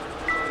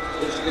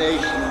This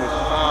nation was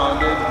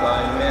founded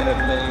by men of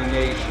many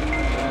nations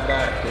and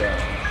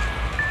backgrounds.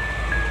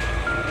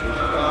 It was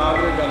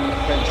founded on the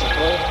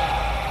principle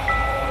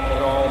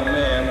that all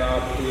men are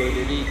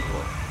created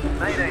equal.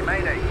 Mayday,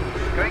 mayday.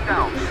 Going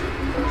down.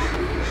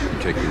 You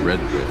take the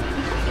red pill,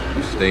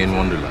 you stay in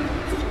Wonderland,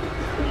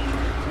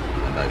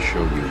 and I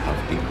show you how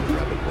deep the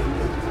rabbit hole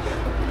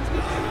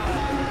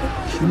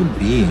goes. Human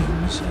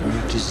beings are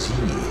a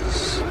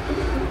disease,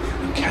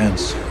 a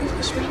cancer of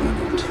this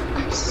planet.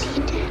 I see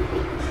dead.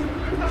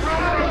 The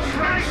power of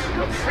Christ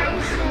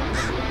compels you.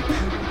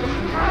 The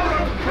power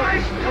of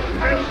Christ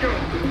compels you.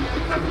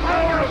 The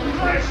power of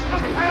Christ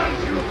compels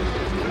you.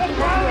 The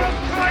power of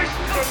Christ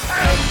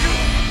compels you.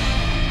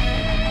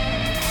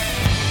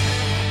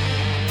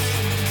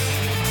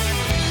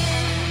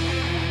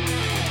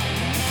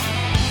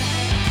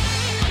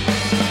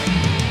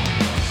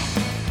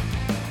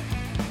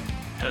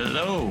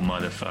 Hello,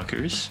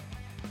 motherfuckers.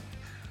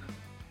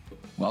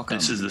 Welcome.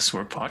 This is the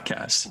Swerve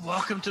Podcast.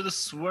 Welcome to the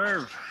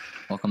Swerve.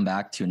 Welcome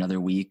back to another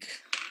week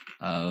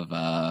of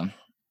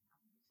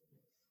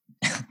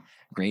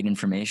great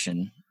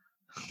information.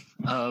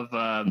 Of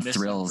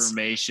thrills.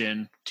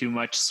 Misinformation, too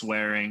much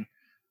swearing.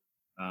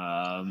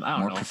 I don't know.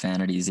 More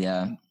profanities,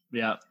 yeah.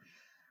 Yeah.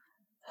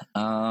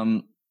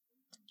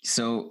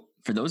 So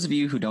for those of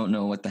you who don't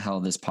know what the hell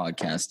this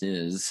podcast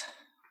is,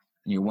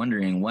 and you're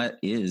wondering what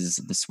is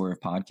the Swerve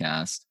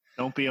Podcast.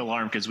 Don't be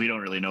alarmed because we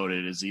don't really know what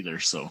it is either.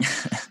 So,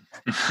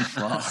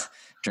 well,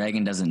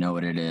 Dragon doesn't know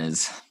what it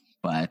is,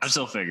 but I'm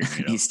still figuring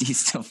it out. He's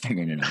still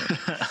figuring it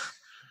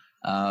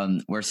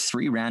out. We're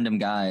three random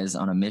guys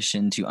on a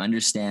mission to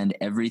understand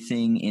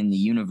everything in the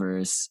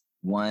universe,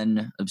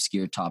 one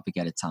obscure topic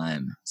at a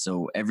time.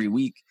 So every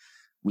week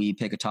we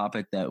pick a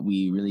topic that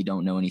we really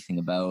don't know anything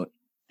about.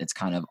 That's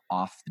kind of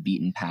off the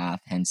beaten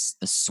path, hence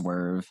the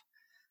Swerve.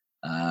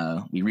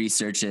 We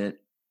research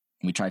it,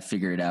 we try to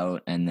figure it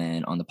out, and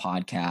then on the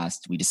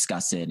podcast, we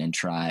discuss it and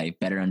try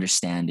better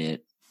understand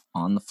it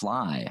on the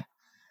fly.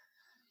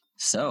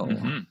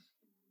 So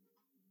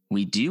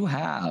we do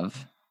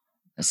have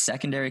a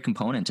secondary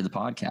component to the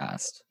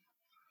podcast.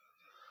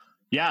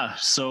 Yeah,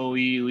 so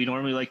we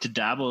normally like to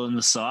dabble in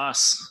the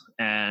sauce,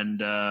 and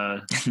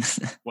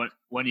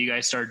when you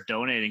guys start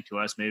donating to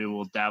us, maybe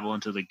we'll dabble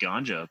into the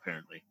ganja,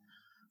 apparently.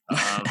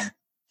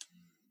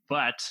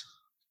 But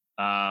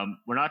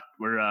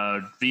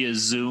we're via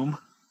Zoom,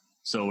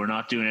 so we're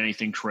not doing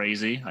anything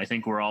crazy. I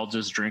think we're all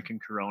just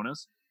drinking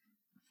Coronas.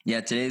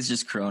 Yeah, today's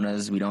just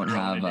Coronas. We don't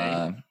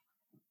have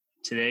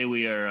today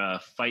we are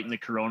fighting the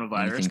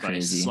coronavirus by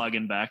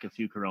slugging back a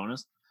few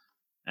Coronas.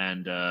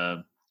 And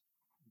so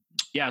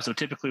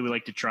typically we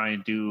like to try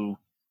and do,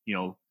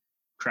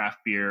 craft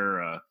beer,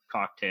 a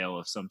cocktail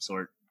of some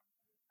sort.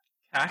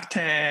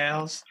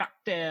 Cocktails.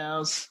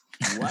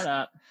 What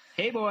up?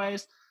 Hey,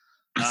 boys.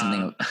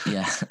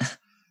 Yeah.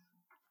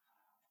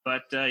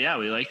 But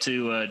we like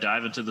to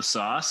dive into the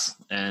sauce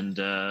and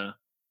get a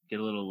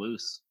little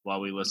loose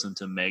while we listen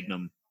to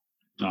Magnum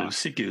talk.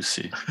 Loosey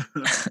goosey.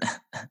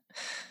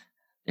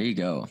 There you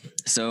go.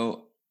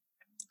 So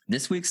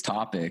this week's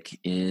topic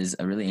is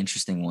a really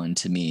interesting one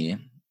to me.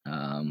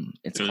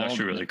 It's called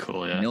actually really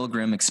cool. Yeah.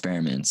 Milgram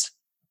Experiments.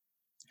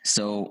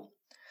 So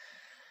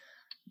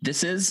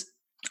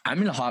I'm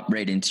going to hop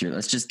right into it.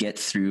 Let's just get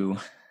through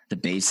the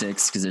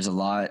basics because there's a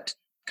lot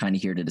kind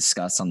of here to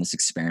discuss on this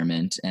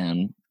experiment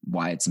and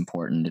why it's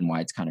important and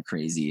why it's kind of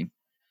crazy.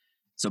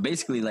 So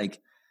basically, like,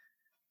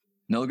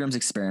 Milgram's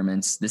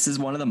experiments, this is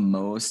one of the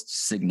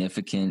most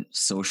significant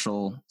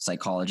social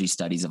psychology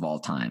studies of all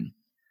time.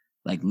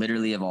 Like,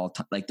 literally of all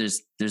time. Like,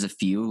 there's a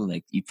few,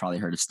 like, you've probably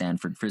heard of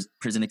Stanford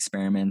prison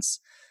experiments.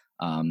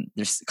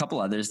 There's a couple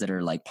others that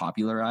are like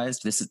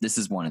popularized. This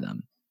is one of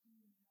them.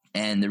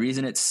 And the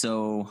reason it's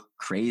so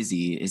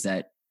crazy is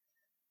that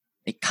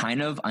it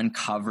kind of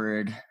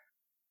uncovered,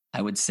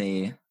 I would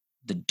say,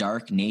 the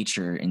dark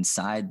nature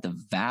inside the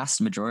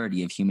vast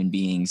majority of human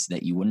beings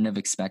that you wouldn't have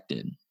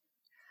expected.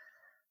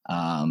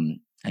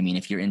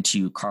 If you're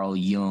into Carl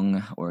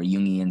Jung or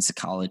Jungian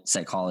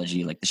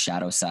psychology, like the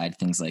shadow side,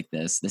 things like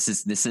this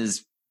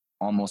is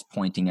almost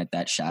pointing at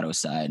that shadow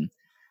side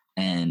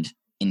and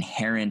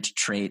inherent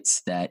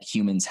traits that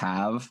humans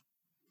have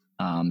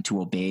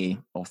to obey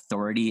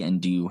authority and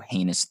do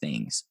heinous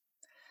things.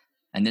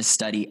 And this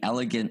study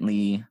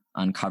elegantly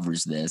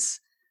uncovers this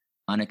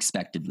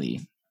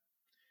unexpectedly.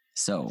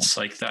 So it's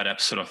like that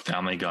episode of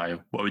Family Guy.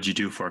 What would you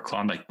do for a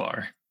Klondike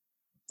bar?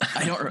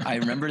 I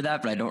remember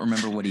that, but I don't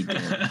remember what he did.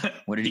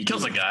 What did he do?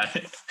 Kills a guy.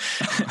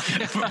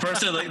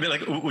 First, they're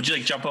like, would you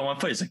like jump on one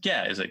foot? He's like,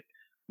 yeah. He's like,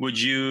 would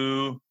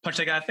you punch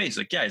that guy in the face? He's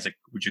like, yeah. He's like,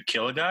 would you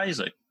kill a guy? He's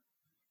like,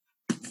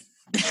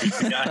 shoot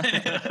the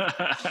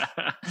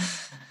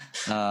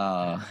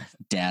guy.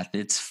 Death.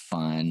 It's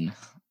fun.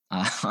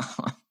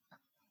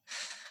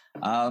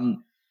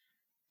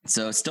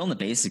 So still in the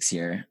basics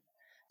here.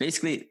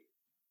 Basically,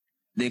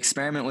 the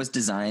experiment was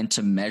designed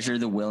to measure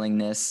the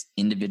willingness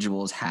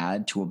individuals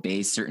had to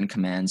obey certain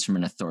commands from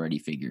an authority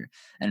figure.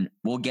 And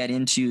we'll get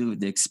into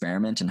the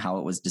experiment and how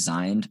it was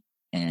designed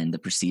and the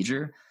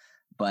procedure.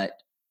 But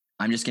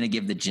I'm just going to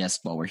give the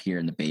gist while we're here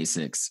in the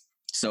basics.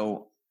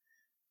 So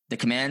the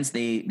commands,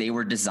 they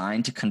were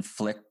designed to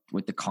conflict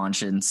with the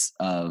conscience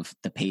of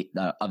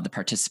the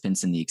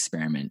participants in the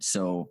experiment.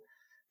 So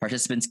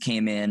participants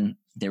came in,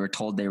 they were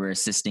told they were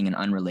assisting an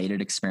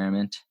unrelated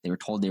experiment. They were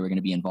told they were going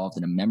to be involved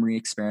in a memory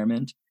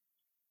experiment,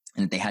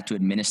 and that they had to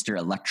administer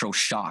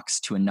electroshocks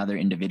to another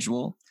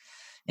individual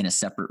in a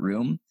separate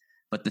room.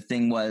 But the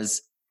thing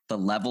was, the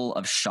level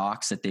of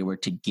shocks that they were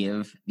to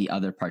give the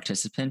other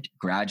participant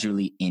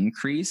gradually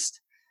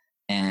increased,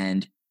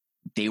 and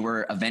they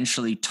were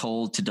eventually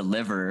told to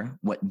deliver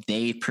what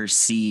they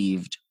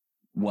perceived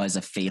was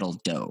a fatal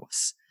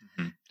dose.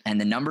 Mm-hmm.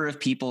 And the number of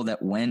people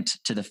that went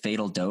to the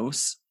fatal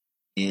dose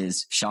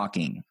is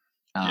shocking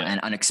and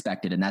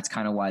unexpected. And that's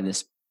kind of why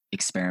this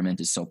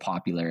experiment is so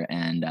popular.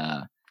 And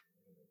I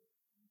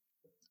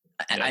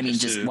mean,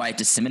 just why it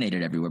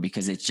disseminated everywhere,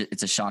 because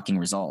it's a shocking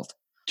result.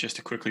 Just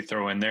to quickly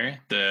throw in there,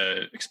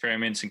 the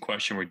experiments in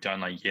question were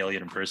done at Yale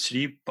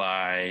University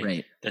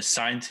by the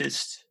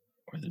scientist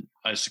or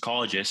a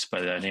psychologist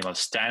by the name of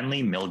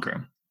Stanley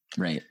Milgram.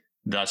 Right.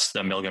 Thus the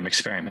Milgram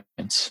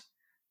Experiments.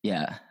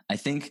 Yeah, I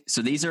think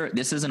so.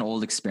 This is an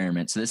old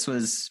experiment. So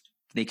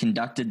they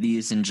conducted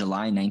these in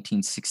July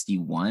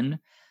 1961. And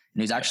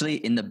it was actually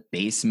in the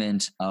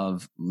basement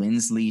of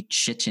Lindsley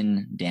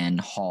Chittenden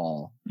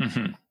Hall.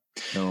 Mm-hmm.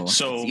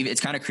 So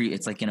it's kind of creepy.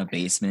 It's like in a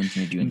basement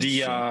and you're doing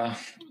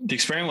the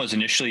experiment was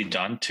initially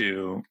done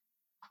to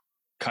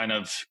kind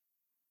of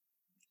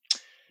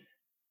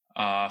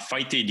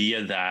fight the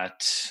idea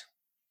that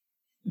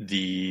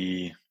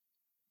the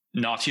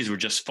Nazis were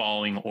just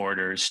following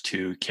orders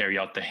to carry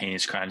out the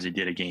heinous crimes they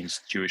did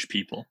against Jewish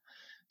people.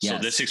 Yes.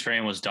 So this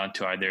experiment was done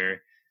to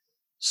either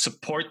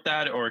support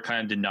that or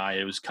kind of deny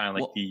it. It was kind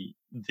of like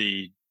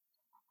the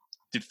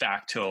de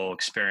facto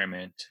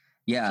experiment.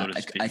 Yeah,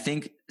 so I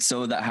think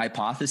so. The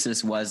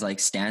hypothesis was like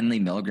Stanley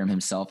Milgram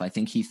himself. I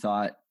think he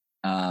thought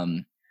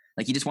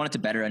like he just wanted to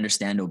better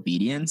understand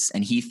obedience.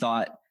 And he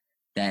thought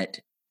that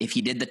if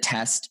he did the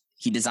test,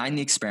 he designed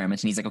the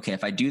experiment and he's like, okay,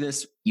 if I do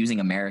this using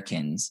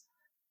Americans,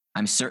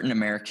 I'm certain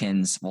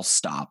Americans will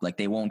stop. Like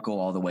they won't go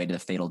all the way to the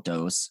fatal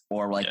dose,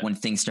 or like when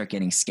things start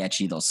getting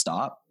sketchy, they'll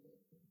stop.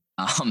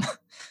 I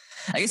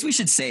guess we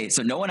should say,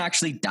 so no one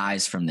actually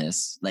dies from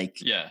this. Like,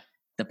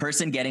 the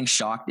person getting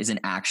shocked isn't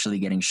actually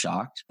getting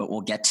shocked, but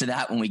we'll get to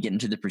that when we get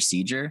into the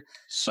procedure.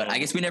 But I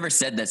guess we never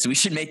said that. So we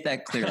should make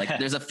that clear. Like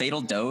there's a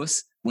fatal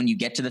dose. When you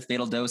get to the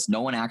fatal dose,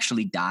 no one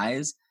actually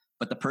dies,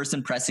 but the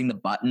person pressing the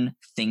button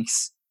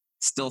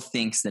still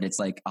thinks that it's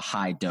like a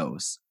high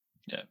dose.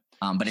 Yeah.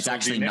 But it's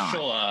actually not. The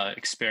initial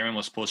experiment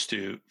was supposed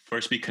to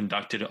first be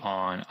conducted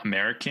on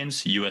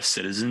Americans, U.S.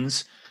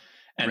 citizens,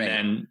 and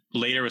then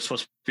later it was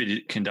supposed to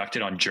be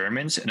conducted on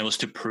Germans, and it was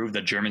to prove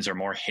that Germans are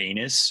more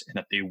heinous and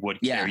that they would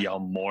carry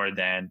out more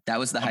than that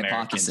was the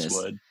Americans hypothesis.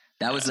 Would.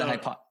 That was the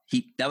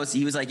hypothesis.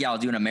 He was like, I'll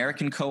do an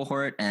American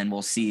cohort and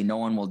we'll see no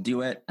one will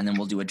do it, and then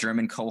we'll do a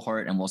German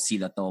cohort and we'll see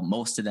that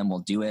most of them will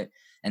do it,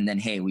 and then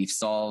hey, we've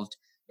solved.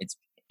 It's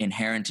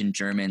inherent in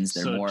Germans.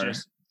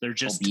 They're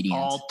just obedient.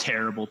 All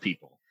terrible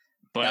people.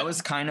 But that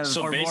was kind of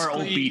more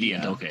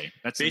obedient. Okay,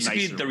 that's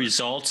basically the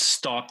results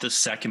stopped the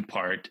second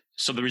part.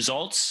 So the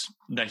results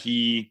that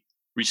he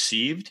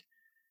received,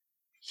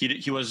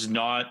 he was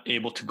not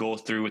able to go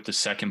through with the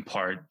second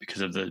part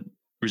because of the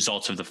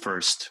results of the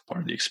first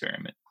part of the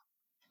experiment.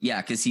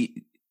 Yeah, because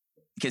he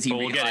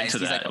we'll get into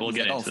that. We'll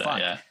get into that.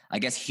 Yeah. I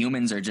guess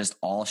humans are just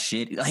all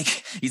shit. Like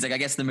he's like, I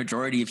guess the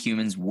majority of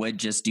humans would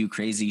just do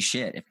crazy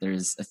shit if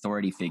there's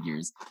authority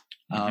figures.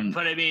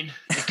 But I mean,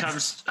 it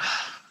comes.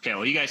 Okay,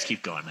 well, you guys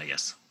keep going, I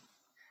guess.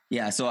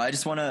 Yeah, so I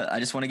just want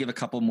to give a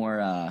couple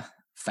more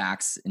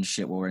facts and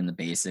shit while we're in the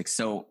basics.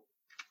 So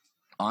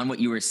on what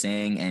you were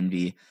saying,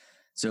 Envy,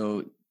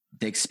 so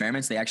the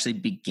experiments, they actually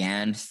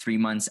began 3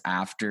 months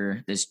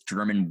after this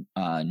German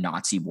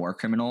Nazi war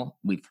criminal,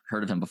 we've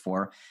heard of him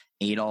before,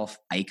 Adolf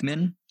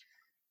Eichmann.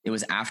 It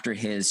was after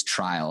his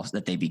trial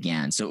that they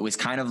began. So it was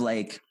kind of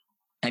like,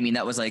 I mean,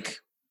 that was like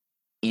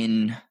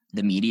in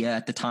the media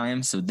at the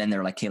time. So then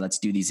they're like, hey, let's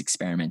do these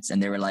experiments.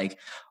 And they were like,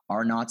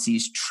 are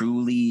Nazis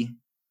truly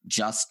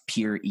just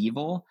pure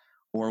evil,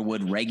 or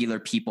would regular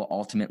people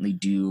ultimately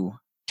do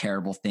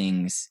terrible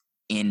things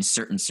in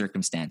certain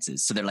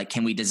circumstances? So they're like,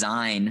 can we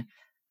design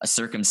a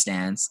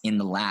circumstance in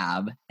the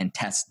lab and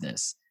test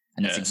this?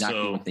 And that's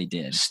exactly what they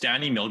did.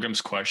 Stanley Milgram's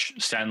question.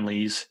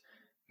 Stanley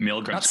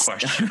Milgram's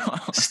question. I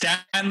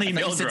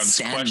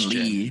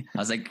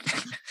was like,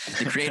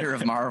 the creator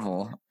of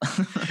Marvel.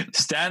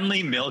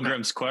 Stanley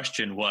Milgram's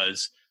question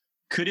was,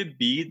 could it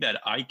be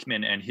that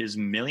Eichmann and his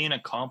million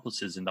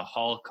accomplices in the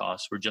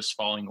Holocaust were just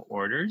following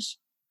orders?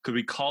 Could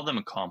we call them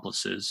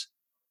accomplices?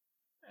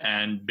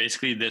 And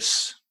basically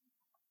this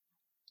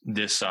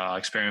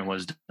experiment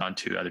was done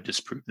to either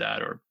disprove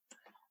that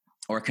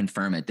or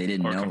confirm it. They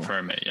didn't know. Or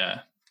confirm it, yeah.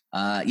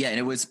 And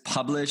it was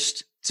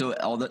published. So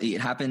although it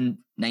happened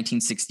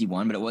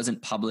 1961, but it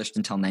wasn't published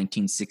until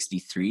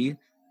 1963.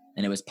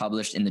 And it was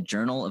published in the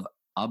Journal of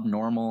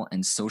Abnormal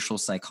and Social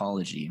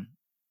Psychology.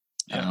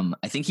 Yeah.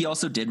 I think he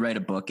also did write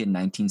a book in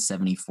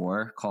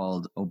 1974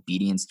 called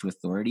Obedience to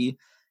Authority,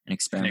 an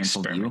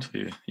experimental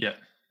view. Yeah.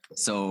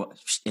 So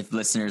if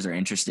listeners are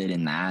interested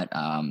in that,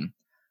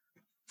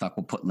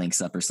 we'll put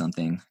links up or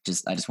something.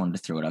 I just wanted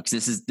to throw it up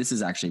because this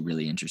is actually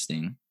really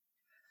interesting.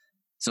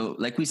 So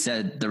like we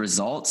said, the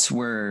results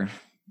were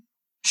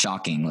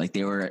shocking. Like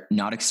they were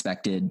not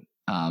expected.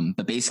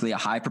 But basically a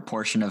high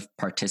proportion of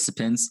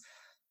participants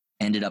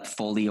ended up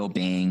fully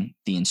obeying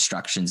the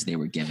instructions they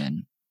were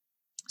given.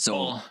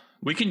 So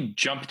we can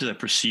jump to the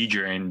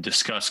procedure and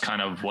discuss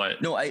kind of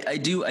what. No, I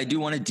do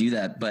want to do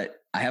that, but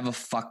I have a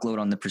fuckload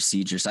on the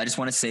procedure. So I just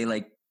want to say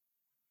like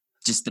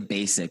just the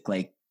basic,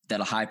 like that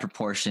a high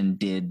proportion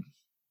did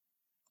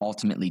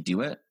ultimately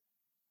do it.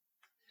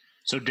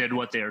 So did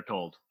what they are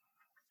told.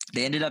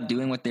 They ended up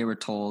doing what they were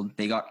told.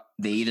 They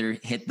either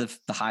hit the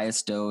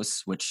highest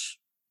dose, which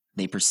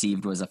they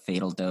perceived was a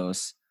fatal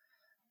dose,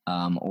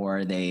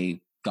 or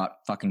they got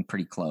fucking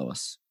pretty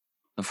close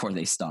before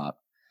they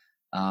stopped.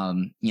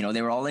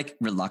 They were all like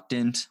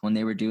reluctant when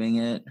they were doing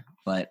it,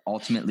 but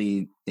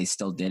ultimately they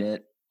still did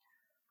it.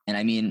 And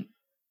I mean,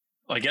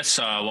 I guess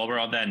while we're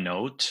on that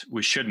note,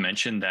 we should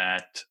mention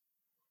that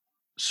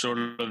sort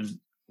of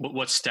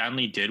what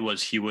Stanley did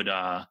was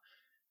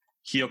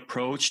he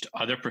approached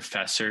other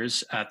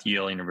professors at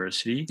Yale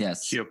University.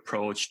 Yes. He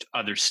approached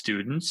other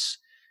students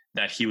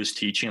that he was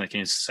teaching, like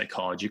in his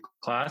psychology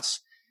class.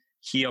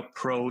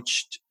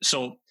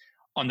 So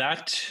on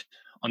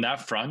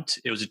that front,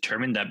 it was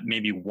determined that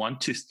maybe 1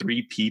 to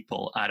 3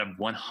 people out of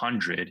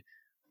 100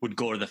 would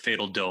go to the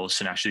fatal dose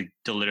and actually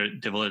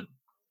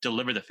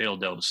deliver the fatal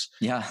dose.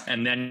 Yeah.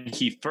 And then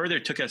he took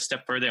it a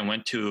step further and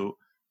went to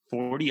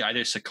 40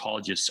 other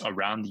psychologists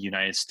around the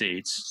United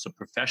States, so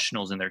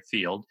professionals in their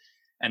field,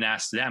 and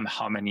asked them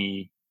how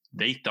many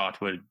they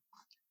thought would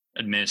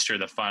administer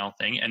the final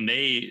thing. And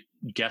they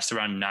guessed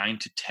around 9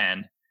 to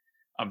 10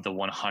 of the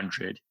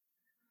 100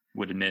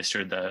 would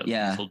administer the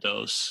lethal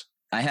dose.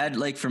 I had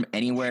like from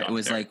anywhere, it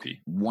was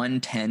therapy.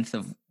 Like 1/10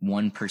 of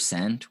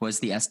 1% was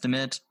the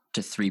estimate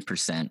to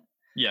 3%.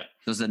 Yeah.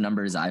 Those are the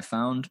numbers I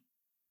found.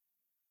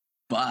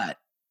 But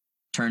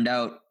turned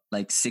out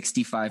like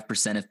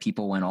 65% of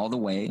people went all the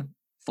way,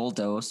 full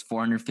dose,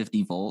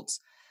 450 volts.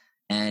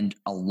 And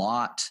a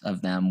lot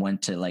of them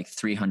went to like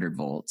 300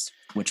 volts,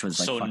 which was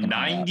like so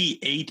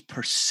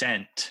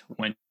 98%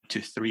 went to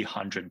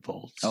 300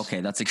 volts.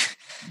 Okay, there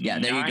you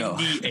go.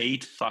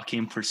 98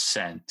 fucking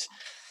percent.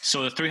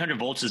 So the 300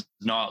 volts is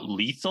not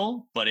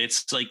lethal, but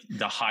it's like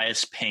the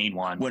highest pain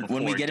one.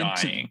 When we get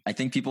dying. I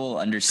think people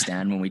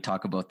understand when we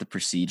talk about the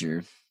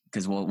procedure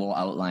because we'll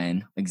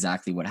outline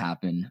exactly what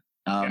happened.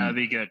 That'd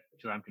be good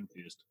because I'm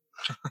confused.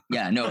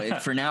 Yeah, no.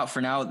 For now,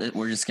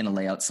 we're just going to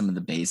lay out some of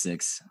the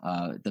basics.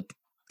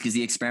 Because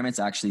the experiment's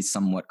actually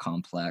somewhat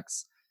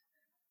complex.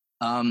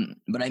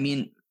 But I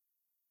mean,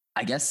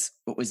 I guess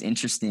what was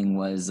interesting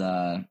was,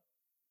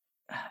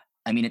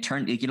 it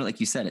turned, like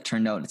you said, it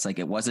turned out it's like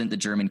it wasn't the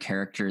German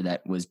character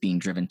that was being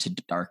driven to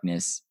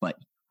darkness, but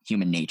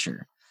human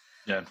nature.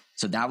 Yeah.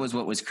 So that was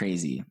what was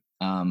crazy.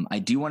 I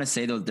do want to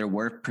say though, there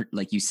were,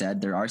 like you said,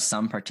 there are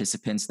some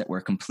participants that were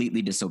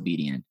completely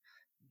disobedient.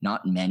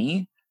 Not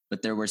many,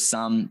 but there were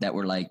some that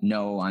were like,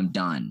 no, I'm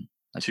done.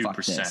 Like,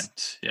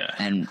 2%. Yeah.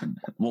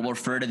 And we'll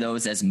refer to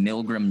those as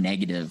Milgram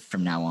negative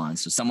from now on.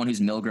 So someone who's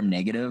Milgram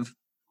negative,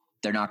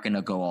 they're not going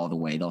to go all the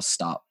way. They'll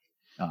stop.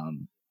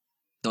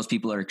 Those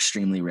people are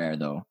extremely rare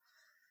though.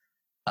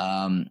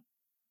 I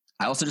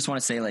also just want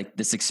to say like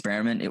this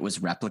experiment, it was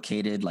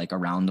replicated like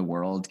around the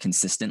world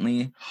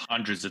consistently.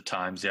 Hundreds of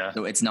times. Yeah.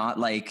 So it's not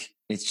like,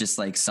 it's just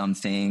like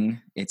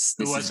something this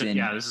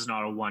is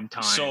not a one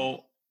time.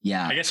 So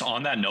yeah, I guess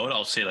on that note,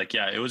 I'll say like,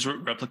 it was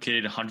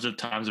replicated hundreds of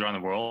times around the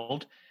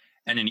world.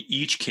 And in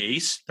each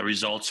case, the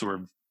results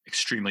were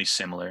extremely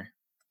similar.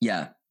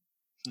 Yeah.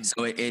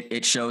 So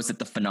it shows that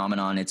the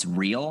phenomenon, it's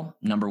real,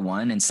 number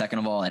one. And second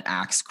of all, it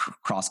acts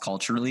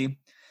cross-culturally.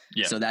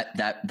 Yeah. So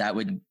that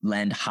would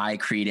lend high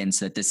credence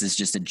that this is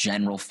just a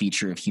general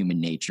feature of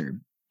human nature.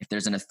 If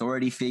there's an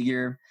authority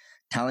figure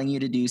telling you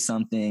to do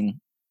something,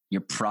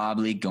 you're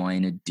probably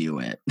going to do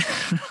it,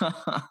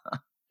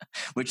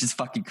 which is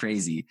fucking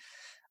crazy.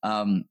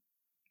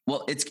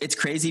 Well, it's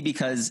crazy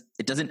because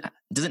it doesn't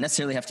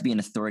necessarily have to be an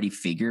authority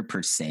figure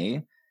per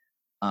se.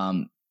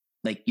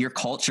 Like your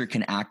culture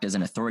can act as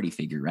an authority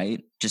figure,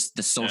 right? Just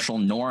the social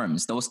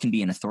norms, those can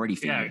be an authority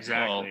figure. Yeah,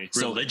 exactly.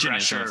 Well, religion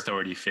is an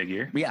authority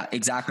figure. Yeah,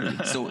 exactly.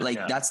 So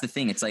like that's the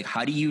thing. It's like,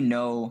 how do you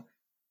know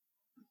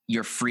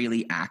you're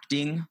freely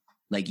acting?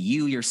 Like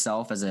you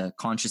yourself as a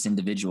conscious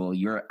individual,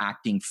 you're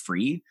acting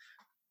free,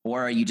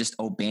 or are you just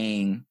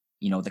obeying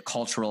the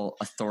cultural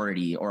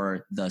authority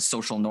or the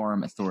social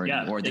norm authority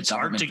or the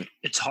government?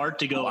 It's hard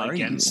to go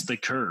against the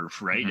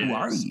curve, right? Who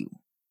are you?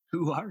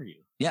 Who are you?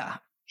 Yeah.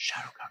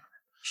 Shadow government.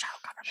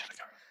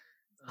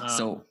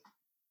 So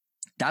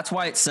that's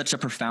why it's such a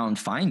profound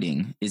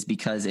finding, is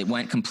because it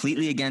went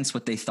completely against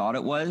what they thought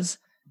it was.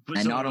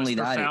 And not only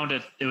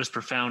that, it was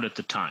profound at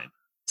the time.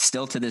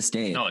 Still to this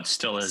day. No, it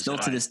still is. Still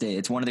to this day.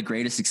 It's one of the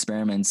greatest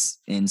experiments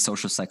in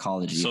social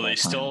psychology. So they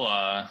still,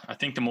 I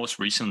think the most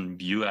recent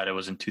view at it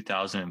was in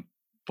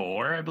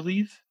 2004, I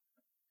believe.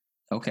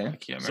 Okay. I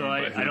can't So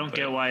remember I don't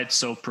get why it's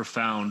so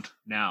profound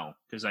now,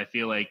 because I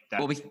feel like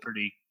that's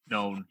pretty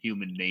known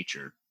human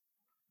nature.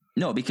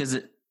 No, because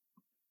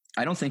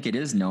I don't think it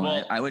is known.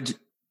 Well, I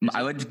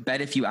would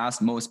bet if you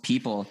asked most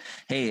people,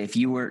 hey, if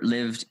you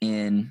lived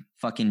in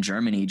fucking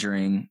Germany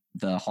during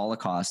the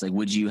Holocaust, like,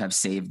 would you have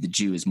saved the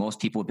Jews? Most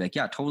people would be like,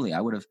 yeah, totally.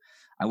 I would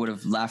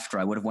have left, or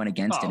I would have went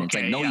against it. And it's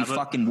like, no, you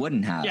fucking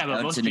wouldn't have. Yeah,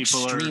 but it's an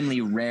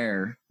extremely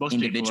rare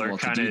individual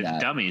to do that.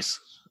 Dummies.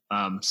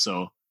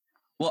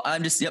 Well,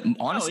 I'm just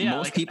honestly,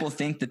 most people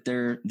think that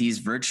they're these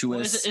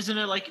virtuous. Well, isn't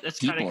it like that's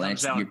kind of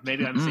comes down?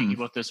 Maybe I'm thinking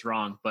about this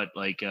wrong, but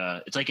like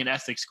it's like an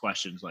ethics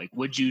questions. Like,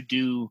 would you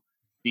do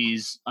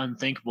these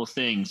unthinkable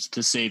things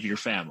to save your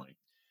family?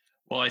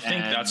 Well, I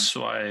think that's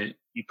why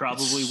you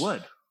probably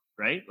would,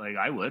 right? Like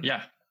I would.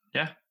 Yeah.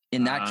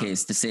 In that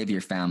case, to save your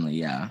family,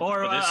 yeah.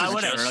 Or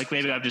whatever. Like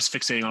maybe I'm just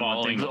fixating on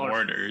one thing. The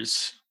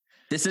orders.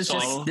 This is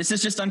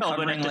just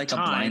uncovering like a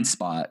blind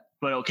spot.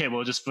 But okay,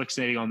 well, just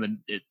fixating on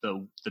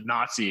the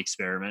Nazi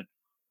experiment.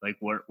 Like,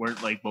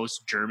 weren't like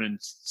most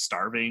Germans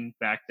starving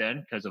back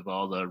then because of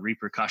all the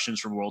repercussions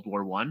from World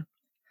War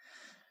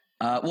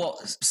I? Well,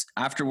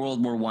 after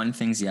World War I,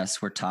 things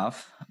were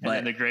tough. But and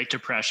then the Great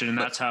Depression, and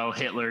that's how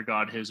Hitler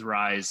got his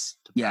rise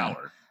to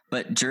power.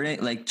 But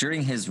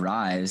during his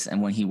rise,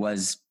 and when he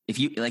was, if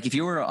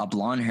you were a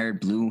blonde-haired,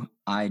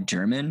 blue-eyed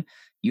German,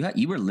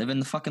 you were living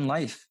the fucking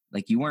life.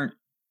 Like you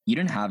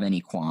didn't have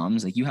any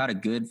qualms. Like you had a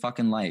good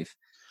fucking life.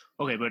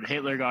 Okay, but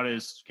Hitler got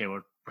his.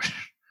 We're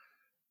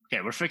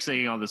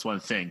fixating on this one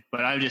thing.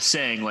 But I'm just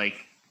saying,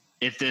 like,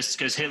 if this,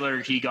 because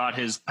Hitler, he got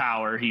his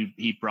power,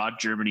 he brought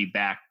Germany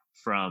back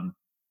from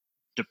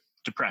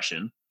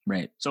depression,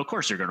 right? So of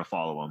course you're going to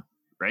follow him,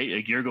 right?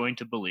 Like you're going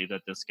to believe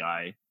that this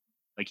guy,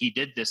 like, he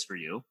did this for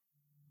you,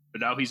 but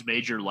now he's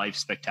made your life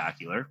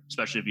spectacular,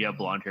 especially if you have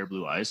blonde hair,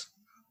 blue eyes.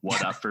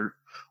 What up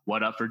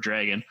for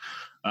Dragon?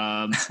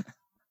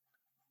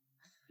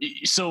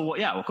 So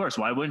yeah, of course.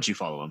 Why wouldn't you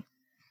follow him?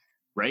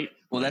 Right.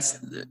 Well,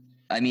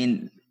 I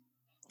know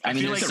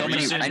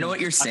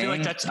what you're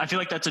saying. I feel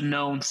like that's a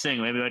known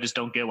thing. Maybe I just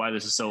don't get why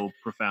this is so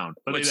profound.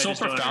 But it's so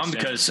profound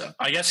because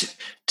I guess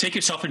take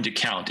yourself into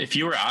account. If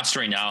you were asked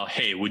right now,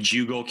 hey, would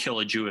you go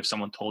kill a Jew if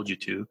someone told you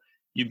to?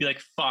 You'd be like,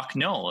 fuck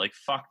no, like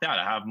fuck that.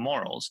 I have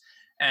morals.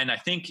 And I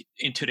think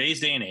in today's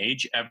day and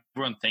age,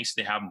 everyone thinks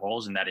they have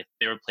morals, and that if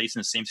they were placed in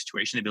the same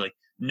situation, they'd be like,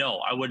 no,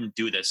 I wouldn't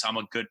do this. I'm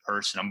a good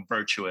person. I'm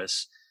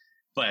virtuous.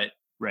 But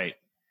right.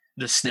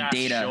 The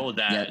stats show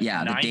that the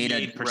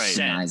data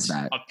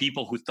 98% of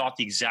people who thought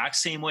the exact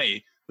same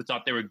way, who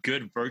thought they were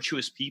good,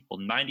 virtuous people,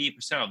 98%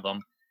 of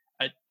them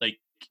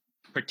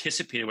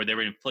participated where they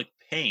would inflict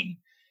pain,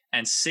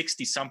 and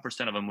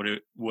 60-some% of them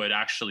would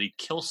actually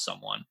kill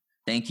someone.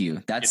 Thank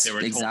you. That's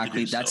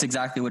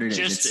exactly what it is.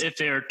 Just if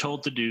they're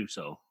told to do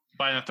so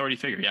by an authority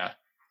figure. Yeah.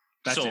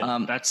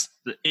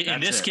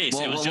 In this case,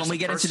 when we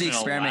get into the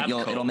experiment,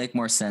 it'll make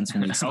more sense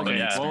when we explain.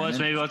 Okay, well,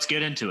 let's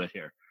get into it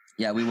here.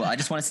 Yeah, we will. I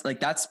just want to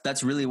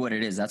that's really what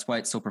it is. That's why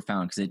it's so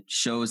profound, because it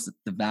shows that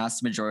the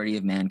vast majority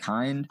of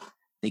mankind,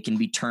 they can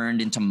be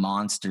turned into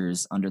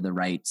monsters under the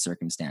right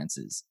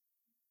circumstances.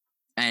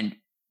 And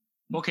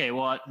okay,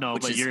 well, no,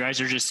 but you guys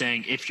are just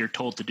saying if you're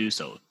told to do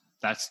so,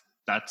 that's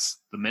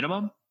the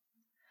minimum.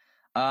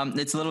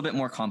 It's a little bit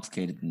more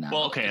complicated than that.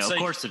 Well, okay, of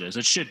course it is.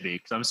 It should be,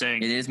 because I'm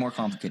saying it is more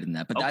complicated than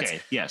that. But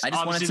okay, yes. I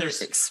just wanted to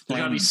explain.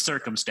 There's gotta be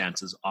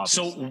circumstances.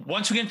 Obviously. So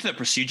once we get into the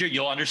procedure,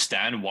 you'll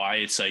understand why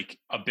it's like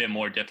a bit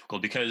more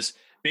difficult. Because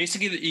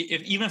basically,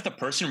 even if the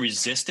person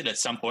resisted at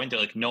some point, they're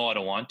like, "No, I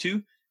don't want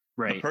to."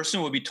 Right. The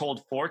person would be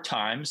told 4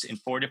 times in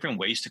 4 different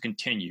ways to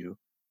continue,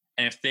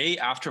 and if they,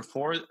 after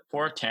four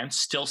attempts,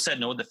 still said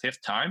no the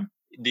 5th time,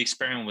 the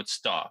experiment would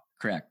stop.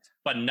 Correct.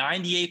 But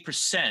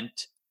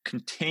 98%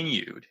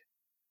 continued.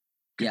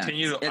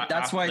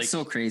 That's why it's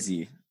so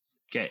crazy.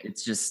 Okay.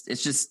 It's just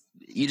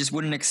you just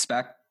wouldn't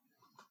expect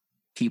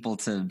people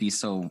to be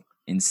so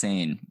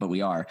insane, but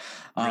we are.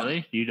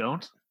 Really? You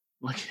don't?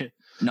 Like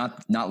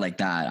not like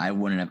that. I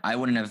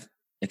wouldn't have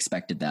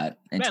expected that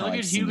until look I've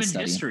at seen human the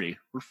study. history.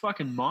 We're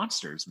fucking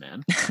monsters,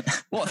 man.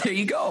 Well, there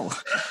you go.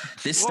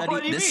 This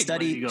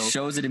study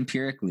shows it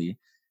empirically.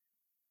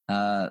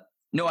 No,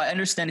 I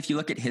understand if you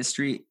look at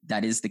history,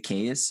 that is the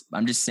case.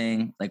 I'm just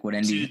saying, like what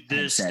Andy to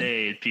this said,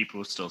 day,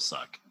 people still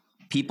suck.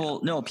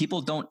 People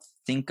don't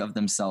think of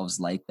themselves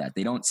like that.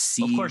 They don't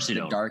see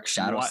the dark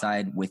shadow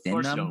side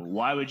within them.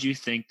 Why would you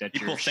think that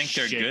people think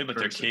they're good, but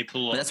they're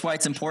capable? But that's why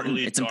it's important.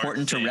 It's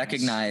important to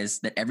recognize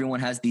that everyone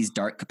has these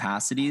dark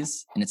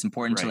capacities, and it's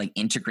important to like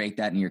integrate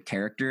that in your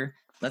character.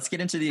 Let's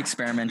get into the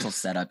experimental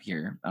setup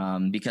here,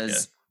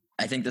 because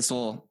I think this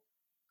will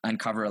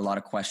uncover a lot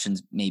of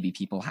questions maybe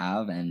people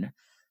have, and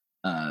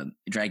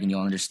Dragon,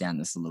 you'll understand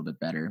this a little bit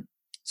better.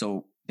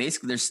 So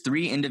basically, there's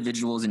 3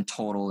 individuals in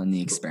total in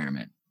the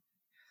experiment.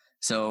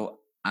 So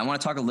I want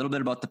to talk a little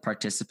bit about the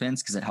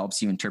participants, because it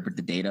helps you interpret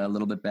the data a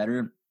little bit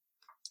better.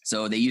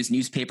 So they used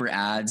newspaper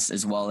ads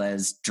as well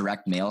as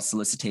direct mail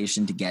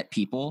solicitation to get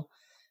people.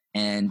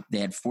 And they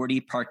had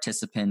 40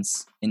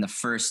 participants in the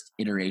first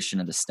iteration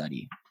of the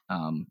study,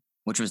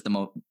 which is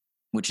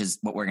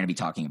what we're going to be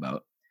talking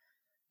about.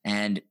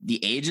 And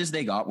the ages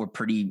they got were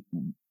pretty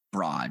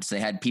broad. So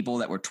they had people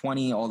that were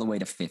 20 all the way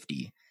to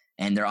 50,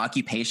 and their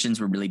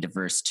occupations were really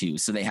diverse too.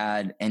 So they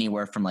had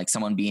anywhere from like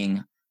someone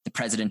being the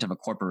president of a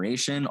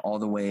corporation all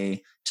the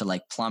way to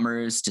like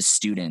plumbers to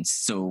students.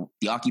 So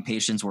the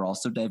occupations were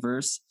also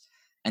diverse,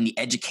 and the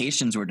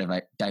educations were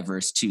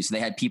diverse too. So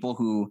they had people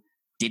who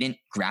didn't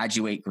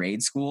graduate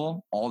grade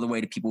school all the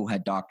way to people who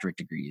had doctorate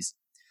degrees.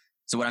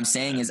 So what I'm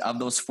saying is, of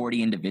those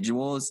 40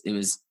 individuals, it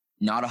was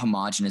not a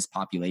homogenous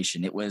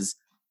population. It was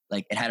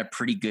like, it had a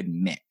pretty good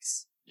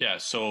mix. Yeah.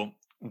 So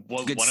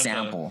good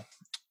sample.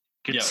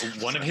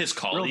 One of his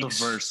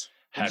colleagues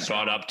had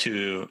brought up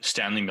to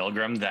Stanley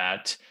Milgram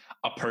that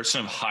a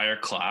person of higher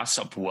class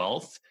of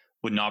wealth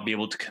would not be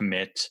able to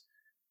commit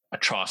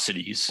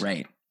atrocities.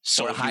 Right.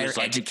 So or a higher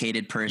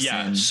educated person.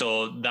 Yeah.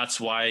 So that's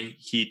why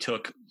he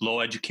took low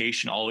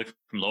education all the way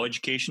from low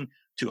education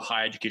to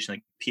high education,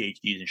 like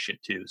PhDs and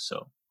shit too.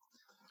 So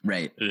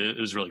right. It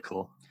was really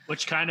cool.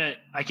 Which kind of,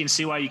 I can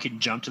see why you could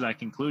jump to that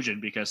conclusion,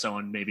 because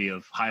someone maybe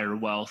of higher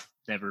wealth,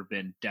 never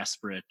been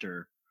desperate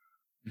or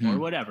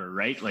whatever,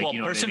 right? Like, well,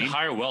 you know, person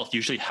higher wealth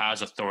usually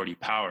has authority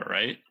power,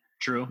 right?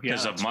 True.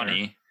 Because of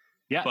money. Fair.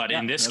 Yeah. But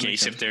in this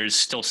case, if there's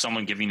still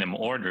someone giving them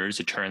orders,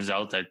 it turns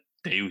out that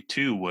they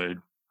too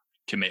would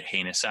commit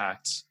heinous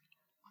acts.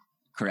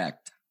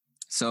 Correct.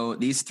 So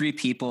these three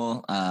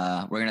people,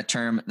 we're going to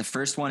term, the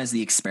first one is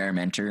the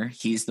experimenter.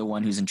 He's the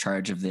one who's in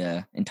charge of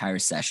the entire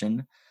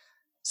session.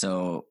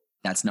 So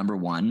that's number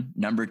one.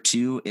 Number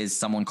two is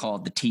someone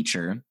called the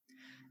teacher.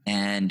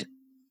 And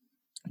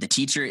the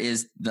teacher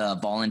is the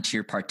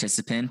volunteer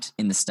participant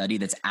in the study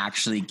that's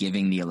actually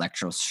giving the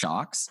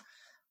electroshocks.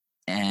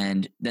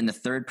 And then the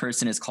third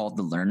person is called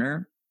the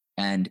learner.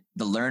 And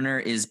the learner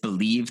is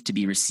believed to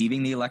be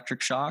receiving the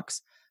electric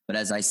shocks. But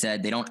as I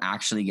said, they don't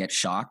actually get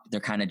shocked. They're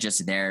kind of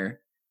just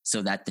there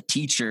so that the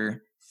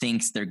teacher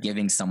thinks they're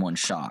giving someone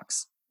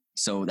shocks.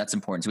 So that's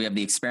important. So we have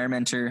the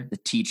experimenter, the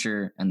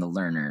teacher, and the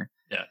learner.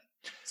 Yeah.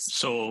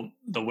 So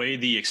the way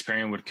the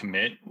experiment would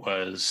commit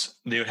was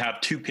they would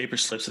have two paper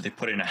slips that they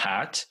put in a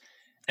hat,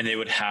 and they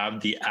would have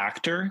the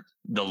actor,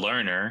 the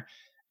learner,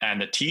 and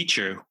the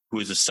teacher, who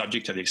is the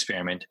subject of the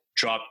experiment,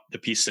 drop the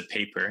piece of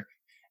paper.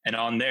 And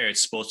on there,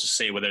 it's supposed to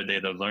say whether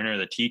they're the learner or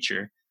the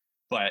teacher.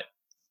 But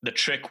the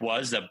trick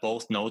was that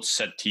both notes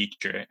said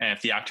teacher. And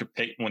if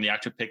when the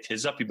actor picked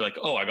his up, he'd be like,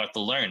 oh, I got the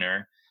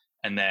learner.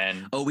 And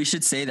then, we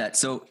should say that.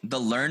 So the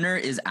learner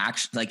is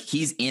actually like,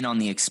 he's in on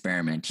the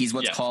experiment. He's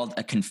what's called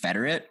a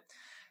Confederate.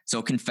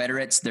 So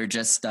Confederates, they're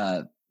just,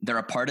 they're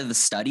a part of the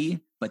study,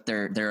 but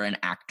they're an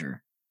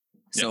actor.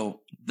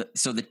 So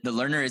the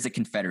learner is a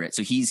Confederate.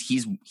 So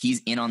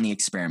he's in on the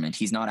experiment.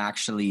 He's not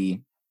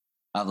actually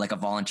like a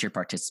volunteer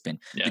participant.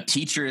 Yeah. The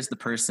teacher is the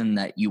person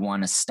that you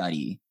want to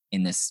study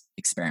in this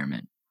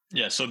experiment.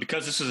 Yeah. So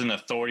because this is an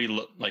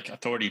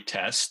authority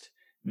test,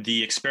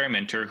 the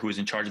experimenter who was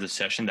in charge of the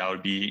session, that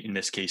would be, in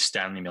this case,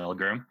 Stanley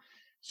Milgram.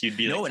 He'd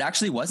be it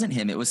actually wasn't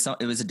him. It was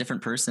a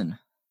different person.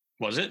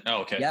 Was it?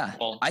 Oh, okay. Yeah.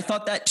 Well, I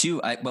thought that too.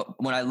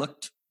 But when I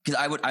looked, because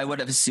I would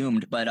have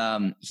assumed, but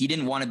he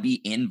didn't want to be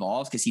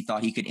involved because he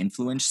thought he could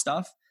influence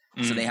stuff.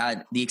 So they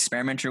had, the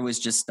experimenter was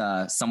just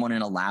someone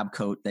in a lab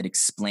coat that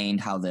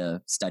explained how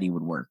the study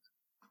would work.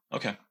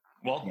 Okay.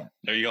 Well,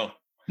 There you go.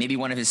 Maybe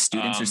one of his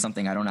students or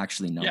something. I don't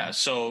actually know. Yeah.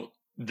 So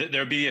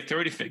there'd be a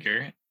authority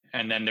figure,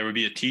 and then there would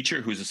be a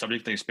teacher who's the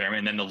subject of the experiment,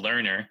 and then the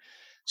learner.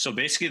 So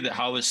basically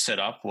how it was set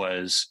up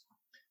was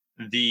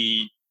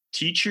the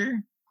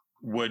teacher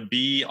would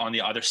be on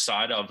the other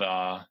side of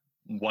a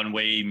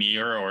one-way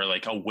mirror or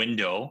like a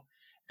window,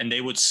 and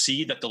they would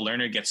see that the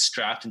learner gets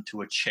strapped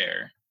into a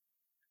chair.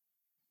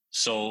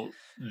 So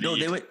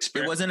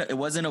it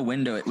wasn't a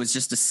window. It was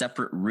just a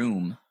separate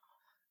room.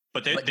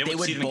 But they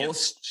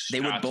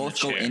would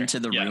both go into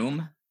the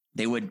room.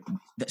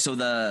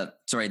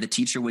 The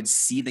teacher would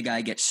see the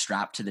guy get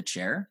strapped to the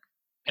chair,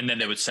 and then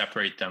they would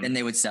separate them.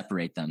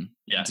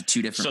 Into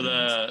two different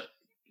rooms. So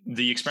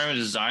the experiment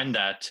was designed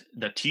that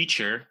the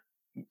teacher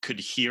could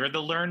hear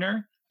the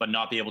learner but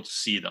not be able to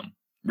see them.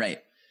 Right.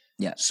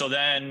 Yeah. So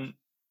then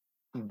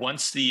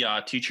once the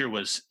teacher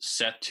was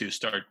set to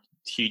start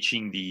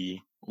teaching the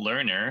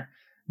learner,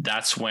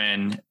 that's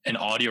when an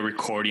audio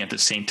recording at the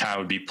same time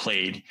would be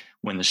played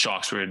when the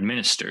shocks were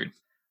administered.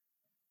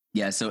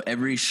 Yeah. So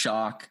every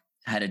shock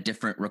had a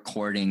different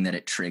recording that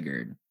it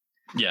triggered.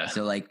 Yeah.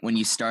 So like when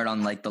you start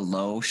on like the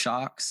low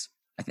shocks,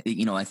 I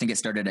think it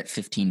started at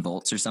 15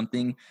 volts or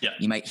something. Yeah.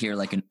 You might hear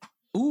like an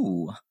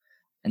ooh,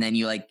 and then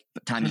by the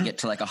time you get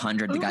to like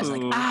 100, the guy's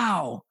like,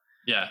 ow.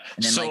 Yeah.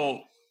 And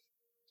then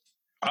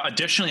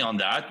additionally on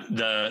that,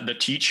 the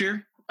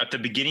teacher at the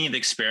beginning of the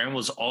experiment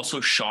was also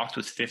shocked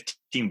with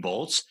 15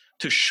 volts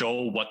to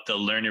show what the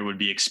learner would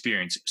be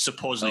experiencing,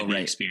 supposedly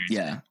be experiencing.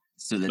 Yeah.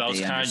 So that was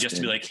kind of just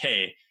to be like,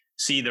 hey,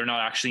 see, they're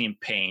not actually in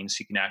pain, so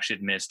you can actually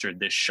administer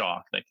this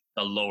shock, like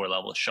the lower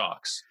level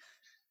shocks.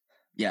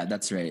 Yeah,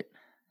 that's right.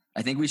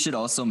 I think we should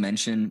also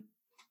mention,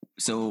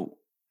 so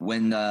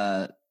when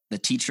the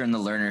teacher and the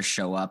learner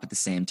show up at the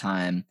same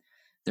time,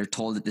 they're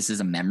told that this is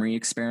a memory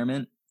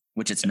experiment,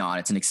 which it's not.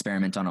 It's an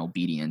experiment on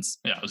obedience.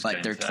 Yeah,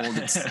 but they're told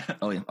it's,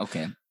 oh,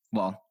 okay.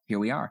 Well, here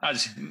we are. I'll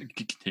just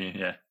continue,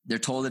 yeah. They're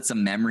told it's a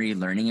memory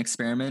learning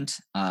experiment,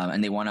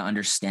 and they want to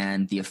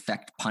understand the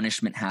effect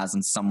punishment has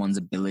on someone's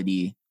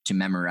ability to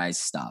memorize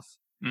stuff.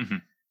 Mm-hmm.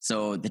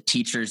 So the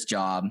teacher's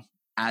job,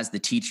 as the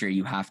teacher,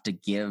 you have to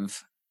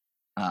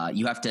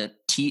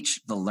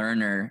teach the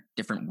learner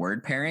different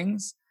word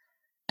pairings,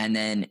 and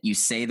then you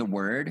say the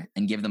word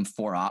and give them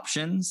 4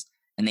 options,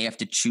 and they have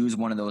to choose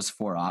one of those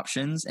 4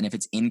 options. And if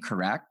it's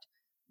incorrect,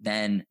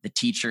 then the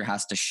teacher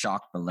has to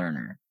shock the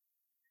learner.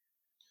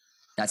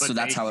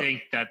 That's how I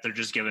think that they're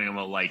just giving them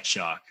a light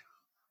shock.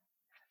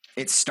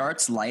 It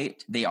starts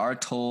light. They are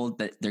told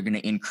that they're going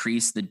to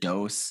increase the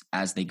dose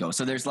as they go.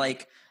 So there's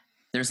like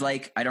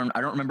I don't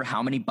remember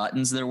how many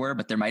buttons there were,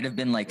 but there might have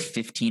been like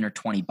 15 or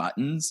 20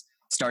 buttons,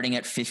 starting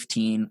at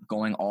 15,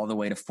 going all the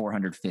way to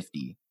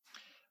 450.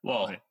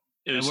 Well,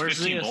 it was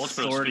 15 volts,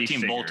 but it was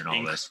 15 volt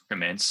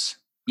increments.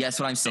 Yeah, that's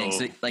what I'm saying.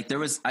 So like there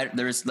was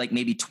like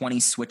maybe 20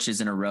 switches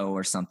in a row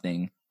or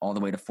something, all the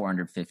way to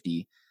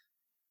 450.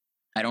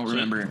 I don't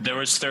remember. There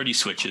was 30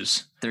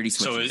 switches. 30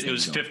 switches. So it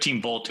was 15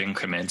 volt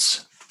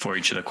increments for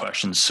each of the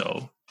questions.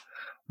 So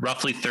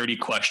roughly 30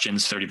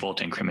 questions, 30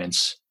 volt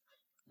increments.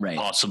 Right.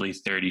 Possibly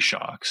 30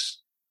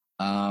 shocks.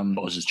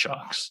 Poses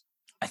shocks.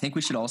 I think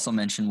we should also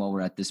mention, while we're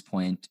at this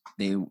point,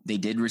 they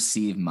did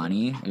receive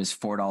money. It was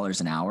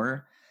 $4 an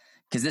hour,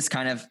 because this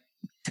kind of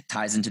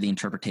ties into the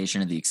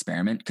interpretation of the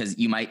experiment. Because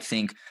you might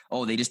think,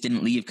 oh, they just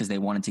didn't leave because they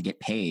wanted to get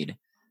paid.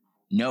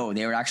 No,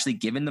 they were actually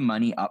given the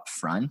money up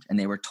front, and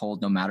they were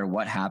told, no matter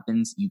what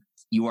happens,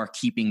 you are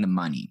keeping the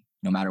money.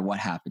 No matter what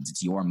happens,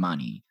 it's your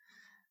money.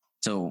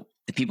 So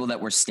the people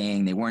that were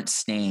staying, they weren't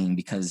staying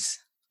because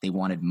they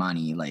wanted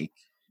money. Like,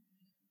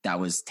 that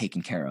was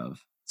taken care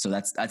of. So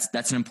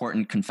that's an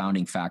important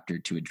confounding factor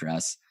to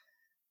address.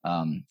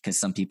 Because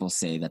some people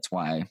say that's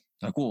why,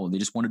 like, oh, they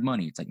just wanted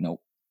money. It's like,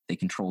 nope, they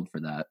controlled for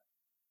that.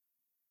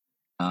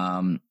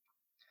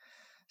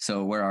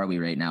 So where are we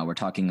right now? We're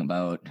talking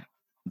about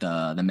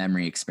the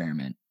memory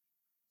experiment.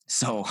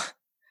 So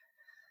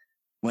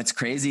what's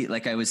crazy,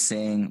 like I was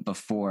saying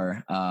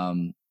before,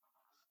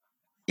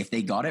 if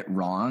they got it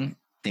wrong,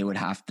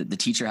 the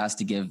teacher has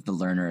to give the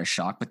learner a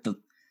shock, but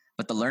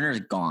the learner is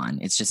gone.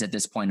 It's just at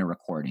this point a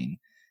recording.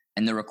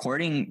 And the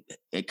recording,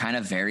 it kind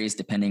of varies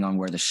depending on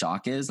where the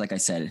shock is. Like I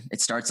said, it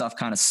starts off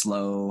kind of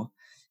slow.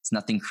 It's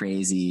nothing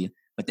crazy,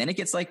 but then it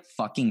gets like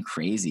fucking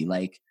crazy.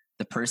 Like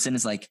the person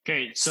is like,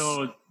 okay,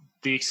 so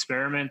the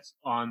experiment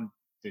on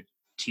the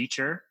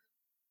teacher,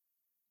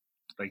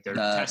 like they're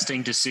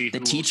testing to see the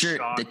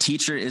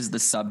teacher is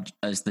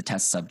the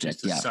test subject.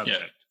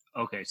 Subject.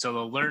 Okay. So the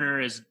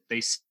learner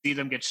they see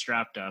them get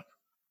strapped up.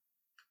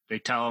 They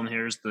tell them,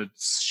 here's the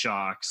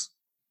shocks.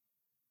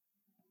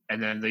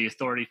 And then the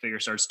authority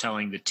figure starts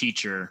telling the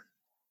teacher.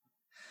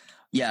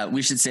 Yeah,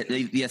 we should say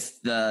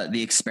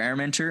the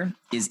experimenter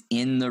is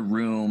in the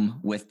room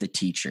with the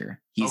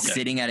teacher. He's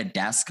sitting at a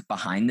desk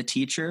behind the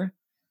teacher.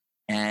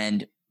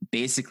 And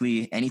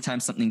basically, anytime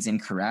something's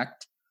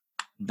incorrect,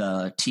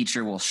 the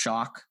teacher will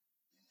shock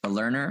the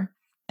learner.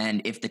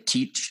 And if the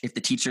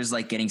teacher's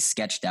like getting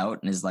sketched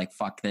out and is like,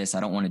 fuck this, I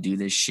don't want to do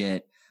this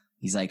shit.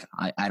 He's like,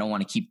 I don't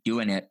want to keep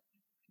doing it.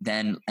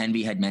 Then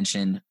Envy had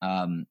mentioned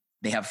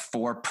they have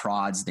 4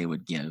 prods they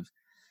would give.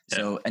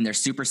 So, and they're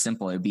super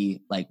simple. It'd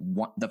be like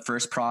the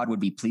first prod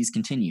would be, please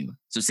continue.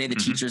 So say the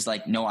teacher's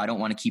like, no, I don't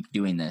want to keep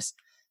doing this.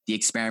 The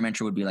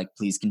experimenter would be like,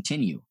 please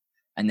continue.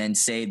 And then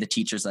say the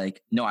teacher's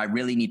like, no, I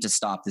really need to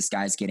stop. This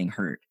guy's getting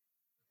hurt.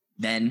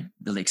 Then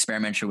the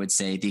experimenter would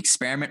say, the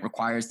experiment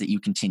requires that you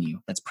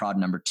continue. That's prod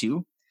number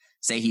 2.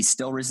 Say he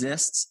still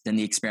resists. Then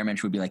the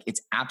experimenter would be like,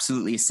 it's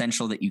absolutely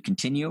essential that you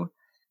continue.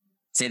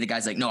 Say the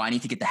guy's like, no, I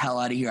need to get the hell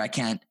out of here.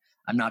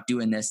 I'm not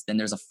doing this. Then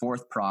there's a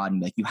 4th prod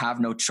and like, you have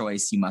no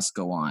choice. You must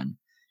go on.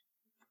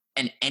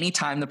 And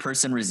anytime the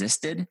person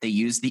resisted, they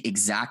used the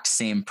exact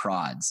same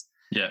prods.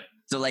 Yeah.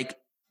 So like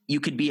you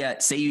could be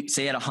at, say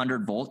at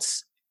 100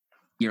 volts,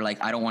 you're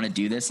like, I don't want to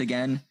do this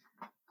again.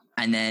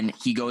 And then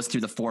he goes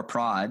through the 4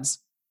 prods.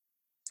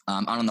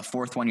 On the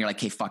 4th one, you're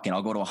like, hey, fuck it.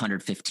 I'll go to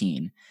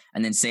 115.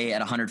 And then say at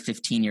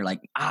 115, you're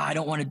like, I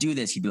don't want to do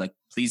this. He'd be like,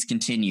 please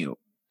continue.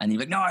 And you're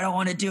like, no, I don't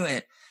want to do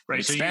it.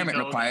 Right. The experiment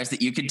requires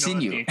that you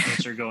continue. The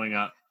inputs are going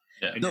up.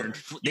 And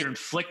you're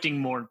inflicting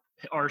more,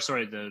 or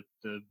sorry, the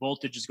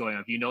voltage is going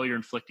up. You know, you're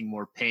inflicting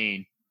more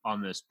pain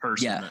on this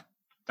person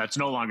that's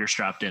no longer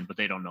strapped in, but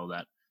they don't know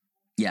that.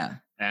 Yeah.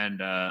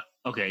 And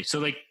okay, so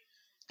like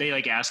they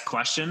like ask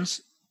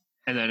questions,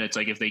 and then it's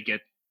like if they get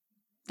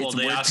they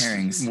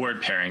ask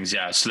word pairings.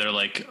 Yeah. So they're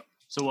like,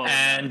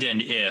 and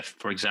if,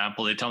 for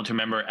example, they tell them to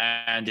remember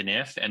and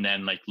if, and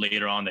then like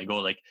later on they go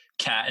like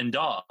cat and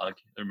dog.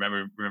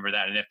 Remember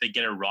that. And if they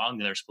get it wrong,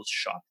 then they're supposed to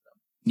shock them.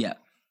 Yeah.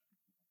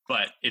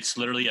 But it's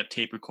literally a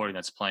tape recording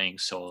that's playing,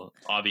 so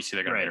obviously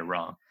they're gonna get it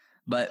wrong.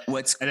 But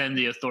and then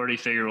the authority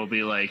figure will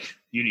be like,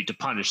 you need to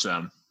punish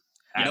them.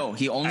 No,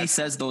 he only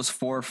says those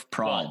 4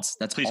 prods.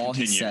 That's all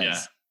he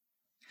says.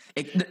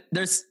 Yeah.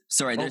 There's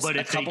but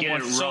if they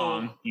get it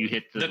wrong, you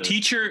hit the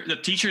teacher. The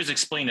teachers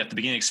explained at the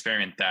beginning of the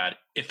experiment that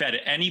if at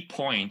any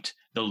point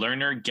the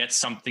learner gets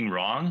something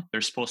wrong,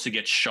 they're supposed to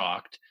get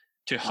shocked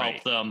to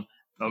help them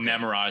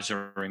memorize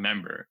or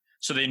remember.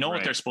 So they know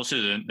what they're supposed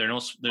to do.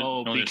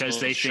 Because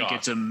they think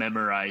it's a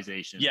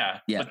memorization. Yeah.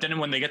 But then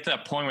when they get to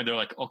that point where they're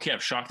like, okay,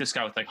 I've shocked this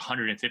guy with like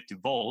 150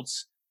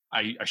 volts,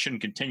 I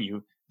shouldn't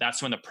continue.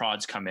 That's when the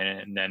prods come in,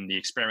 and then the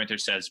experimenter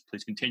says,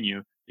 please continue.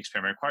 The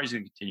experiment requires you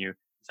to continue.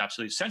 It's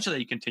absolutely essential that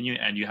you continue,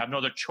 and you have no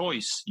other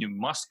choice. You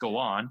must go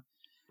on.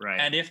 Right.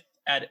 And if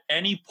at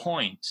any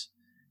point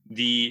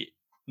the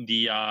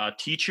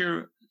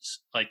teacher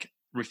like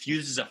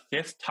refuses a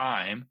 5th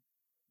time,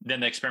 then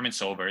the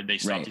experiment's over. They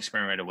stop the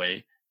experiment right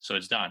away, so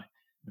it's done.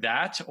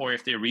 That, or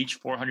if they reach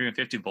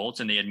 450 volts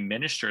and they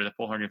administer the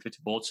 450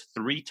 volts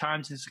 3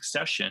 times in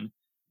succession,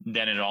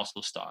 then it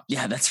also stops.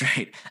 Yeah, that's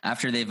right.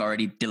 After they've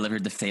already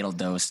delivered the fatal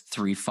dose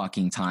 3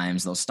 fucking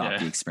times, they'll stop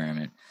the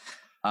experiment.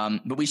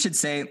 But we should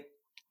say,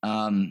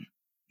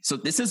 so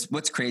this is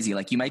what's crazy.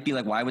 Like, you might be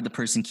like, why would the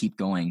person keep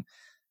going?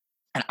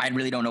 And I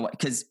really don't know what,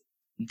 because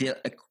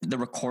the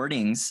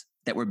recordings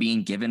that were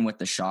being given with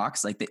the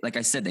shocks, like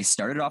I said, they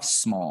started off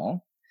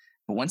small,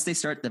 but once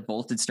the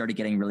voltage started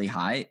getting really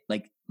high,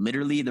 like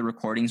literally the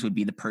recordings would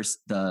be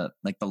the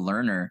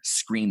learner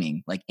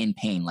screaming, like in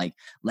pain, like,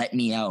 let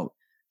me out,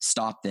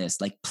 stop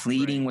this, like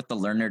pleading with the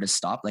learner to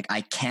stop. Like,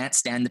 I can't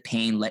stand the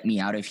pain, let me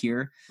out of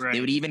here. Right. They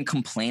would even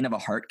complain of a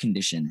heart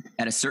condition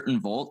at a certain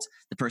volt.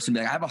 The person would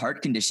be like, I have a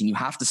heart condition, you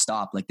have to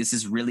stop. Like, this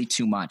is really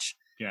too much.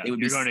 Yeah, you're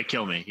going to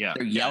kill me. Yeah.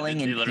 They're yelling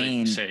in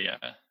pain.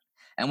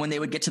 And when they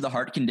would get to the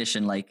heart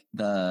condition, like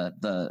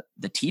the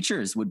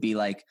teachers would be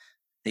like,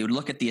 they would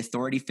look at the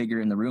authority figure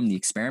in the room, the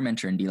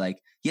experimenter, and be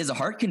like, he has a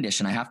heart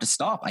condition, I have to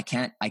stop. I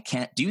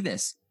can't do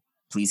this.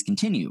 Please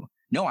continue.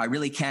 No, I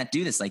really can't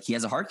do this. Like, he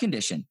has a heart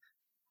condition.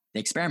 The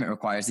experiment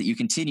requires that you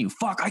continue.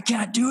 Fuck, I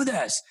can't do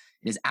this.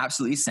 It is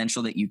absolutely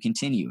essential that you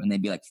continue. And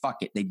they'd be like, fuck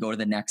it. They'd go to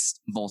the next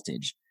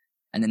voltage.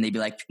 And then they'd be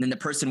like, then the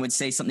person would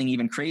say something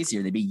even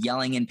crazier. They'd be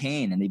yelling in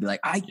pain and they'd be like,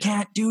 I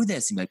can't do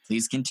this. And be like,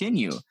 please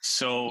continue.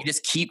 So you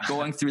just keep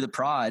going through the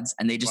prods,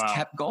 and they just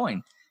kept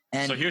going.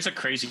 And so here's a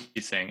crazy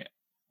thing,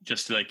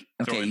 just to like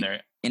throw in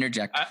there.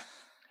 Interject.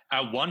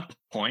 At one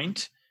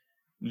point,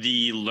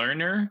 the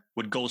learner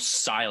would go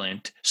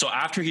silent. So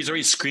after he's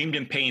already screamed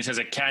in pain, says,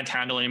 I can't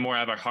handle anymore, I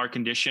have a heart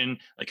condition,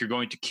 like, you're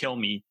going to kill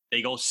me,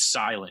 they go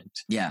silent.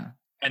 Yeah.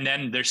 And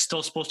then they're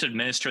still supposed to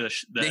administer the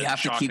they have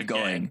shock to keep again.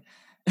 Going.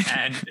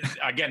 And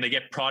again, they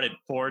get prodded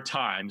 4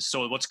 times.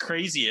 So what's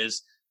crazy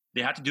is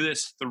they had to do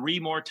this 3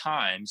 more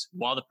times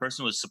while the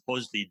person was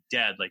supposedly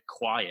dead, like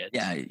quiet.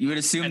 Yeah, you would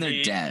assume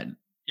they're dead.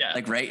 Yeah.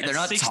 Like, right? They're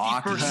not 60%,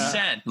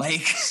 talking.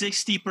 Like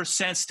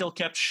 60% still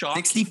kept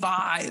shocking.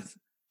 65.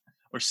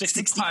 Or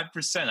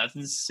 65%. That's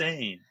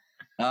insane.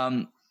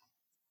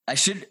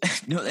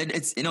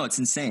 It's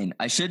insane.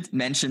 I should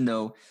mention,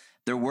 though,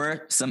 there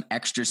were some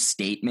extra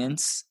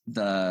statements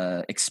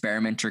the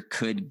experimenter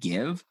could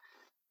give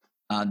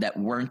that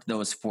weren't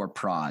those 4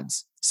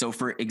 prods. So,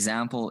 for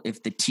example,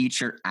 if the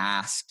teacher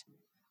asked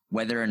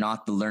whether or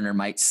not the learner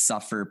might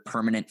suffer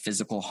permanent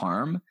physical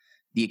harm,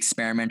 the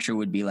experimenter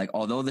would be like,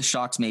 although the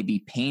shocks may be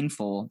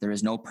painful, there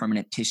is no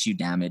permanent tissue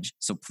damage,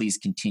 so please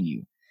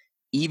continue.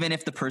 Even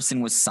if the person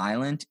was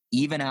silent,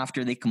 even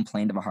after they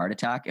complained of a heart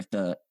attack, if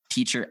the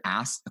teacher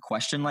asked a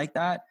question like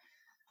that,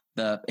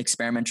 the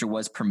experimenter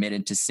was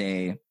permitted to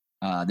say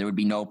there would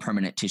be no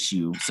permanent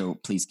tissue, so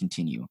please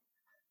continue.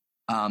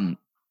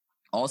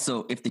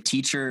 Also, if the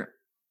teacher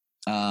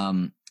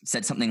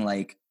said something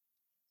like,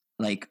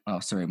 oh,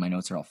 sorry, my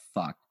notes are all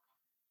fucked.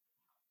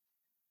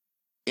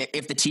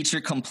 If the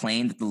teacher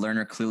complained that the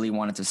learner clearly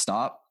wanted to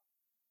stop,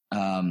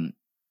 the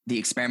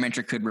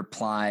experimenter could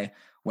reply,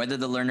 whether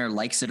the learner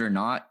likes it or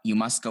not, you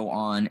must go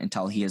on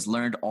until he has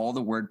learned all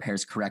the word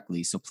pairs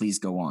correctly. So please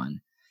go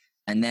on.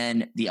 And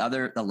then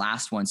the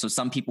last one. So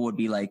some people would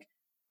be like,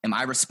 am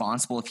I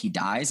responsible if he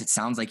dies? It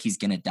sounds like he's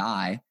going to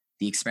die.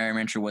 The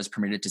experimenter was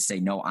permitted to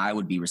say, no, I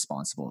would be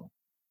responsible.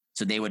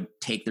 So they would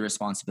take the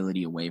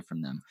responsibility away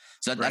from them.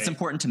 So that's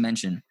important to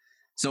mention.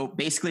 So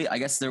basically, I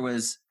guess there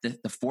was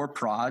the 4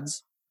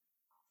 prods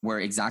were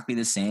exactly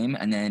the same.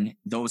 And then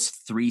those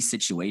 3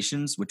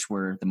 situations, which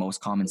were the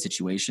most common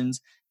situations,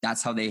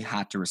 that's how they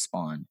had to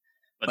respond.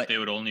 But they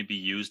would only be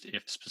used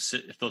if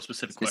those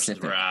specific questions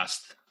were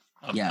asked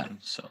of them.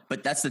 So.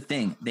 But that's the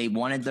thing. They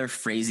wanted their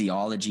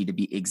phraseology to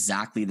be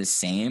exactly the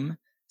same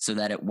so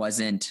that it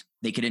wasn't,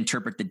 they could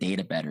interpret the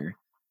data better.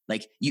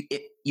 Like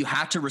you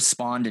had to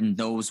respond in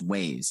those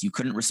ways. You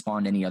couldn't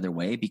respond any other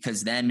way,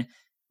 because then,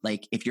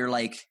 like, if you're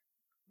like,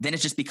 then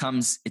it just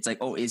becomes, it's like,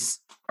 oh,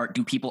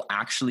 do people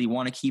actually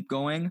want to keep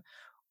going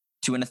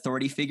to an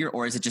authority figure?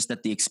 Or is it just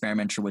that the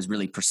experimenter was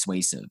really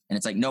persuasive? And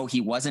it's like, no,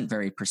 he wasn't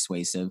very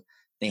persuasive.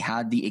 They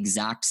had the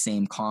exact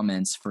same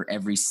comments for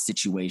every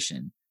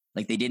situation.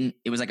 Like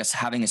it was like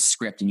having a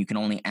script, and you can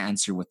only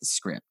answer with the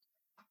script.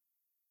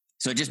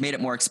 So it just made it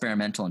more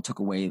experimental and took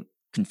away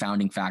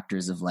confounding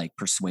factors of like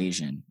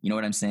persuasion. You know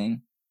what I'm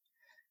saying?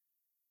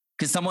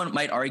 because someone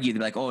might argue,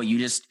 they're like, oh, you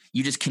just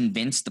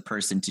convinced the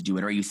person to do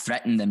it, or you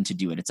threatened them to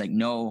do it. It's like,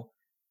 no,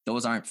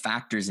 those aren't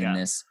factors in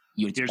this.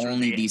 It's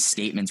only these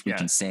statements we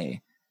can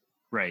say.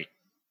 Right.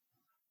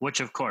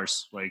 Which, of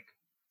course, like,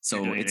 so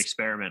doing an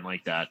experiment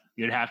like that,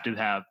 you'd have to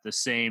have the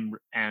same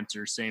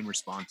answer, same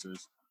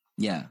responses.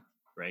 Yeah.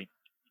 Right.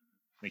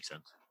 Makes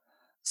sense.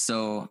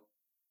 So,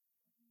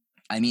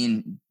 I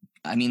mean,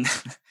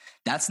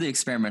 that's the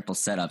experimental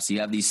setup. So you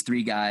have these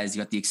three guys,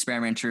 you got the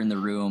experimenter in the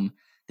room,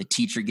 the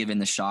teacher giving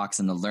the shocks,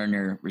 and the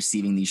learner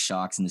receiving these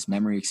shocks in this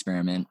memory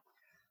experiment.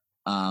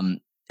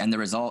 And the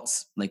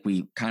results, like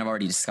we kind of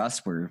already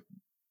discussed, were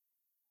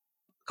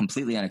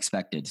completely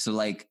unexpected. So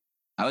like,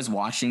 I was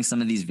watching some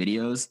of these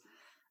videos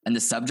and the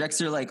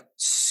subjects are like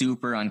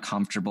super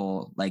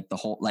uncomfortable, like the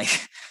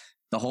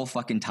whole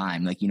fucking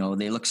time. Like, you know,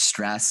 they look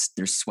stressed,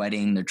 they're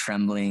sweating, they're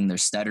trembling, they're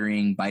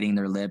stuttering, biting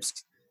their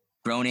lips,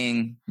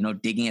 groaning, you know,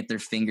 digging at their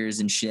fingers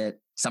and shit.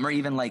 Some are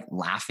even like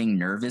laughing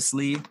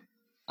nervously,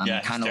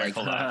 kind of like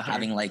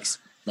having like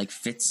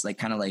fits, like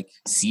kind of like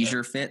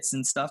seizure fits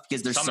and stuff,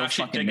 because they're so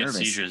fucking nervous.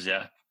 Seizures,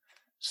 yeah.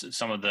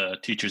 Some of the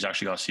teachers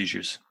actually got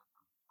seizures.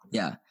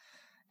 Yeah.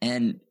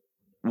 And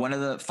one of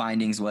the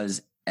findings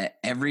was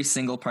every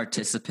single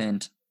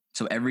participant,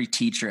 so every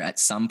teacher at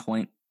some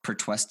point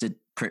protested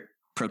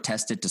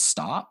to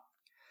stop.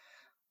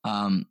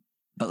 But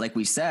like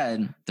we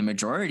said, the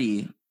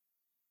majority,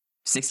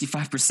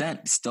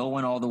 65%, still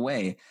went all the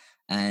way.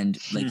 And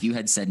like you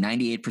had said,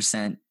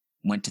 98%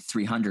 went to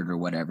 300 or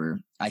whatever.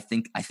 I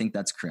think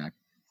that's correct.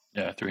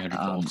 Yeah, 300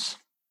 volts.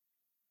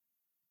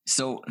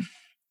 So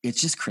it's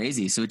just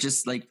crazy. So it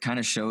just like kind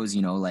of shows,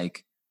 you know,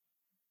 like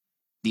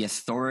the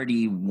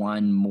authority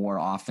won more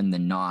often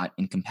than not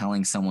in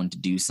compelling someone to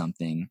do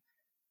something,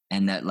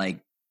 and that like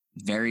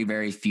very,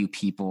 very few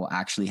people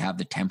actually have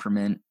the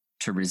temperament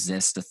to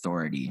resist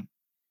authority,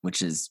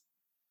 which is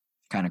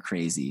kind of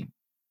crazy.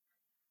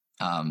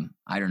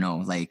 I don't know.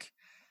 Like,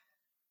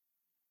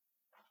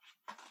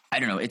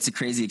 I don't know. It's a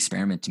crazy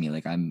experiment to me.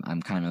 Like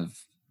I'm kind of.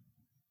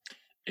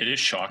 It is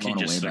shocking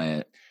just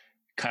to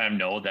kind of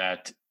know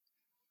that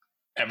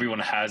everyone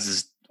has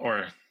this,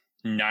 or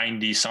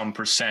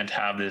 90%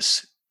 have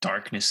this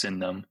darkness in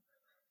them.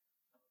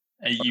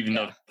 And even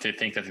though they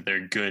think that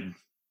they're good,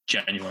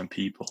 genuine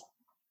people.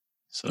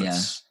 So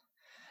it's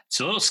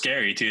a little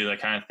scary too, to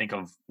kind of think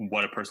of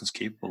what a person's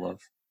capable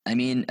of. I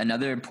mean,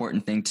 another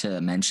important thing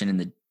to mention in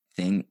the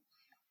thing,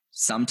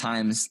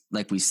 sometimes,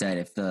 like we said,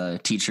 if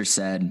the teacher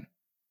said,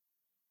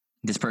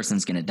 this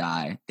person's going to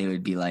die, they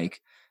would be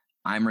like,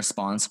 I'm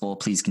responsible,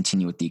 please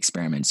continue with the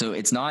experiment. So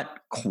it's not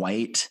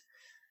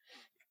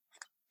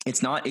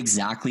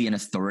exactly an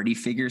authority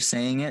figure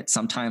saying it.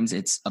 Sometimes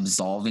it's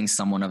absolving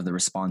someone of the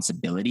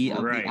responsibility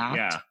of the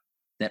act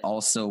that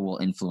also will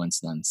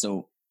influence them.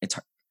 So it's,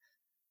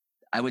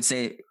 I would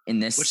say in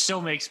this, which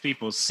still makes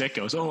people sick.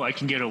 Goes, oh, I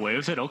can get away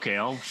with it. Okay,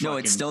 no,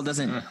 it still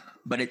doesn't.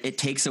 But it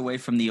takes away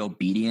from the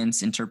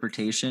obedience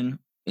interpretation.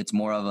 It's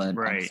more of an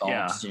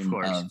absolution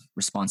of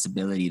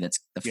responsibility. That's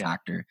the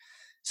factor.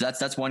 So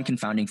that's one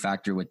confounding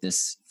factor with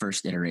this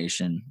first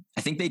iteration.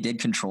 I think they did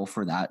control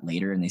for that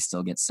later, and they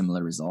still get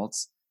similar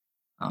results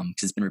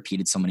because it's been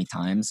repeated so many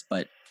times.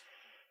 But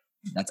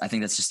I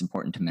think that's just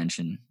important to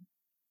mention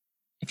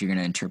if you're going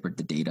to interpret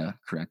the data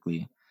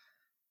correctly.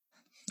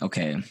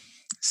 Okay,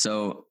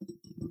 so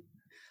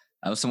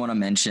I also want to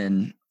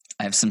mention,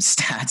 I have some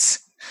stats.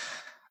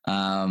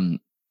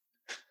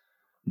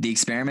 The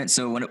experiment,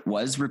 so when it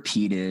was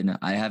repeated,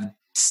 I have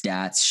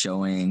stats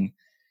showing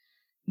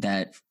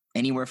that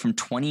anywhere from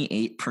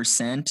 28%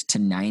 to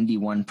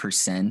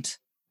 91%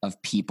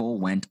 of people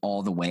went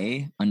all the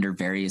way under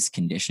various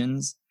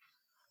conditions.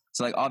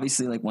 So like,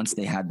 obviously, like once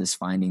they had this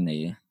finding,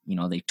 they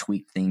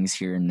tweaked things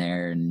here and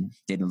there and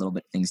did a little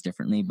bit things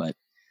differently, but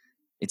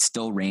it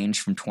still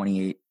ranged from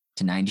 28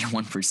 to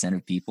 91%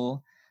 of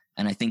people.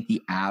 And I think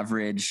the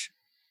average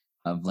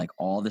of like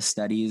all the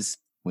studies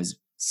was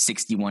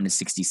 61 to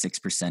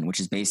 66%, which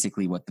is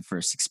basically what the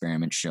first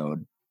experiment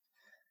showed.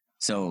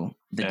 So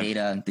the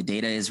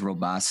data is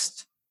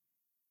robust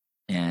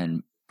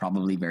and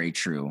probably very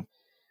true.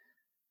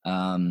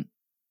 I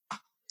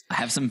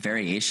have some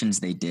variations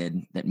they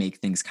did that make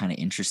things kind of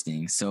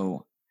interesting.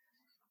 So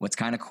what's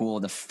kind of cool,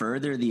 the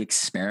further the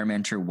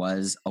experimenter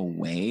was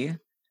away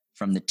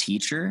from the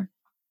teacher,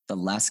 the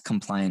less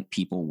compliant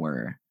people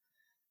were.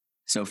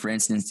 So for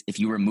instance, if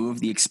you remove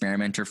the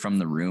experimenter from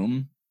the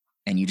room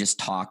and you just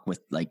talk with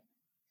like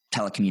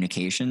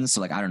telecommunications,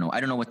 so like, I don't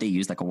know what they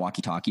use, like a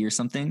walkie-talkie or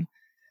something,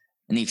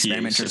 and the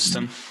experimenter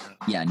system,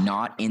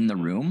 not in the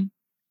room,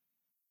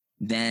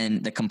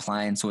 then the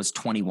compliance was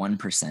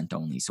 21%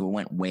 only. So it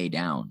went way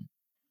down.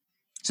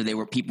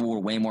 So people were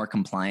way more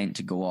compliant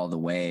to go all the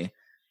way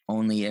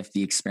only if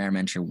the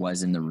experimenter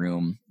was in the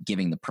room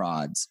giving the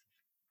prods.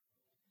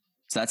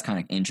 So that's kind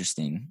of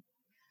interesting.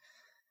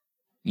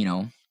 You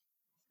know,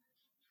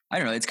 I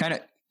don't know. It's kind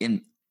of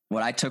in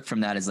what I took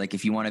from that is like,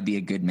 if you want to be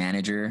a good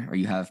manager or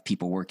you have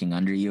people working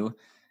under you,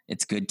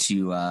 it's good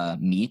to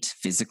meet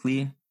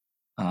physically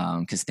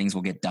because things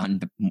will get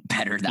done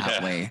better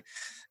that way.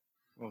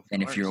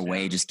 than if you're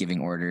away just giving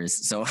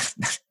orders. So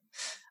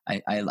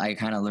I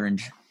kind of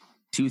learned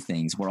two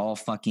things. We're all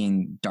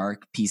fucking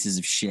dark pieces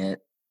of shit,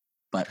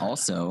 but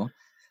also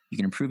you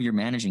can improve your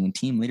managing and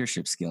team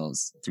leadership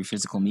skills through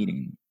physical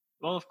meeting.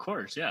 Well, of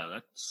course. Yeah.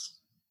 That's,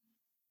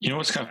 you know,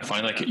 what's kind of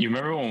funny? Like, you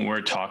remember when we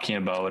were talking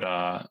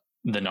about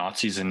the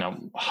Nazis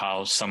and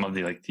how some of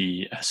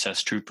the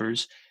SS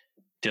troopers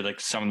did like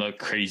some of the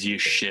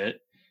craziest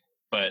shit,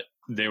 but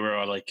they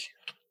were like,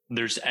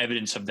 there's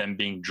evidence of them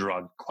being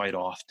drugged quite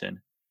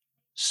often.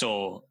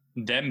 So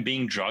them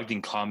being drugged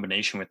in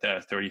combination with that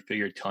authority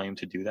figure telling them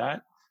to do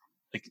that,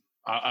 like,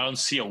 I don't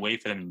see a way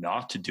for them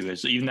not to do it.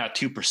 So even that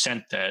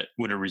 2% that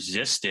would have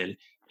resisted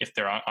if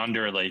they're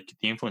under like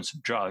the influence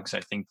of drugs,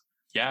 I think,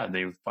 yeah,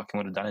 they fucking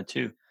would have done it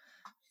too.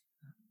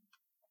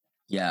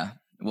 Yeah.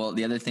 Well,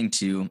 the other thing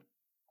too,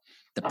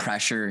 the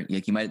pressure,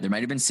 like there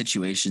might have been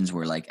situations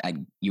where like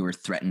you were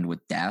threatened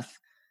with death,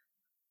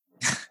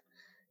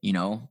 you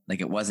know, like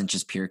it wasn't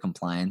just pure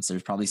compliance.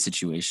 There's probably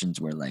situations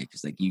where like,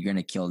 it's like, you're going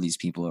to kill these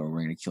people or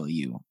we're going to kill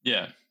you.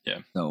 Yeah. Yeah.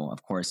 So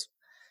of course,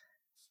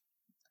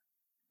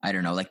 I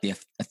don't know, like the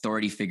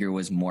authority figure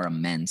was more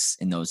immense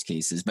in those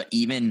cases, but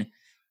even.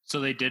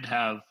 So they did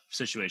have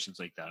situations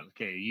like that.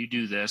 Okay, you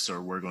do this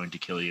or we're going to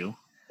kill you.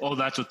 Oh,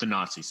 that's what the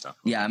Nazi stuff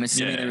was. Yeah, I'm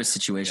assuming there were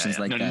situations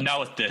like that. Not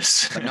with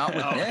this. But not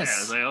with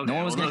this. Like, okay, no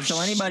one was going to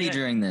kill anybody shit.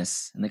 during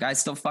this. And the guy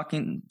still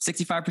fucking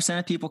 65%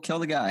 of people kill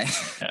the guy.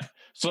 Yeah.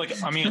 So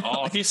like, I mean,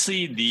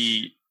 obviously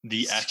the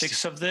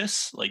ethics of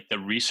this, like the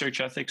research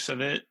ethics of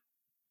it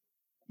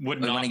would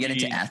not want to get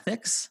be... into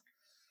ethics?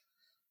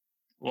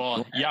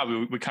 Well, yeah,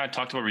 we kind of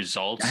talked about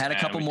results. I had a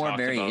couple more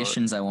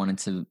variations I wanted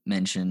to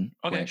mention.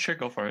 Okay, quick. Sure,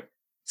 go for it.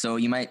 So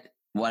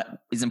what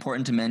is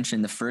important to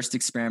mention, the first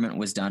experiment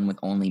was done with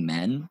only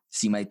men.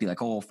 So you might be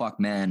like, oh, fuck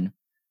men.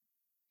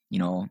 You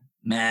know,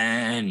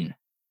 men,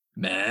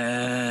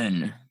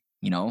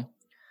 you know.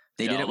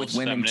 They did it with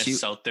women too.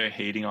 Out there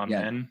hating on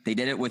men. They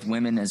did it with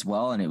women as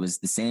well, and it was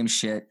the same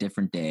shit,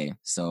 different day.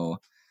 So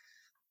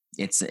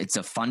it's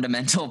a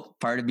fundamental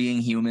part of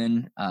being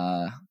human.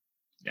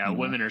 Yeah,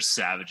 women are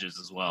savages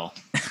as well.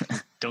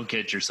 Don't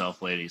kid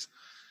yourself, ladies.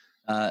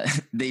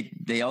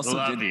 They also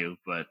love you,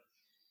 but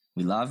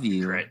we love you.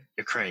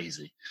 You're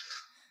crazy.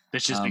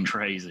 Bitches be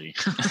crazy.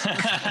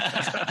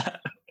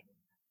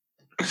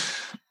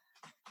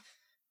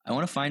 I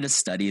want to find a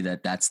study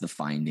that's the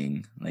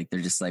finding. Like they're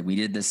just like, we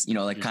did this, you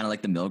know, like kind of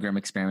like the Milgram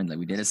experiment. Like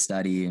we did a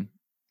study,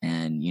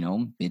 and you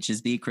know,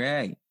 bitches be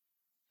cray.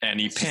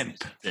 Any pimp.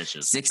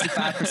 Bitches.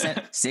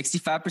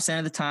 65%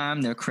 of the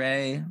time they're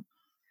cray.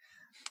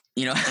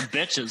 You know,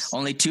 bitches.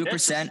 Only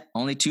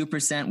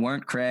 2%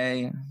 weren't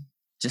cray.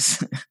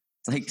 Just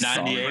like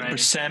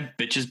 98%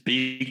 bitches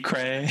be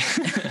cray.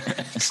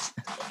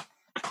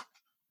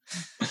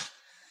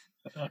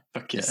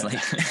 Fuck yeah. Like,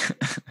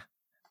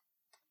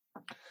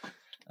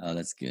 oh,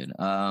 that's good.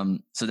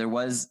 So there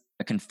was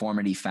a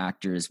conformity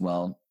factor as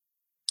well.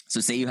 So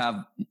say you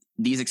have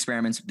these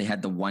experiments, they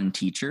had the one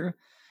teacher,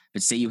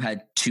 but say you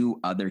had two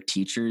other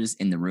teachers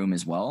in the room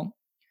as well,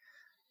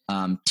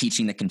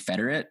 teaching the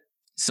Confederate.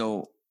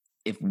 So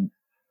if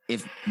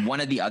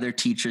one of the other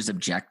teachers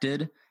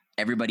objected,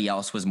 everybody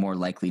else was more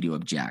likely to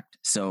object.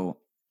 So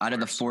out of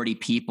the 40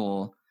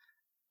 people,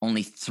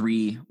 only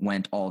 3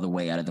 went all the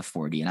way out of the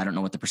 40. And I don't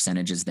know what the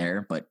percentage is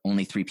there, but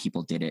only 3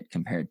 people did it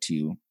compared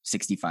to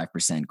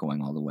 65%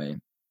 going all the way.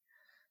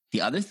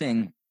 The other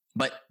thing,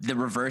 but the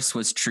reverse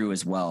was true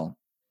as well.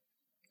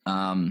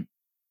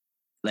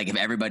 Like if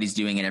everybody's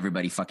doing it,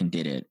 everybody fucking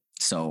did it.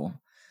 So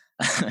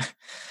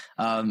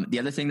the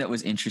other thing that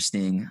was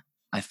interesting,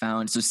 I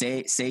found, so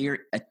say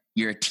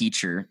you're a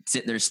teacher.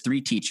 There's 3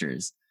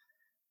 teachers.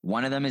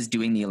 One of them is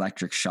doing the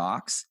electric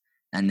shocks,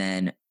 and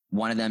then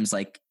one of them's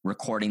like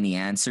recording the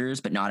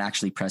answers, but not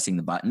actually pressing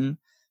the button.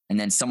 And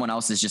then someone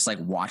else is just like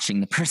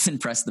watching the person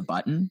press the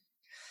button.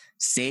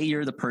 Say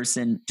you're the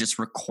person just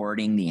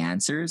recording the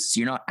answers, so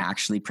you're not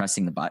actually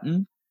pressing the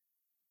button,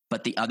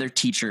 but the other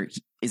teacher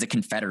is a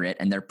Confederate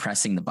and they're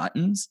pressing the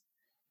buttons.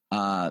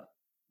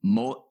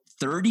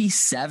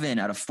 37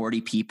 out of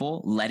 40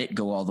 people let it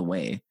go all the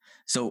way.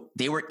 So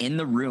they were in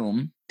the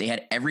room. They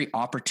had every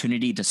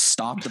opportunity to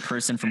stop the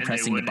person from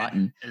pressing the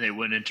button. And they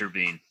wouldn't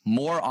intervene.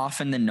 More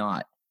often than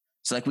not.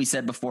 So like we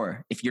said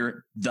before, if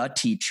you're the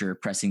teacher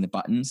pressing the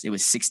buttons, it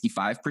was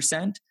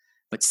 65%.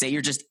 But say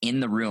you're just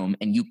in the room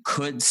and you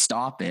could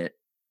stop it,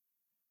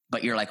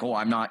 but you're like, oh,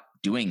 I'm not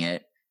doing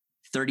it.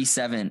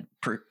 37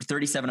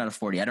 out of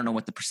 40. I don't know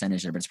what the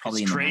percentage is, but it's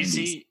probably in the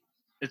 90s.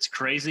 It's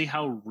crazy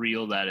how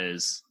real that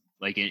is.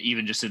 Like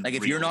even just in like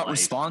if you're not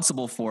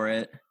responsible for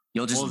it,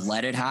 you'll just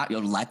let it happen.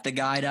 You'll let the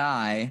guy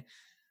die.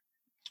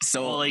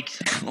 So like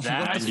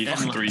that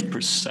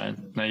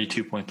 93%,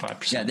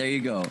 92.5%. Yeah, there you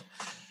go.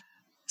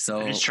 So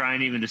I'm just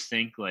trying even to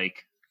think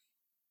like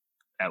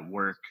at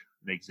work,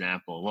 an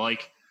example. Well,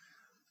 like,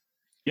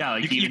 yeah,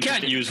 like you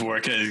can't use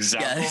work as an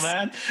example,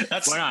 man.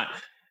 That's why not?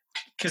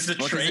 Because the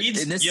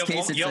trades,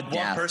 you have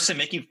one person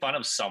making fun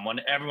of someone,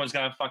 everyone's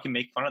gonna fucking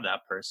make fun of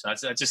that person.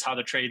 That's just how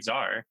the trades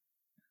are.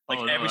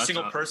 Like every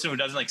single person who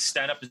doesn't like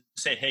stand up and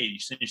say, "Hey, you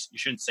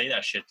shouldn't say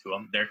that shit to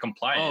them," they're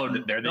compliant. Oh,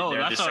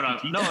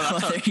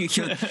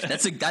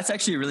 that's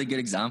actually a really good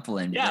example.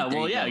 And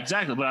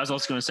exactly. But I was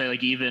also going to say,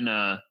 like, even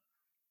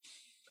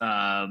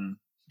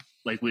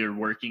like we were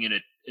working in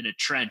a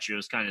trench. It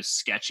was kind of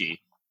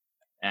sketchy,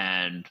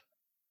 and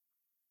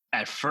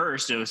at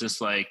first it was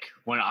just like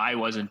when I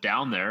wasn't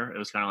down there, it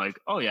was kind of like,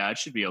 oh yeah, it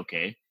should be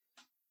okay.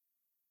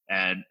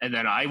 And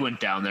then I went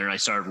down there and I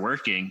started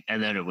working,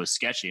 and then it was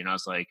sketchy, and I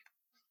was like,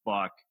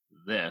 fuck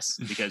this,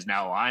 because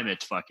now I'm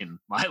at fucking,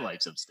 my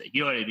life's at stake.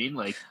 You know what I mean?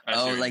 Like,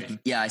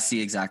 I see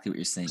exactly what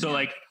you're saying. So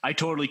like, I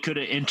totally could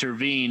have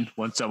intervened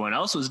when someone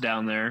else was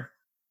down there,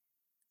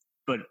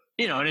 but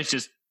and it's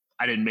just,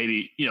 I didn't,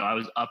 maybe, I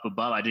was up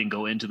above. I didn't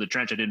go into the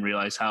trench. I didn't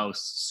realize how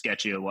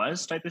sketchy it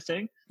was, type of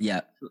thing.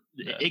 Yeah.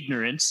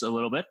 Ignorance a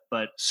little bit,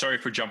 but sorry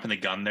for jumping the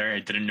gun there. I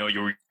didn't know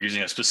you were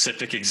using a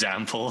specific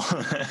example.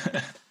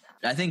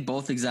 I think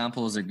both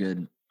examples are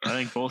good. I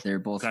think they're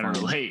both kind of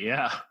relate.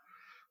 Yeah.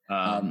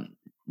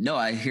 No,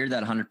 I hear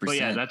that 100%. But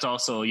yeah, that's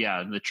also,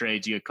 in the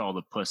trades you get called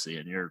a pussy,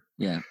 and you're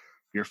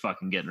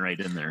fucking getting right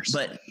in there. So.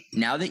 But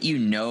now that you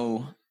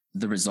know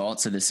the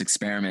results of this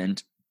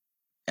experiment,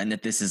 and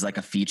that this is like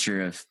a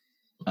feature of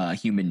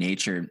human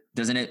nature,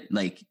 doesn't it,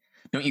 like,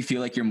 don't you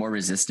feel like you're more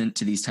resistant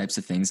to these types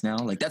of things now?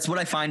 Like, that's what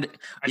I find.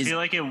 I feel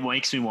like it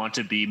makes me want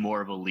to be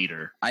more of a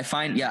leader. I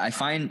find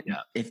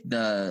if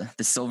the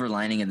silver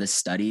lining of this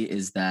study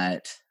is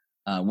that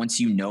once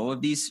you know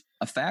of these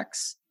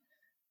effects,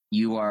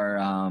 you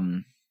are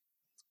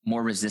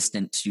more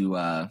resistant to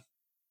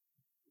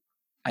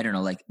I don't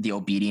know, like the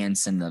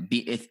obedience and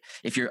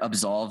if you're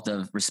absolved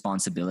of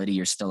responsibility,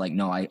 you're still like,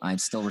 no, I'm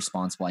still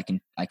responsible.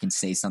 I can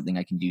say something.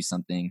 I can do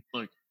something.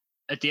 Look,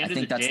 at the end of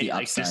the day,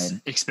 like, this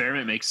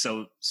experiment makes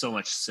so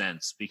much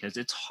sense, because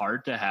it's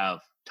hard to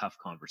have tough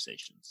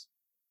conversations.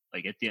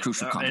 Like at the end,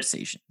 crucial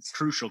conversations.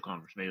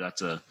 Maybe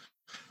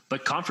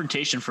but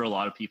confrontation for a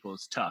lot of people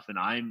is tough, and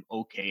I'm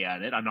okay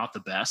at it. I'm not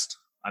the best.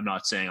 I'm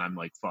not saying I'm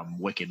like some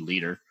wicked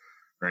leader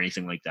or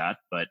anything like that,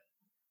 but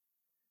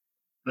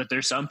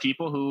there's some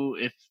people who,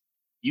 if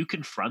you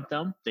confront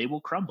them, they will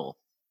crumble.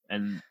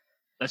 And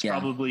that's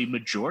probably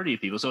majority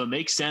of people. So it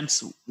makes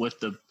sense with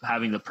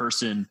having the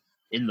person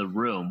in the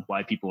room,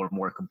 why people are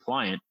more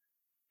compliant,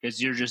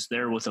 because you're just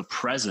there with a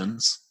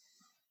presence.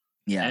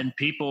 Yeah. And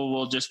people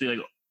will just be like,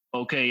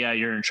 okay, yeah,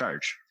 you're in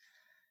charge.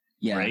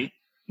 Yeah. Right.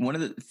 One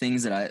of the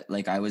things that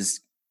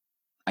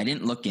I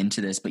didn't look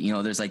into this, but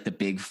there's like the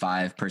big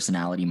 5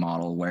 personality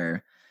model,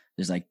 where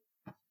there's like,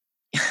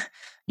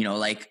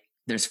 like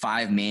there's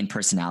 5 main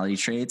personality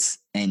traits.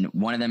 And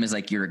one of them is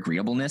like your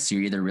agreeableness.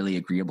 You're either really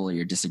agreeable or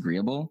you're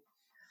disagreeable.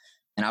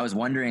 And I was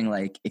wondering,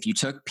 like, if you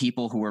took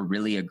people who were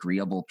really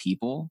agreeable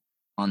people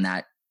on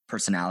that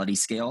personality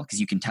scale, because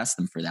you can test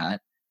them for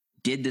that,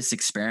 did this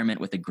experiment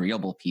with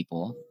agreeable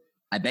people,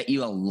 I bet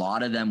you a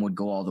lot of them would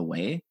go all the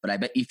way. But I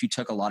bet if you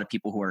took a lot of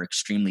people who are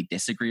extremely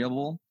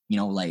disagreeable,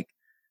 like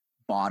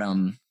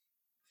bottom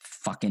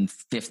fucking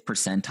 5th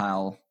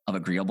percentile of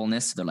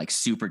agreeableness, they're like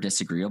super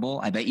disagreeable,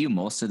 I bet you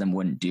most of them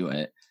wouldn't do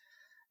it.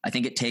 I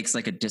think it takes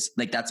like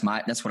that's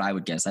what I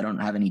would guess. I don't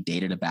have any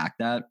data to back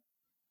that.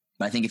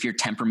 But I think if your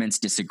temperament's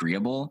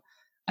disagreeable,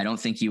 I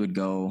think you would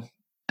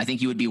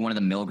be one of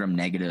the Milgram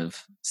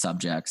negative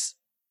subjects.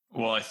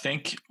 Well,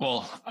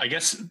 I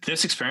guess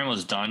this experiment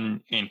was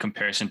done in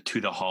comparison to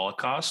the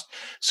Holocaust.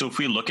 So if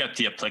we look at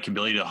the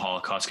applicability to the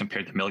Holocaust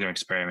compared to Milgram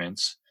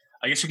experiments,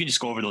 I guess we can just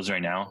go over those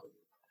right now.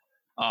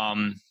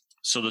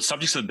 So the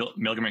subjects of the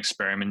Milgram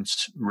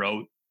experiments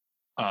wrote,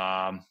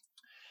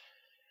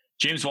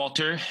 James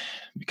Walter,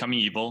 becoming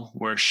evil,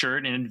 were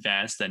assured in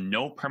advance that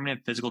no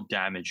permanent physical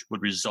damage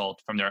would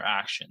result from their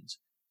actions.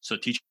 So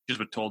teachers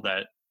were told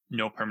that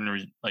no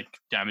permanent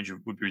damage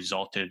would be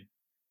resulted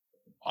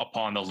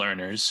upon the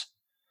learners.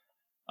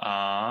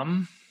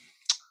 However,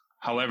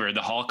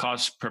 the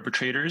Holocaust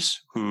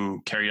perpetrators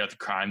who carried out the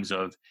crimes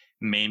of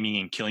maiming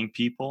and killing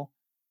people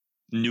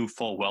knew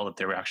full well that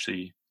they were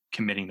actually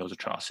committing those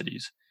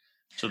atrocities.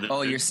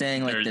 So you're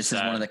saying like this is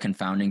one of the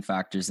confounding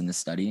factors in the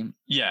study?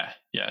 Yeah.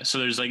 So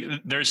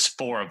there's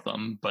 4 of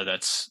them, but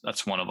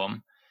that's one of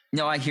them.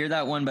 No, I hear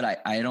that one,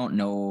 but I don't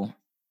know.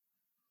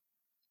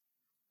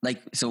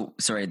 Like, so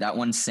sorry, that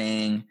one's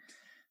saying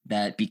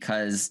that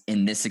because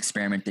in this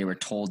experiment they were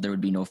told there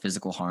would be no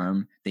physical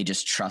harm, they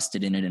just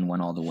trusted in it and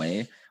went all the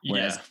way.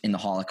 Whereas in the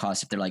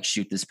Holocaust, if they're like,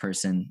 shoot this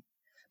person,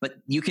 but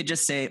you could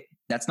just say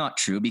that's not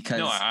true, because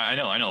no,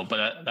 I know,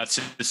 but that's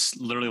just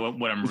literally what I'm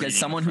reading. Because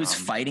someone who's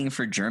fighting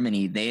for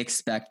Germany,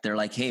 they're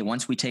like, hey,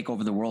 once we take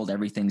over the world,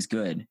 everything's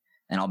good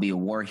and I'll be a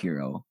war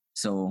hero.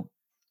 So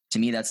to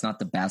me, that's not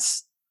the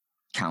best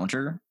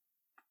counter.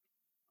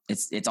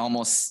 It's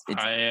almost.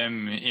 I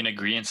am in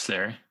agreement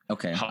there.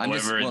 Okay.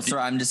 However, these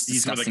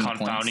are the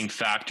confounding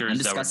factors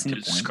that were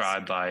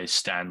described by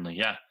Stanley.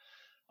 Yeah.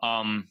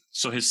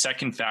 So his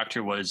second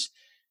factor was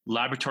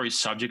laboratory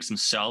subjects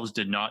themselves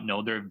did not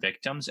know their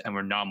victims and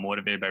were not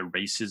motivated by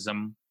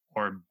racism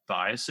or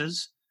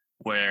biases,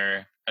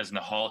 whereas in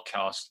the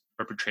Holocaust,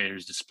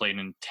 perpetrators displayed an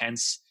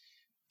intense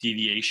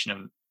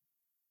deviation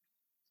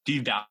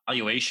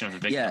devaluation of the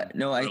victim. Yeah,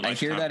 no, I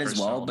hear that as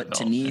well. But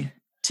to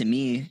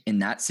me, in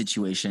that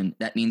situation,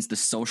 that means the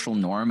social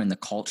norm and the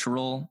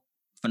cultural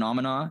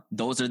phenomena,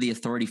 those are the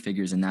authority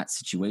figures in that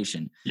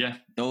situation. Yeah.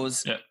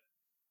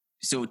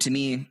 So to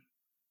me,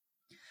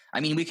 I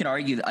mean, we could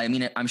argue that, I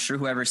mean, I'm sure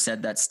whoever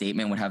said that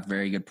statement would have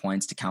very good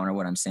points to counter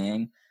what I'm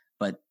saying,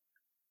 but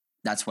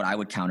that's what I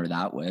would counter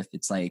that with.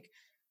 It's like,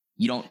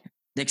 the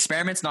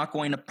experiment's not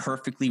going to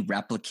perfectly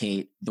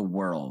replicate the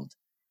world.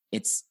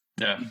 It's,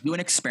 you do an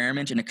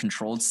experiment in a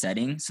controlled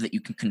setting so that you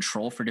can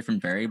control for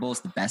different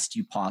variables the best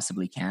you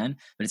possibly can,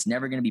 but it's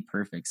never going to be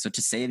perfect. So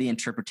to say the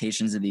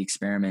interpretations of the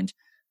experiment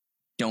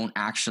aren't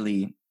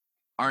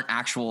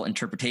actual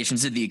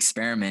interpretations of the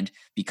experiment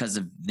because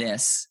of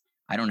this,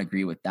 I don't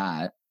agree with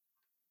that.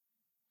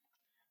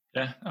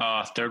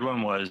 Yeah. Third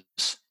one was,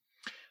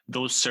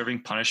 those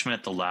serving punishment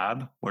at the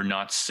lab were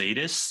not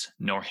sadists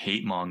nor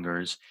hate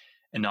mongers,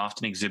 and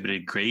often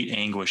exhibited great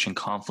anguish and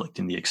conflict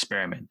in the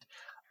experiment.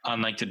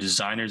 Unlike the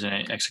designers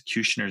and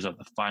executioners of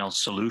the final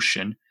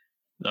solution,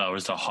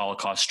 was the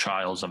Holocaust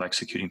trials of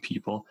executing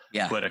people,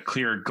 who had a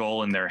clear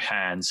goal in their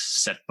hands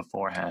set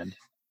beforehand.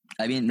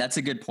 I mean, that's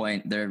a good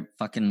point. They're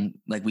fucking,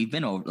 like, we've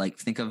been over, like,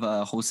 think of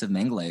Joseph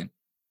Mengele.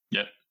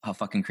 Yep. How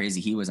fucking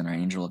crazy he was in our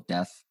Angel of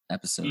Death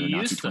episode, or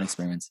Nazi Twin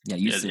Experiments. Yeah,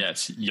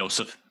 it's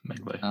Joseph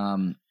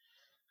Mengele.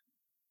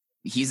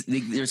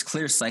 There's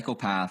clear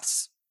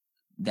psychopaths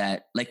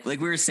that, like we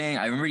were saying,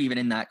 I remember even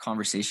in that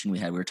conversation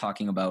we were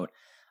talking about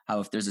how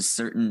if there's a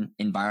certain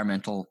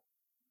environmental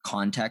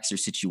context or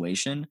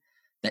situation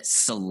that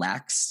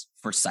selects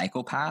for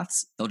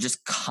psychopaths, they'll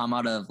just come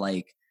out of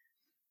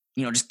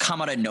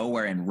come out of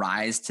nowhere and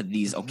rise to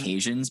these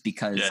occasions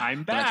because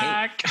I'm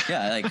back.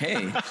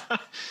 Hey,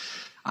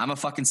 I'm a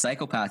fucking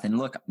psychopath, and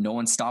look, no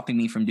one's stopping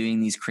me from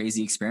doing these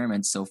crazy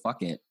experiments, so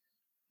fuck it.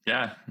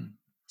 Yeah.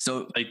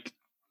 So like,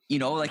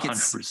 like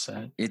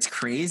 100%. It's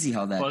crazy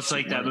how that. Well, it's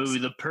like that movie,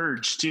 The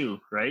Purge, too,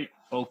 right?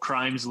 Oh,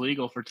 crime's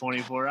legal for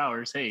 24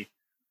 hours. Hey.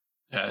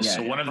 Yeah.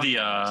 So one of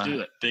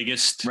the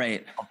biggest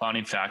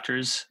compounding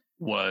factors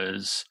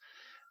was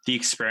the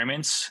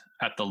experiments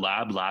at the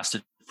lab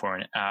lasted for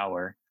an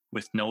hour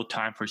with no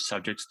time for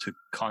subjects to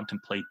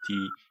contemplate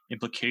the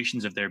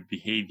implications of their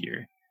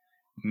behavior.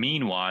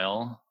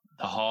 Meanwhile,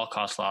 the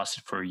Holocaust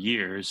lasted for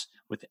years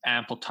with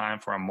ample time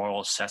for a moral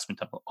assessment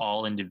of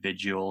all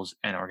individuals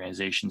and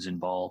organizations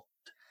involved.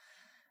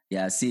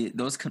 Yeah, see,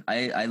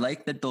 I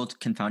like that those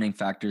confounding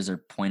factors are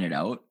pointed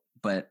out,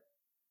 but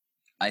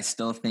I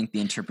still think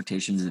the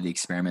interpretations of the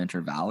experiment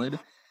are valid.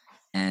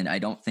 And I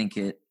don't think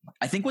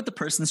I think what the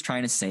person's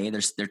trying to say,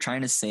 they're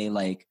trying to say,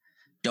 like,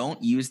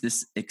 don't use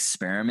this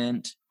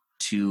experiment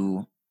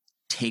to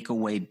take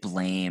away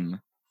blame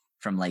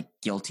from, like,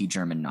 guilty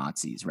German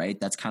Nazis, right?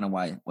 That's kind of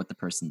what the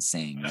person's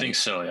saying. Right? I think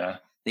so, yeah.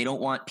 They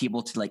don't want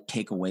people to, like,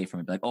 take away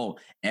from it. Like, oh,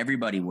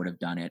 everybody would have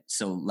done it,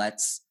 so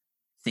let's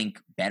think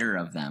better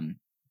of them.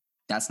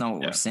 That's not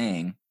what we're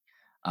saying.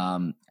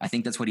 I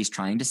think that's what he's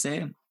trying to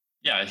say.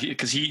 Yeah,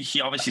 because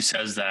he obviously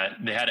says that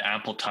they had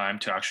ample time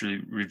to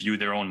actually review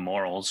their own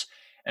morals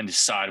and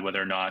decide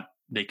whether or not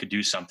they could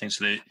do something.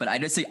 So I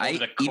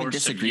even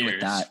disagree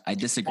with that. I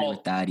disagree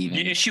with that even.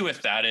 The issue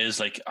with that is,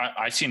 like,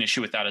 I see an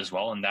issue with that as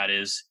well, and that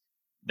is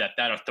that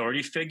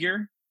authority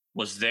figure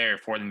was there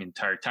for them the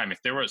entire time.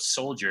 If they were a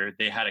soldier,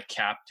 they had a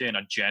captain,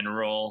 a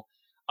general,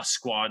 a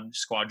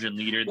squadron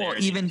leader. Well,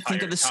 even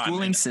think of the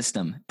schooling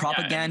system,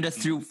 propaganda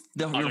through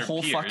your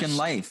whole peers. Fucking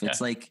life.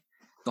 It's like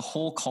the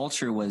whole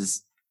culture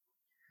was.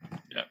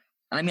 Yeah.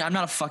 I mean, I'm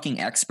not a fucking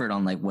expert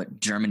on, like,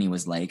 what Germany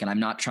was like, and I'm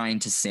not trying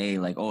to say,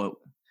 like, oh,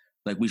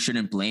 like, we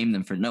shouldn't blame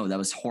them no, that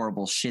was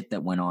horrible shit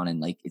that went on,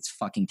 and, like, it's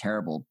fucking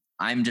terrible.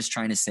 I'm just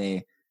trying to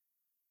say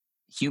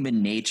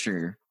human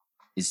nature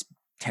is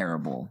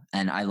terrible.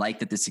 And I like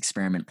that this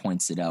experiment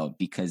points it out,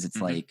 because it's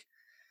like,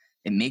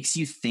 it makes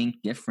you think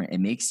different. It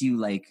makes you,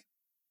 like,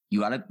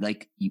 you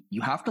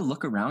have to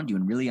look around you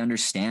and really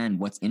understand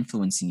what's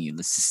influencing you,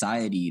 the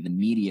society, the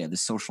media, the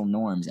social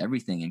norms,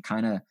 everything, and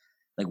kind of,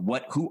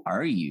 like, who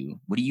are you?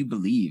 What do you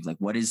believe? Like,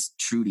 what is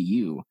true to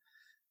you?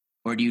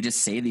 Or do you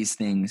just say these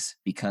things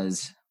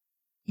because,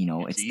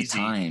 it's the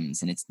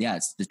times and it's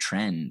the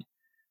trend?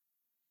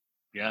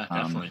 Yeah,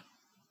 definitely.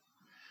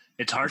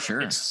 It's hard.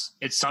 Sure. It's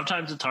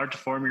sometimes it's hard to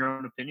form your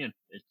own opinion.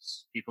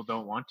 People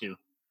don't want to.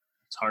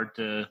 It's hard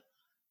to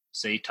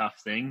say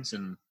tough things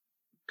and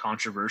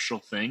controversial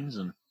things.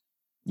 And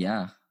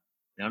I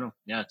don't know.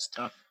 Yeah, it's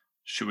tough.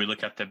 Should we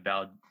look at the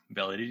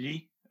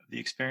validity of the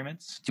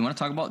experiments? Do you want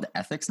to talk about the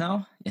ethics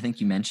now? I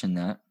think you mentioned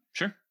that.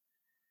 Sure.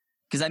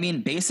 Because, I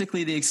mean,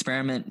 basically the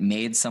experiment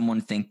made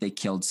someone think they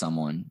killed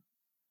someone.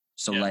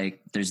 So, like,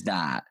 there's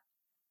that.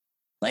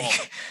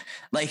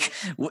 Like,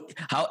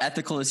 how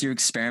ethical is your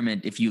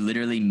experiment if you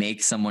literally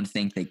make someone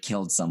think they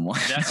killed someone?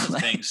 That's the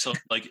thing. So,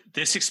 like,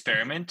 this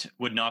experiment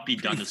would not be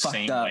done the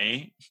same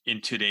way in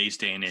today's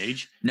day and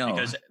age. No.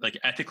 Because, like,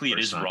 ethically it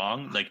is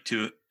wrong. Like,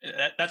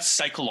 that's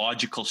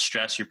psychological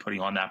stress you're putting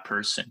on that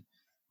person.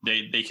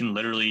 They can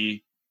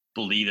literally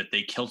believe that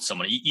they killed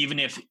someone. Even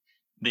if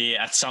they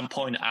at some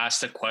point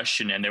asked a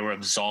question and they were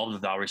absolved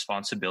without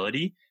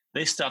responsibility,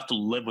 they still have to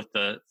live with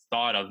the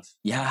thought of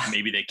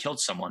maybe they killed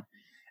someone.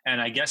 And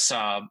I guess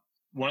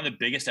one of the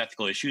biggest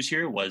ethical issues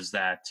here was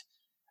that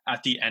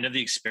at the end of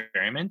the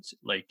experiment,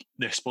 like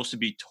they're supposed to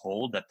be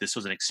told that this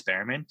was an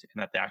experiment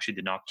and that they actually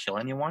did not kill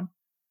anyone.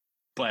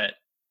 But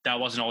that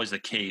wasn't always the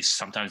case.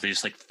 Sometimes they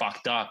just like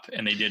fucked up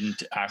and they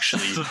didn't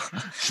actually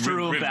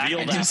throw them back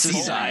into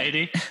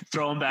society.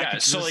 Throw them back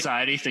into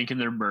society, thinking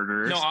they're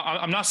murderers. No,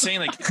 I'm not saying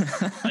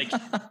like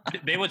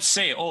they would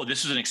say, "Oh,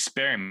 this was an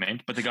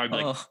experiment," but the guy would be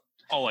like,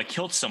 "Oh, I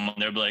killed someone."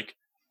 They'd be like,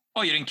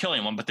 "Oh, you didn't kill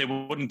anyone," but they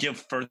wouldn't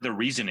give further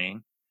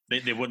reasoning.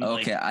 They wouldn't.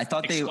 Okay, I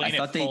thought they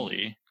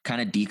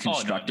kind of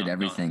deconstructed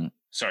everything. No.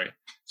 Sorry,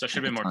 so I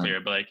should have been more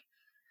clear. But like,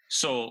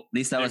 so at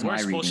least that was my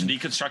reading. We're supposed to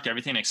deconstruct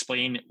everything and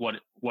explain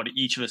what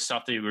each of the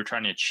stuff they were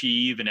trying to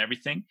achieve and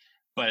everything.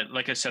 But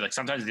like I said, like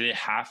sometimes they did it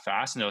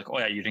half-assed and they're like, "Oh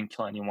yeah, you didn't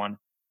kill anyone,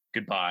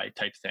 goodbye,"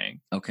 type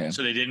thing. Okay.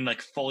 So they didn't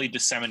like fully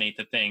disseminate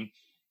the thing.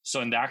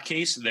 So in that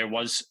case, there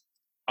was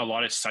a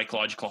lot of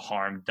psychological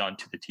harm done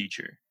to the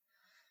teacher.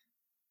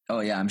 Oh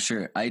yeah, I'm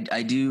sure. I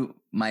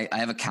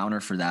have a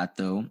counter for that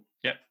though.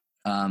 Yep.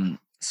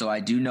 So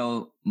I do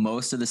know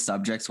most of the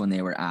subjects, when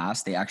they were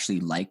asked, they actually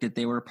liked that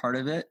they were a part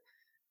of it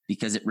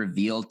because it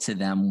revealed to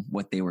them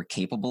what they were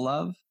capable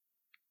of.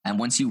 And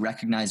once you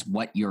recognize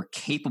what you're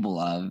capable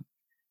of,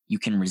 you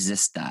can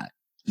resist that.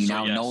 You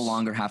no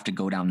longer have to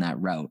go down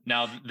that route.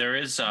 Now there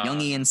is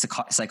Jungian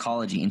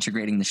psychology,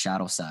 integrating the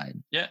shadow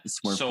side. Yeah.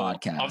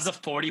 Podcast. Of the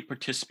 40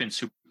 participants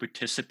who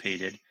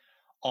participated,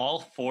 all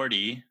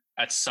 40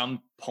 at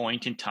some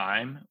point in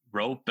time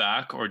wrote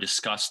back or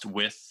discussed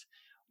with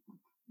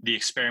the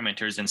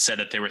experimenters and said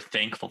that they were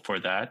thankful for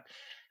that.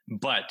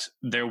 But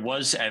there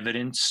was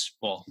evidence.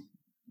 Well,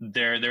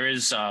 there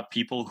is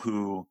people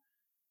who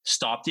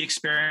stopped the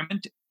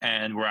experiment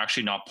and were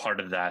actually not part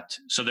of that.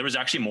 So there was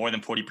actually more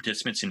than 40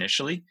 participants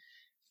initially,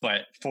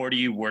 but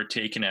 40 were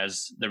taken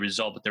as the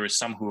result. But there was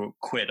some who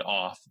quit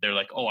off. They're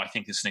like, "Oh, I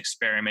think this is an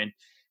experiment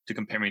to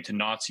compare me to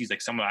Nazis."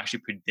 Like someone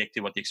actually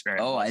predicted what the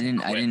experiment was. I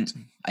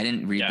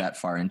didn't read that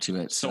far into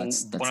it. So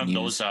that's one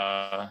news.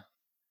 of those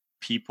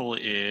people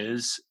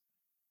is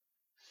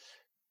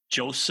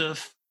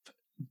Joseph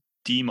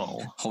Demo.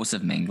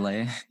 Joseph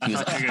Mengele.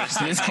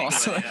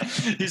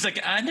 He's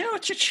like, "I know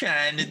what you're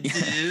trying to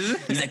do."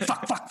 He's like,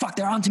 fuck,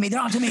 they're on to me.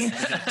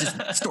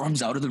 Just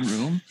storms out of the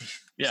room.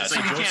 Yeah, so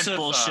you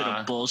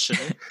can't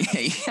bullshit.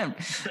 Yeah,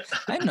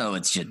 I know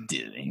what you're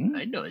doing.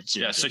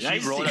 So he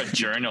wrote a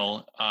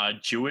journal,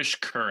 Jewish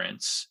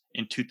Currents,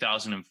 in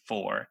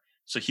 2004.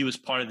 So he was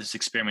part of this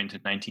experiment in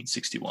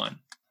 1961.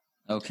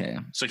 Okay.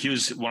 So he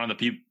was one of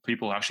the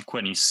people who actually quit,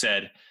 and he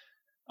said,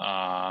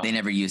 they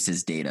never used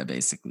his data,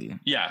 basically.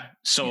 Yeah.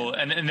 So,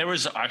 and there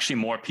was actually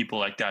more people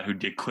like that who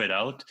did quit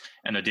out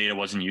and the data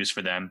wasn't used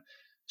for them.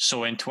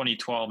 So in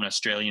 2012, an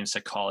Australian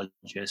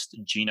psychologist,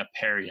 Gina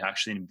Perry,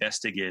 actually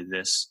investigated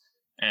this,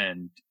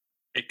 and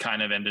it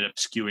kind of ended up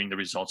skewing the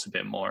results a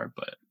bit more,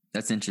 but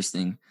that's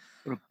interesting.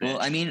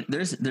 Well, I mean,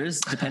 there's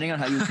depending on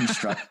how you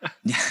construct,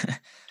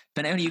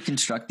 depending on how you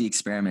construct the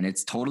experiment,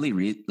 it's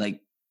totally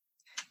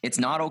it's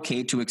not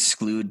okay to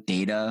exclude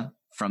data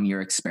from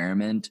your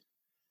experiment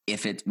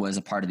if it was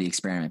a part of the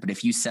experiment. But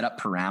if you set up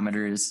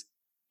parameters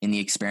in the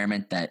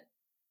experiment that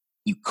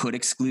you could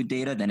exclude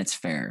data, then it's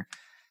fair.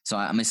 So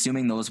I'm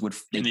assuming those would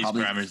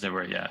parameters there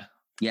were,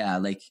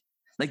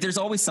 like there's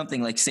always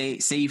something like say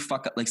you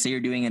fuck up, like say you're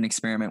doing an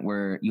experiment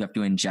where you have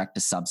to inject a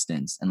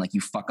substance and like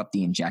you fuck up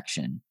the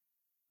injection.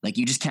 Like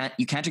you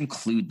can't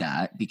include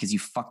that because you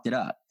fucked it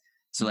up.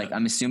 So like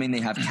I'm assuming they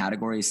have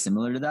categories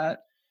similar to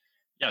that.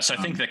 Yeah, so I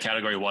think the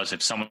category was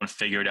if someone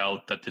figured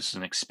out that this is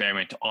an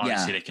experiment,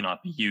 obviously they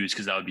cannot be used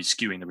because that would be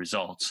skewing the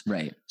results.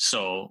 Right.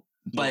 So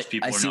those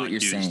people are not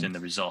used in the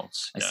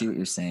results. I see what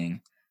you're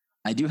saying.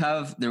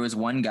 There was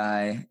one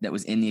guy that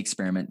was in the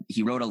experiment.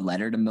 He wrote a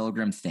letter to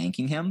Milgram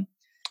thanking him.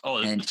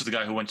 Oh, this is the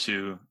guy who went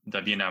to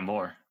the Vietnam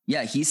War.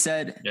 Yeah, he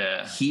said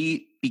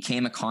he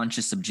became a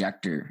conscious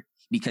objector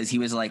because he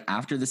was like,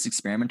 after this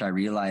experiment, I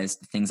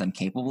realized the things I'm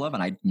capable of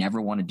and I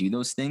never want to do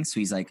those things. So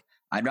he's like,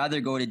 I'd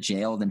rather go to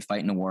jail than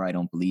fight in a war I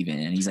don't believe in.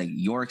 And he's like,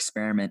 your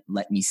experiment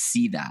let me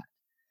see that.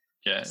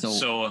 Yeah.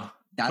 So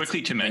that's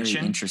quickly to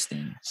mention,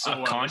 interesting.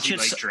 So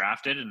conscious, he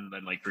drafted and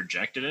then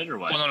rejected it, or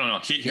what? Well, no.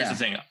 Here's the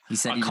thing: he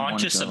said a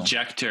conscious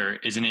objector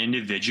is an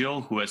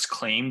individual who has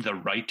claimed the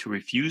right to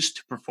refuse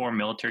to perform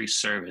military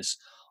service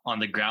on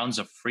the grounds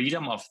of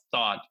freedom of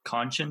thought,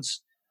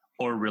 conscience,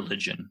 or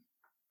religion.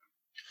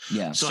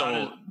 Yeah.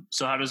 So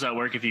how does that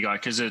work if you got?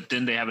 Because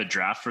didn't they have a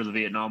draft for the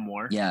Vietnam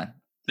War? Yeah.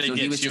 So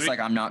he was just like,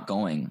 I'm not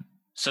going.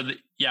 So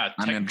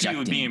technically he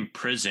would be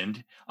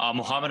imprisoned.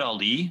 Muhammad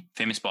Ali,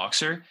 famous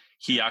boxer,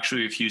 he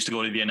actually refused to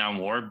go to the Vietnam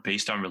War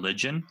based on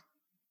religion,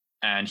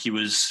 and he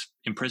was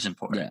imprisoned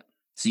for it. Yeah.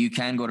 So you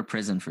can go to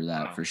prison for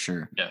that, for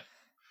sure. Yeah.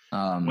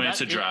 When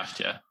it's a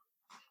draft,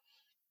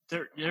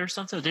 There's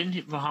something.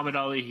 Didn't Muhammad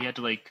Ali? He had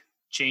to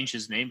change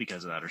his name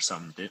because of that, or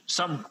something.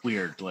 Something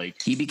weird.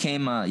 He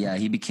became.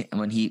 He became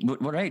when he.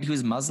 Right. He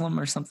was Muslim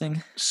or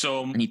something.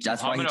 So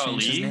that's Muhammad why he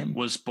changed his Ali name?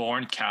 was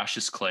born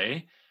Cassius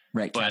Clay,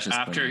 Right. But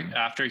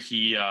after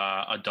he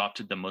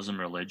adopted the Muslim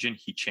religion,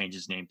 he changed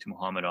his name to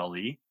Muhammad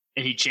Ali.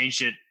 And he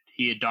changed it.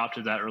 He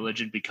adopted that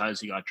religion because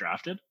he got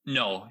drafted?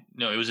 No.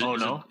 It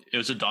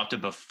was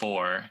adopted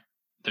before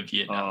the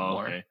Vietnam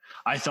War. Okay.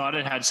 I thought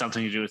it had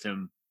something to do with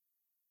him.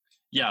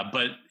 Yeah,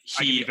 but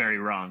I could be very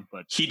wrong,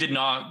 but he did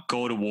not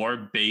go to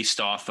war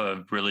based off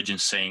of religion,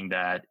 saying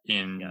that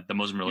in the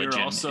Muslim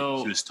religion,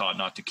 he was taught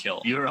not to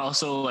kill. You were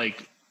also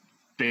like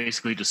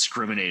basically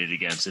discriminated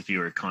against if you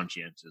were a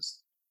conscientious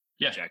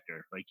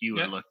objector. Like you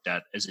were looked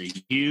at as a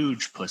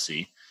huge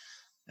pussy,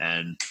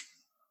 and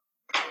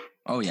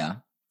yeah,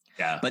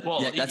 but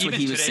that's what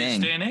he was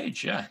saying. Day and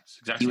age, it's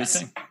exactly the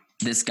thing.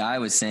 This guy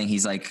was saying,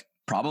 he's like,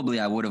 probably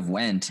I would have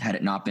went had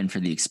it not been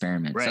for the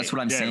experiment. Right. So that's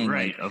what I'm saying.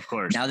 Right, like, of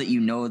course. Now that you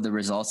know the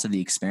results of the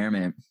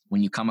experiment,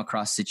 when you come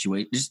across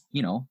situations,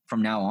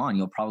 from now on,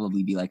 you'll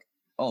probably be like,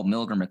 oh,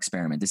 Milgram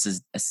experiment. This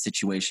is a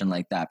situation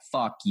like that.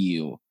 Fuck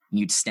you. And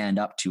you'd stand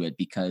up to it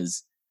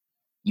because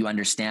you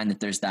understand that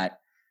there's that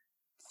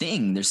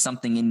thing. There's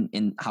something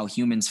in how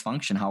humans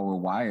function, how we're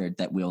wired,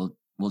 that we'll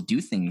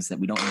do things that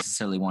we don't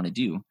necessarily want to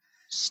do.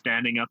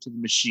 Standing up to the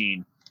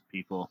machine,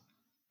 people.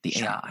 The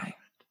AI.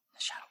 The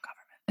shadow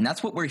government. And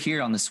that's what we're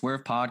here on the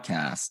Swerve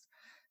podcast,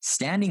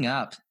 standing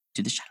up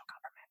to the shadow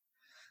government.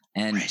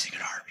 And raising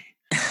an army.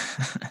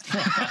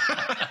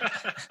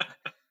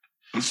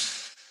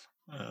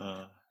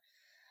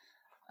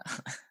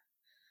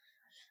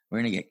 We're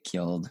going to get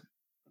killed.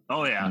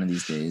 Oh, yeah. One of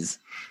these days.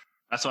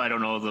 That's why I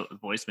don't know the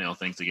voicemail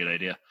thing's a good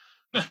idea.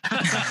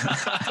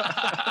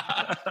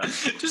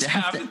 Just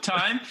half the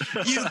time,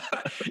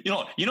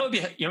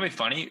 it'd be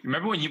funny.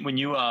 Remember when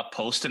you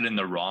posted in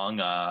the wrong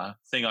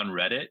thing on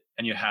Reddit,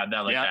 and you had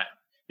that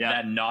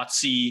that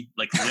Nazi,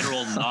 like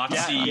literal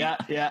Nazi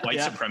white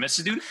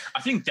supremacist dude?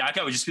 I think that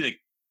guy would just be like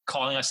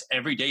calling us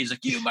every day. He's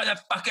like, "You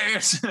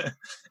motherfuckers, the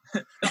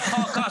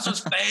Holocaust was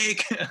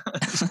fake."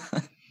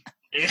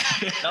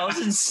 That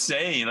was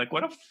insane. Like,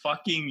 what a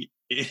fucking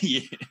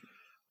idiot.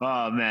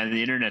 Oh man,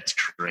 the internet's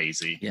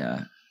crazy.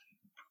 Yeah.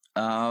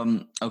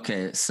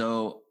 Okay,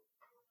 so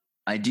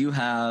I do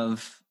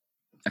have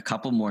a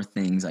couple more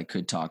things I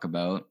could talk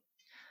about.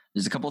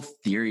 There's a couple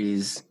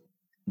theories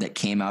that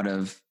came out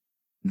of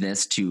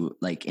this to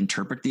like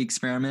interpret the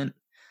experiment.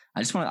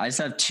 I just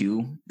have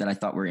two that I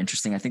thought were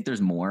interesting. I think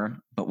there's more,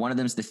 but one of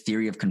them is the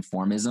theory of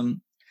conformism.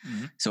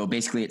 Mm-hmm. So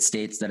basically it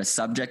states that a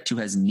subject who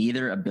has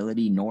neither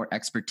ability nor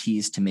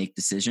expertise to make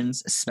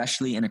decisions,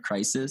 especially in a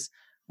crisis,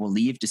 will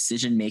leave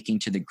decision-making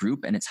to the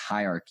group and its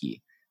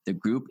hierarchy. The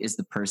group is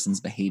the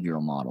person's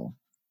behavioral model.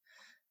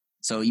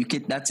 So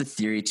that's a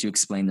theory to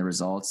explain the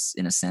results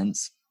in a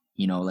sense.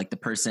 Like the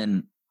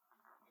person,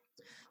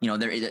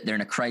 they're in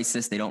a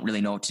crisis. They don't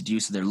really know what to do.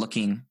 So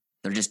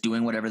they're just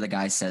doing whatever the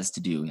guy says to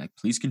do. Like,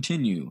 please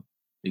continue.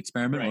 The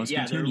experiment must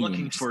continue. They're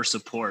looking for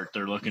support.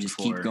 They're looking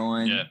for keep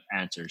going.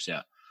 Answers.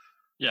 Yeah.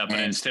 Yeah. But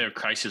instead of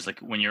crisis, like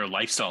when your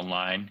life's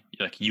online,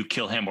 like you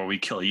kill him or we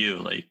kill you,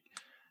 like,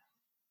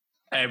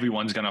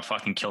 everyone's gonna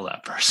fucking kill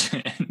that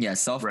person. Yeah,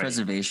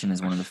 self-preservation is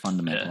one of the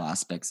fundamental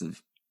aspects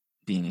of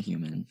being a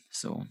human.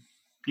 So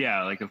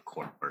yeah, like of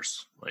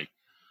course, like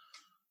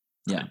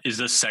is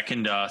the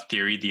second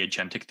theory the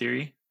agentic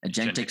theory?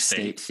 Agentic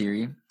state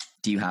theory.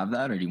 Do you have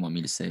that, or do you want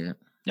me to say it?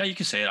 Yeah, you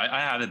can say it. I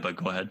have it, but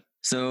go ahead.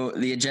 So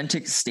the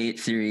agentic state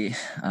theory,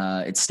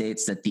 it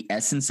states that the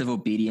essence of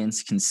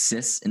obedience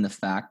consists in the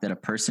fact that a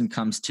person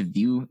comes to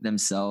view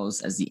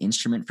themselves as the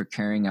instrument for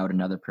carrying out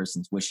another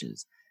person's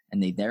wishes,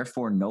 and they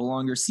therefore no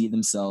longer see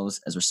themselves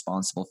as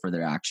responsible for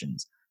their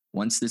actions.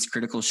 Once this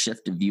critical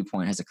shift of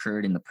viewpoint has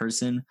occurred in the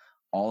person,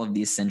 all of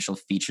the essential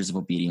features of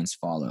obedience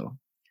follow.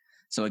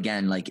 So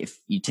again, like if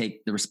you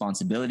take the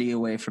responsibility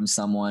away from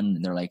someone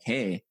and they're like,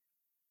 hey,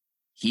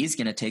 he's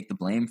going to take the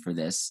blame for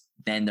this,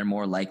 then they're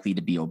more likely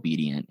to be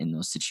obedient in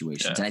those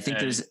situations. And I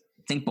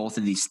think both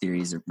of these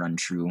theories run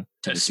true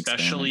to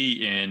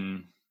especially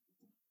in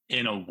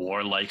a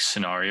warlike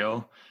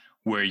scenario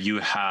where you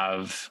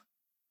have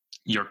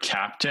your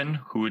captain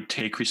who would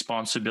take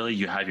responsibility,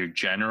 you have your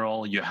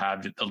general, you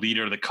have the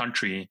leader of the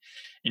country.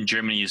 In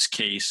Germany's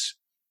case,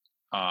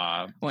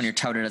 and you're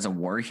touted as a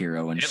war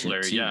hero and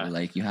Hitler, shit too. Yeah.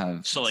 Like you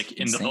have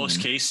in those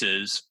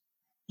cases,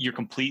 you're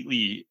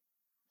completely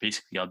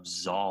basically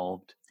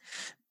absolved.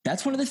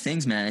 That's one of the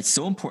things, man. It's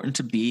so important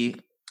to be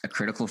a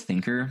critical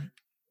thinker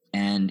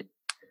and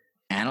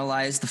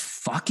analyze the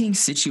fucking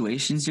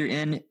situations you're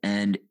in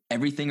and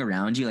everything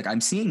around you. Like I'm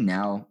seeing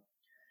now,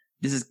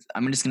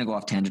 I'm just going to go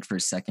off tangent for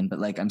a second, but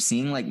like I'm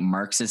seeing like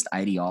Marxist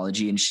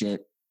ideology and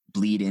shit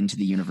bleed into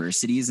the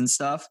universities and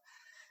stuff.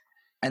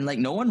 And like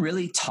no one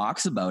really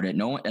talks about it.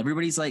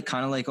 Everybody's like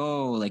kind of like,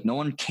 oh, like no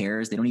one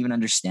cares. They don't even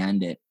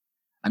understand it.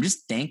 I'm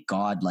just, thank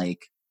God,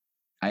 like,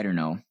 I don't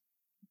know.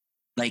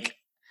 Like,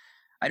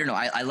 I don't know.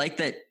 I like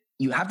that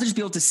you have to just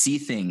be able to see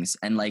things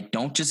and like,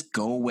 don't just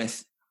go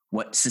with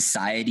what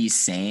society's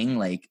saying.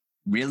 Like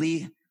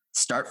really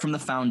start from the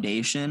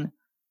foundation.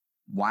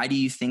 Why do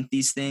you think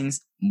these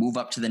things? Move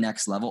up to the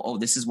next level. Oh,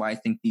 this is why I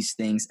think these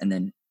things. And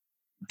then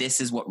this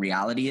is what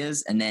reality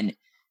is. And then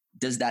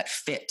does that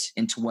fit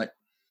into what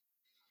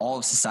all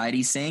of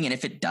society is saying. And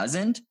if it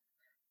doesn't,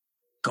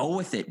 go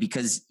with it,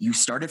 because you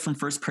started from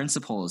first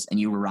principles and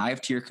you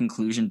arrived to your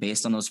conclusion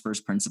based on those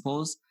first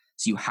principles.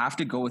 So you have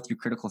to go with your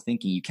critical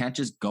thinking. You can't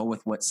just go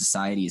with what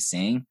society is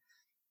saying,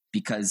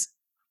 because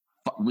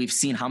we've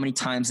seen how many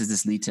times does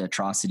this lead to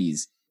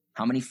atrocities?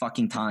 How many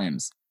fucking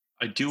times?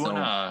 I do want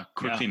to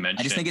quickly mention.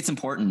 I just think it's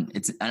important.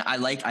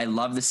 I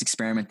love this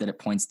experiment that it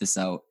points this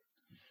out.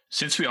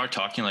 Since we are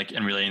talking like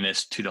and relating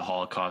this to the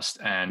Holocaust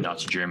and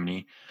Nazi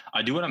Germany,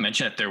 I do want to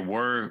mention that there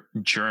were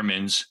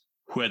Germans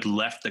who had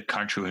left the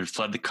country, who had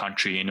fled the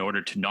country in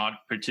order to not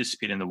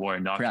participate in the war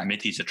and not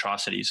commit these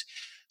atrocities.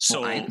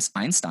 So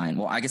Einstein.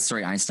 Well, I guess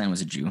Einstein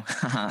was a Jew.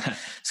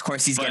 Of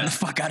course, he's getting the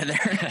fuck out of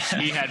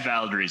there. He had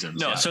valid reasons.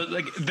 No, so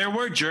like there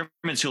were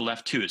Germans who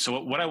left too.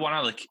 So what I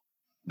want to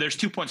there's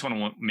 2 points I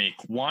want to make.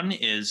 One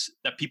is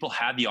that people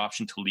had the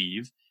option to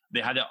leave.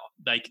 They had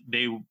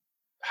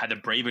the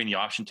bravery and the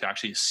option to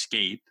actually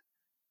escape,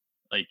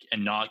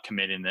 and not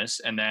commit in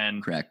this. And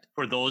then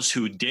for those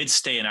who did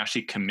stay and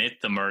actually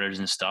commit the murders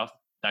and stuff,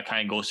 that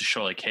kind of goes to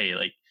show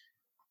hey,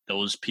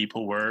 those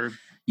people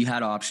you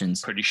had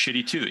options. Pretty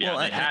shitty too. Yeah,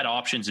 they had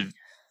options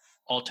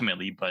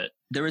ultimately, but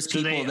there was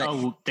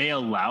people they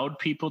allowed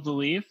people to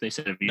leave. They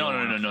said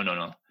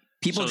no.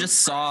 People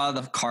just saw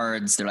the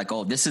cards. They're like,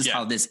 "Oh, this is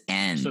how this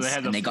ends," so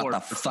they got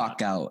the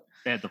fuck out.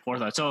 They had the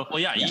forethought. So,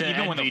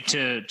 even when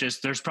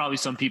there's probably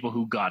some people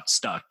who got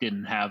stuck,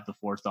 didn't have the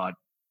forethought.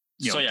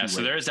 So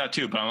there is that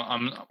too. But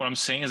what I'm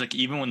saying is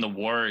even when the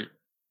war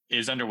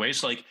is underway,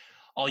 so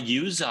I'll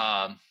use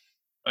on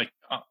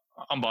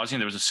Bosnia,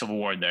 there was a civil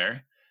war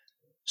there.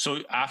 So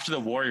after the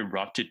war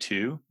erupted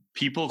too,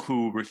 people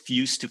who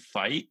refused to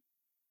fight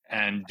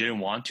and didn't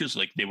want to,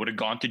 so they would have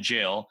gone to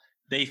jail,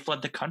 they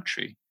fled the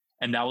country.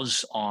 And that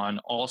was on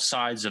all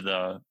sides of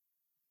the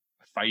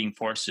fighting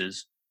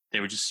forces. They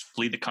would just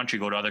flee the country,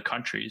 go to other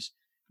countries,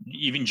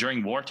 even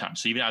during wartime.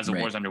 So even as the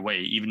war is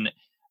underway, even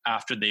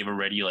after they've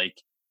already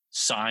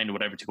signed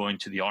whatever to go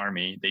into the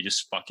army, they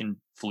just fucking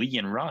flee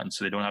and run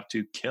so they don't have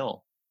to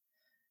kill.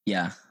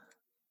 Yeah.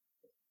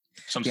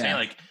 So I'm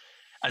saying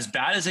as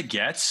bad as it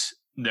gets,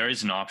 there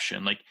is an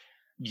option.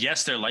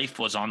 Yes, their life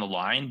was on the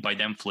line by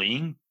them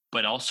fleeing,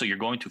 but also you're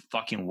going to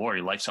fucking war.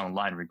 Your life's on the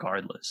line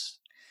regardless.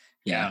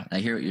 Yeah, I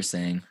hear what you're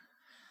saying.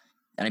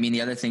 And I mean,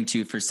 the other thing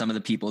too, for some of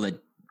the people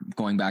that,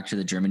 going back to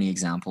the Germany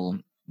example,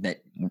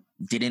 that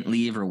didn't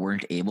leave or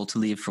weren't able to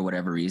leave for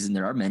whatever reason,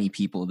 there are many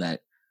people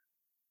that,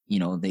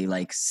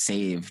 they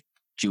saved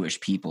Jewish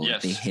people.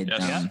 Yes, they hid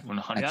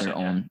them at their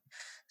own.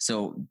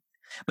 So,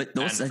 but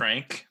those,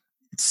 Frank,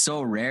 it's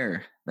so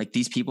rare.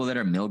 These people that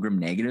are Milgram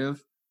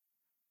negative,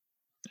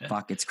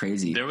 fuck, it's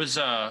crazy. There was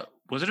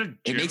was it a German?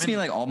 It makes me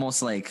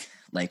almost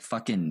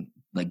fucking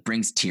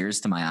brings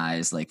tears to my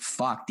eyes.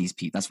 Fuck these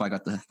people. That's why I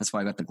got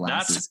the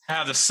glasses. That's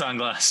have the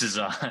sunglasses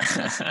on.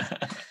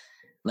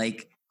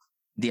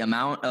 The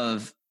amount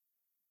of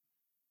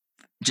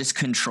just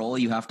control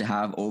you have to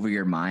have over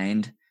your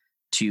mind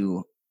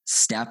to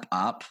step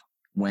up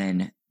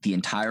when the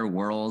entire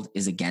world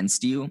is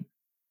against you.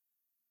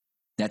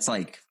 That's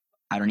I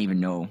don't even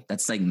know.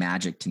 That's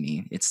magic to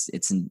me.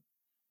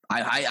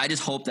 I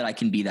just hope that I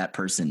can be that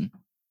person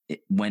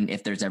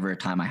if there's ever a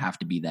time I have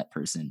to be that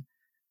person.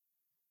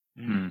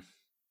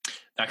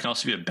 That can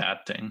also be a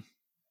bad thing.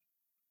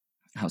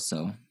 How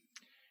so?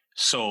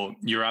 So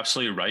you're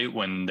absolutely right.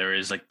 When there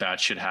is bad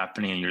shit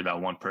happening and you're that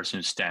one person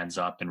who stands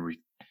up and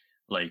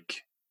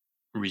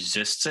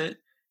resists it,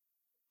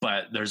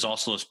 but there's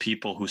also those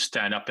people who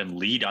stand up and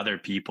lead other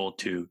people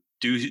to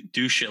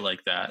do shit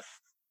like that.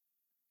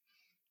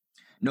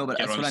 No, but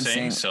that's what I'm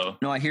saying. So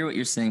no, I hear what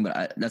you're saying,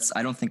 but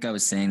I don't think I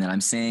was saying that.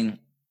 I'm saying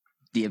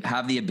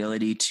have the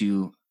ability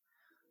to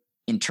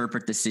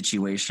interpret the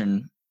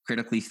situation,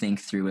 critically think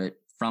through it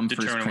from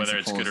determine whether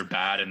it's good or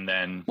bad, and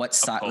then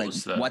what's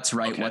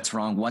right, what's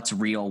wrong, what's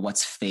real,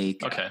 what's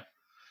fake. Okay.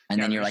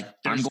 And then you're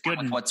I'm going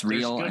with what's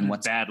real and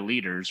what's bad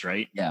leaders,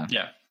 right? Yeah.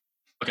 Yeah.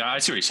 Okay, I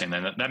see what you're saying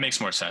then. That makes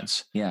more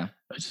sense. Yeah.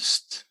 I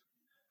just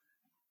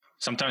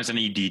sometimes I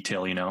need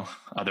detail,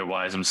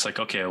 Otherwise I'm just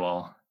okay,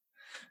 well.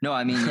 No,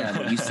 I mean, yeah,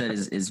 what you said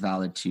is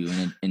valid too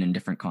in a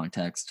different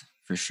context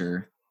for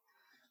sure.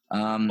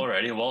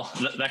 Alrighty, well,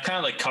 that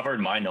kind of covered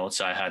my notes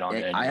I had on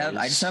it. I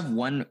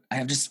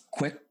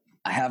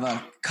have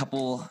a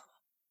couple.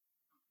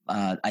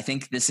 I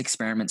think this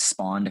experiment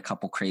spawned a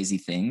couple crazy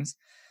things.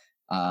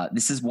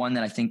 This is one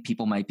that I think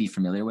people might be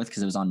familiar with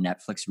because it was on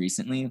Netflix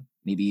recently,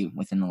 maybe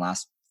within the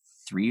last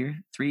 3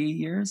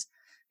 years.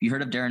 Have you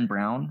heard of Darren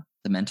Brown,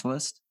 The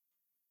Mentalist?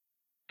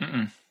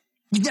 Mm-mm.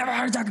 You've never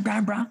heard of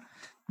Darren Brown?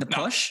 The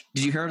Push?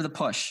 Did you hear of The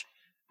Push?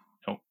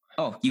 Nope.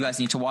 Oh, you guys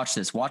need to watch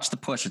this. Watch The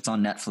Push. It's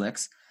on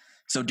Netflix.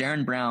 So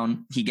Darren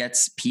Brown, he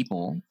gets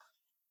people.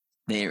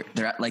 They're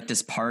at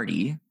this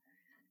party,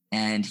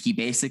 and he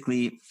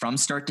basically, from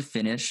start to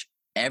finish,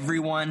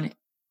 everyone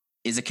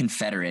is a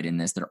Confederate in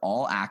this. They're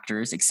all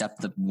actors except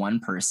the one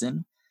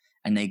person,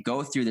 and they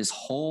go through this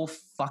whole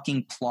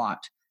fucking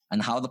plot.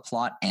 And how the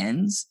plot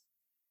ends,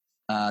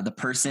 the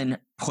person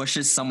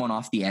pushes someone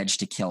off the edge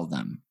to kill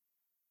them.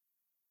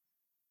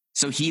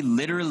 So he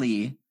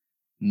literally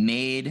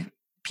made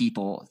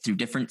people through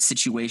different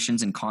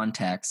situations and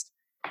context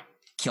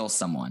kill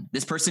someone.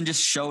 This person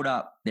just showed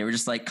up. They were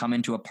just like come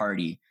into a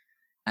party.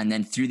 And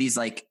then through these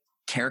like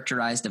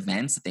characterized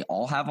events that they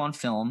all have on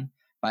film,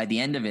 by the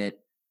end of it,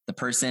 the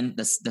person,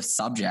 the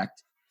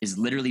subject is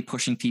literally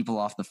pushing people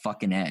off the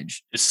fucking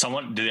edge.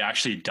 Do they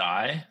actually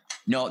die?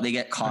 No, they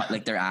get caught.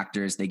 Like they're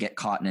actors. They get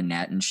caught in a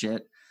net and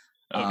shit.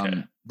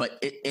 Okay. But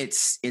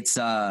it's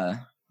I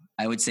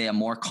would say a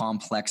more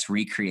complex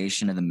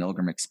recreation of the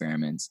Milgram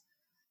experiments.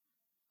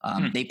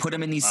 They put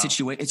them in these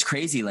situations. It's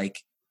crazy.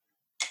 Like,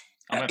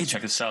 I'm gonna have to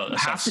check this out. You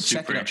have to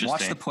check it out.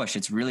 Watch The Push.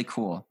 It's really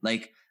cool.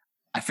 Like,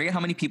 I forget how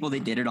many people they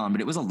did it on,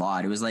 but it was a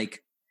lot. It was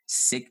like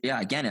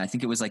again, I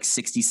think it was like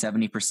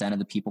 60-70% of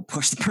the people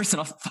pushed the person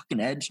off the fucking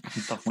edge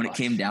when it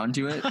came down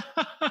to it.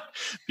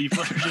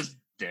 People are just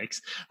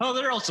dicks. Oh,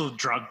 they're also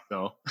drunk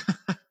though.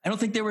 I don't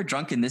think they were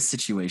drunk in this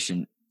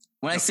situation.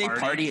 When I say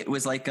party, it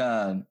was like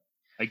a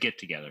get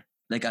together.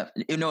 Like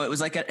it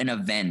was like an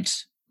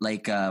event,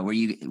 like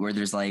where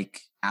there's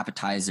like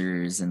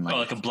appetizers and like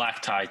like a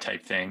black tie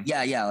type thing.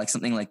 Yeah, like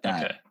something like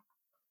that. Okay.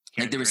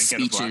 Like there was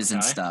speeches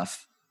and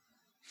stuff.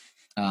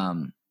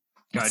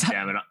 God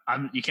damn it!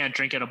 You can't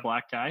drink at a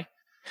black tie.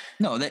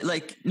 No,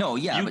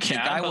 yeah, you but can,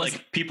 the guy but was.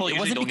 Like people it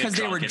wasn't because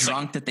they were it's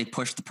drunk like, that they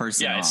pushed the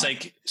person. Yeah, off. It's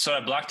like so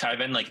at a black tie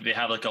event, like they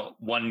have like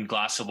one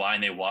glass of wine,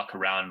 they walk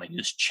around and like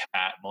just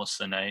chat most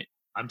of the night.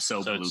 I'm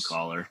so blue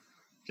collar.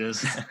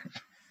 Just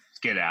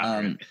get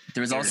after it.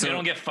 There was also they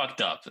don't get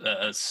fucked up.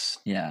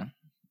 Yeah,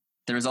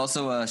 there was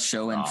also a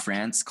show in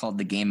France called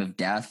The Game of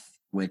Death,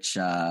 which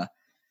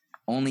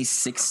only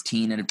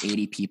 16 out of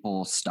 80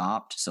 people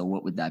stopped. So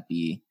what would that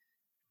be?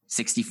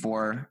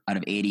 64 out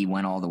of 80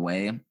 went all the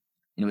way. And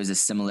it was a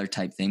similar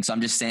type thing. So I'm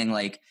just saying,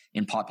 like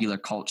in popular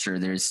culture,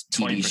 there's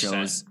TV 20%.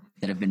 shows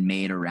that have been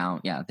made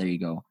around. Yeah, there you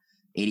go.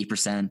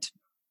 80%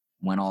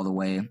 went all the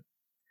way.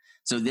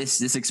 So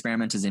this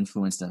experiment has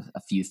influenced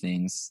a few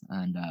things,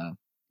 and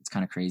it's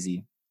kind of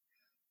crazy.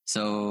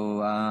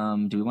 So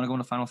do we want to go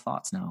into final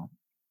thoughts now?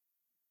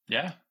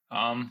 Yeah.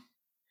 Mind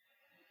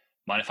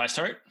if I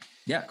start?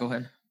 Yeah, go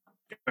ahead.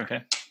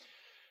 Okay.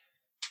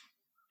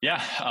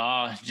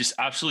 Yeah, just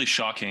absolutely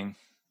shocking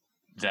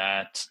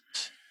that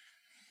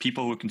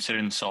people who consider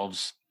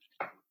themselves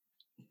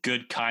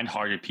good,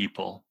 kind-hearted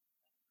people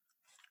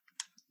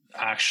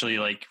actually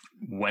like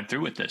went through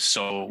with this.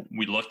 So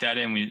we looked at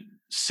it and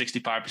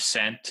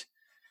 65%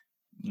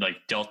 like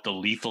dealt the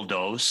lethal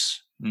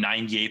dose,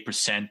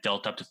 98%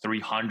 dealt up to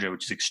 300,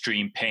 which is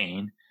extreme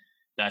pain.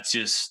 That's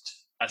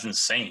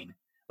insane.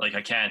 Like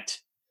I can't,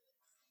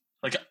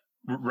 like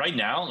right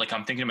now, like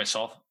I'm thinking to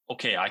myself,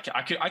 okay, I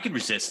could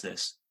resist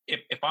this.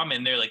 If I'm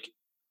in there, like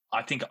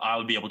I think I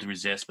would be able to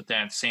resist. But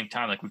then at the same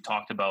time, like we've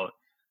talked about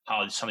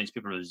how some of these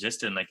people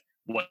resisted and like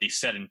what they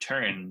said in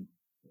turn,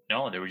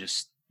 no,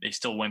 they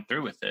still went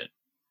through with it.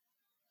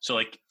 So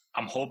like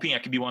I'm hoping I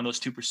could be one of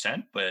those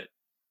 2%, but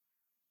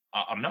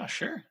I'm not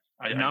sure.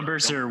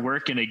 Numbers are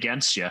working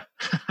against you.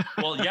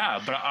 Well,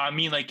 yeah, but I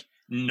mean, like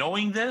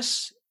knowing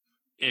this,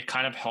 it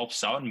kind of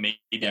helps out, and maybe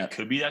it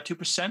could be that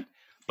 2%.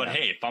 But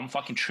hey, if I'm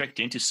fucking tricked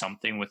into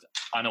something with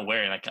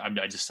unaware, and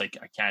I just like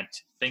I can't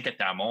think at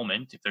that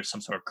moment. If there's some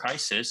sort of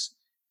crisis,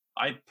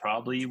 I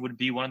probably would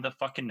be one of the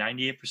fucking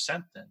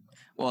 98% then.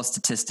 Well,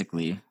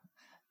 statistically,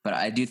 but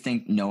I do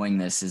think knowing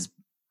this is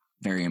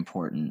very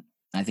important.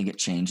 I think it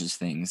changes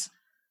things.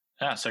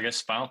 Yeah, so I guess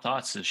final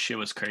thoughts. This shit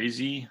was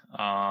crazy.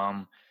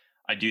 I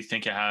do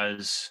think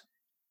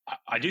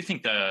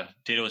the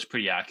data was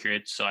pretty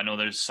accurate. So I know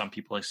there's some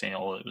people like saying,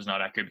 "Oh, it was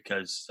not accurate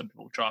because some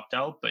people dropped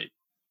out," but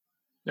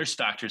there's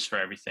factors for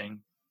everything.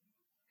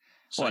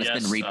 So well,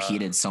 it's been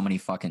repeated so many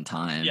fucking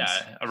times.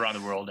 Yeah, around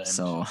the world, and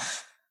so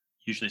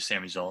usually the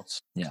same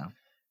results. Yeah,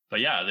 but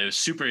yeah, it was a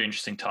super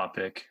interesting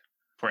topic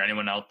for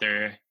anyone out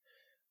there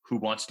who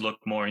wants to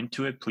look more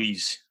into it.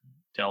 Please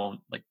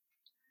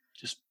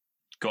just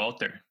go out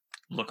there,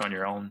 look on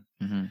your own.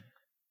 Mm-hmm.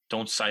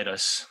 Don't cite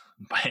us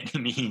by any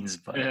means,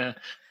 but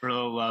for the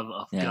love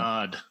of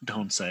God,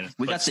 don't cite us.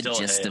 We got the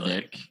gist of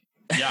it.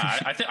 Yeah,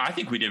 I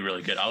think we did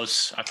really good. I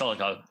felt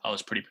like I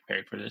was pretty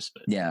prepared for this,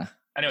 but yeah.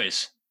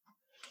 Anyways,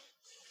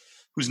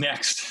 who's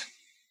next?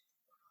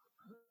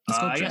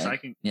 I guess I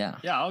can. Yeah,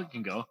 I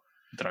can go.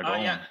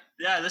 Yeah.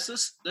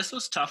 This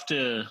was tough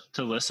to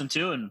listen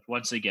to, and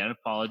once again,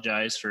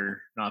 apologize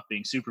for not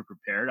being super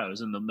prepared. I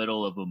was in the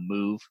middle of a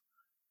move,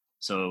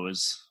 so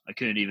I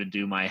couldn't even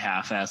do my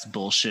half-ass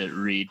bullshit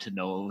read to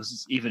know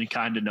even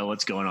kind of know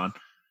what's going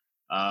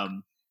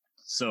on.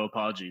 So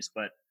apologies,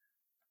 but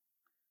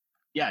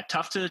yeah,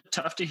 tough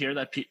to hear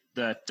that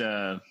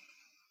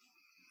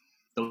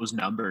those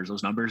numbers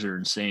are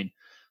insane.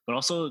 But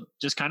also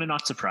just kind of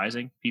not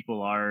surprising.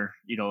 People are,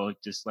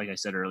 just like I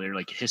said earlier,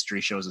 like history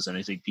shows us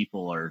anything,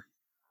 people are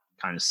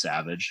kind of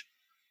savage.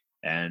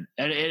 And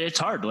it's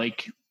hard.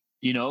 Like,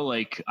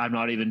 like I'm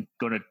not even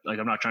going to, like,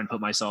 I'm not trying to put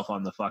myself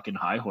on the fucking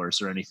high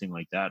horse or anything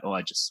like that. Oh,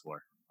 I just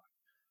swore.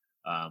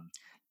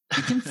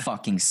 You can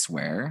fucking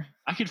swear.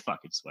 I can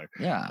fucking swear.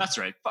 Yeah. That's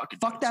right.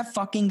 Fuck that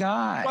fucking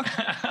guy.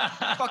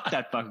 Fuck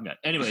that fucking guy.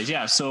 Anyways,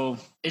 yeah, so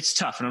it's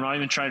tough. And I'm not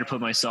even trying to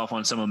put myself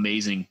on some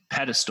amazing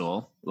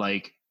pedestal.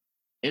 Like,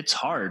 it's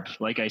hard.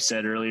 Like I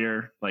said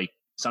earlier, like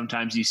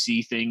sometimes you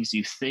see things,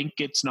 you think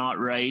it's not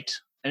right.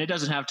 And it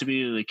doesn't have to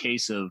be the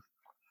case of,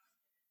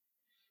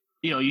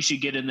 you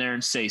should get in there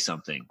and say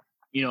something.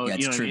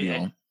 It's trivial. I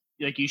mean?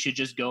 Like you should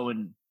just go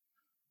and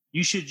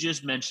you should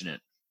just mention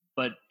it.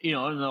 But, in a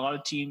lot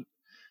of team.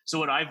 So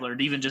what I've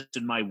learned, even just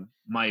in my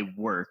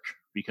work,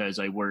 because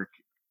I work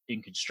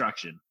in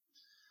construction,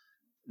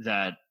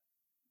 that,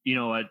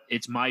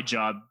 it's my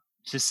job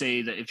to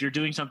say that if you're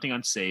doing something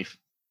unsafe,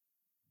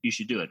 you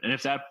should do it. And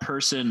if that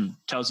person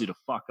tells you to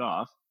fuck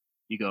off,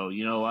 you go,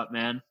 you know what,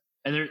 man?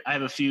 And I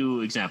have a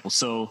few examples.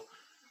 So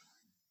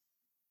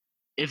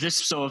if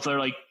it's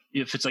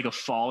like a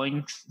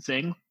falling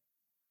thing,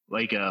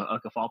 like a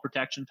fall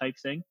protection type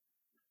thing,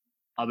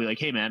 I'll be like,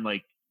 hey man,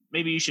 like,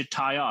 maybe you should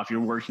tie off.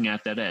 You're working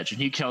at that edge. And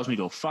he tells me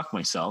to go fuck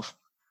myself.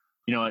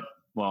 You know what?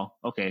 Well,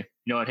 okay.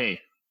 You know what? Hey,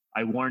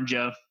 I warned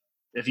you.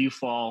 If you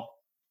fall,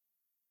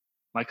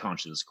 my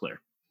conscience is clear.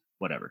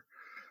 Whatever.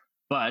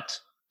 But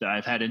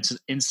I've had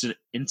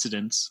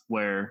incidents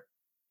where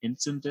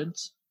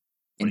incidences.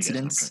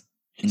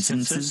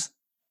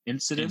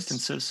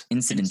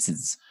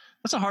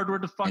 That's a hard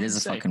word to fucking say. It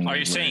is a fucking word. Are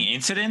you saying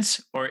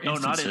incidents or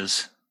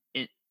instances?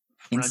 No,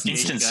 not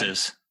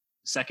instances.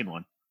 Second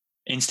one.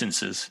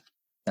 Instances.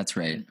 That's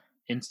right.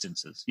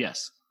 Instances.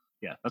 Yes.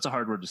 Yeah. That's a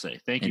hard word to say.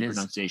 Thank you,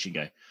 pronunciation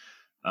guy.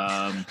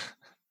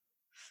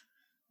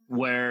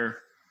 Where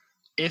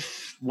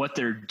if what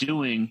they're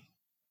doing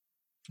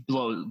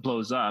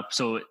blows up.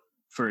 So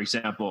for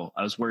example,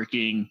 I was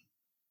working,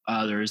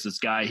 there is this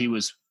guy, he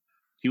was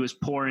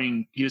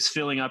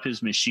filling up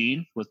his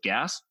machine with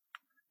gas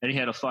and he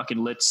had a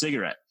fucking lit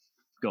cigarette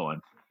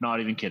going. Not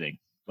even kidding.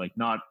 Like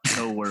no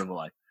word of a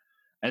lie.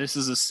 And this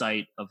is a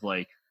site of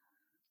like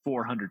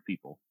 400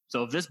 people.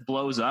 So if this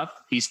blows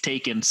up, he's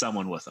taking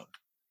someone with him,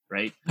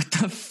 right? What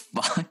the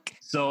fuck?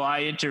 So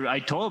I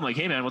told him, like,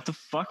 hey man, what the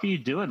fuck are you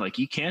doing? Like,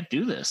 you can't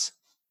do this.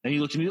 And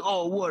he looked at me,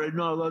 oh, what? I'm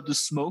not allowed to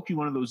smoke? You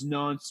one of those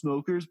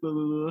non-smokers? Blah,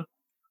 blah, blah.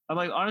 I'm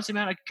like, honestly,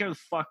 man, I could care the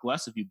fuck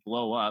less if you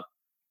blow up.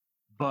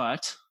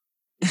 But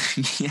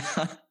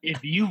yeah,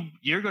 if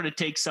you're going to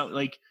take some,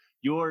 like,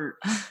 your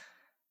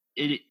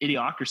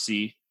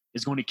idiocracy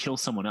is going to kill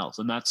someone else,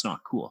 and that's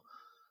not cool.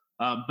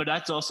 But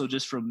that's also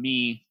just from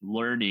me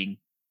learning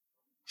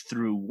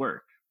through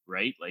work,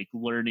 right? Like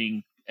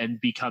learning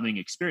and becoming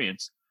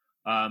experienced.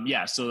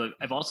 So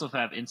I've also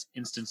had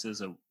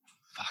instances of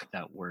fuck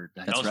that word.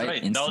 That was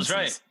right. That was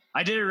right.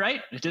 I did it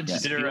right. It didn't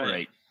did feel it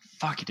right.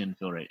 Fuck, it didn't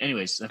feel right.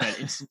 Anyways, I've had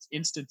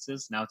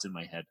instances. Now it's in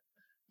my head.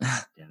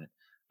 Damn it.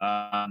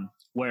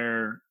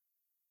 Where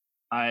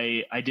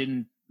I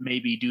didn't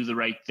maybe do the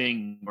right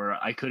thing, or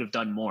I could have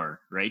done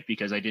more, right?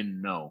 Because I didn't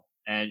know.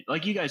 And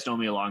like, you guys know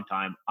me a long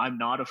time. I'm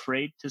not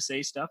afraid to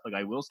say stuff. Like,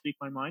 I will speak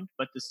my mind,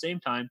 but at the same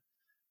time,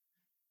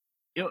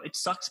 it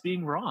sucks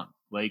being wrong.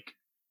 Like,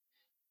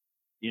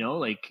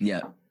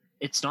 yeah,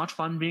 it's not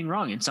fun being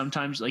wrong. And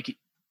sometimes and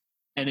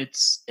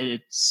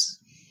it's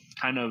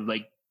kind of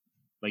like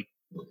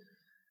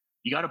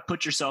you got to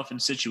put yourself in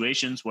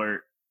situations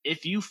where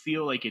if you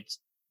feel like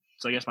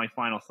so I guess my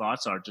final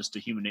thoughts are just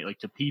to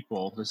to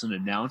people, this is an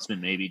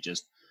announcement, maybe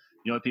just,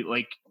 people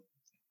like,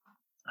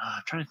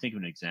 I'm trying to think of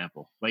an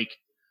example. Like,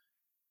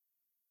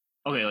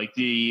 okay, like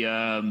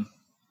this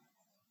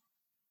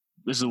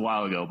is a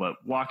while ago, but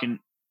walking,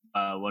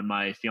 when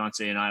my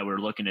fiance and I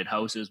were looking at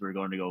houses, we were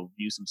going to go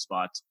view some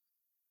spots.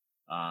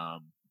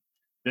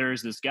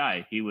 There's this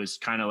guy, he was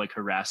kind of like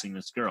harassing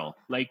this girl,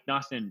 like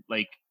nothing,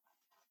 like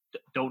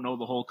don't know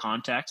the whole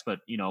context, but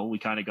we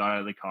kind of got out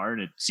of the car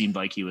and it seemed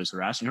like he was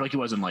harassing her. Like, he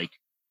wasn't like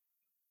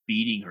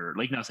beating her,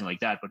 like nothing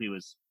like that, but he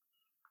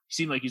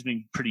seemed like he's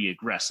being pretty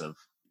aggressive.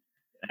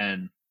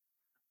 And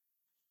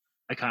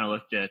I kind of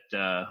looked at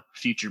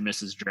future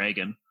Mrs.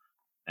 Dragon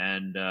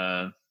and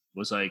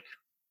was like,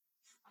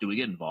 do we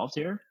get involved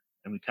here?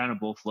 And we kind of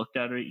both looked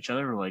at each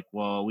other. We're like,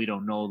 well, we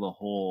don't know the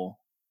whole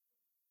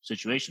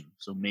situation,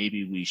 so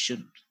maybe we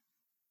shouldn't.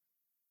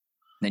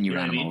 Then you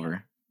ran him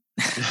over.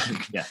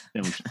 Yeah,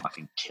 then we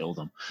fucking killed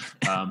him.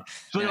 So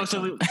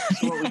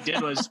what we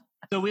did was,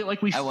 I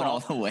went all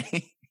the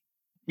way.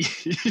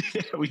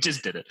 We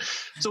just did it.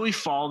 So we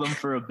followed him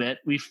for a bit.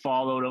 We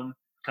followed him,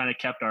 kind of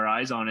kept our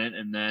eyes on it,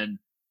 and then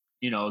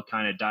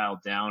kind of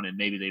dialed down, and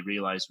maybe they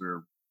realized we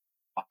were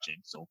watching,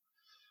 so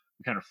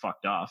we kind of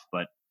fucked off.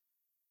 But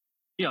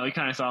we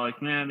kind of thought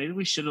like, man, maybe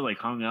we should have like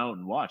hung out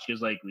and watched,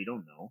 because like we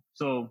don't know.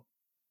 So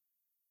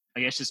I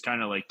guess just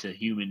kind of like to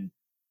human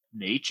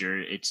nature,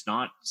 it's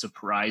not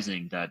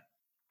surprising that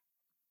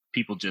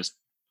people just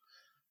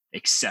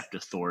accept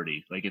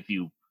authority. Like, if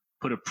you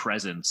put a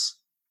presence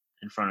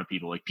in front of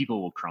people, like,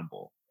 people will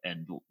crumble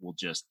and will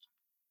just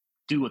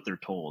do what they're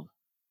told.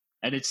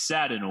 And it's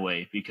sad in a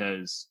way,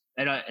 because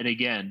and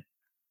again,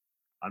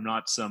 I'm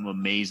not some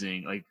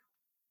amazing, like,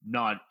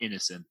 not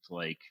innocent,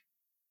 like,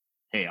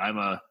 hey, I'm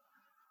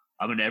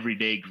an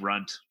everyday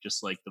grunt,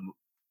 just like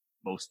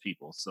most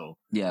people. So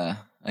yeah,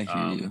 I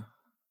hear you.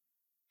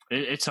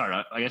 It's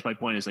hard. I guess my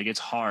point is like it's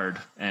hard,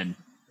 and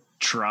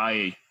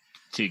trying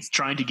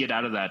to get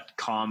out of that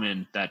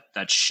common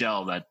that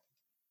shell that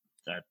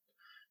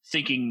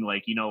thinking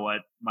like, you know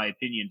what, my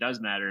opinion does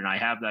matter and I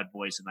have that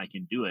voice and I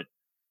can do it.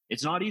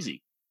 It's not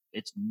easy.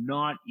 It's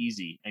not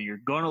easy, and you're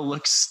gonna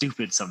look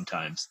stupid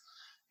sometimes.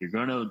 You're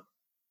gonna,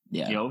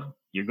 you know,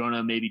 you're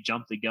gonna maybe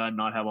jump the gun,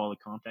 not have all the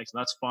context. And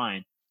that's fine.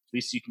 At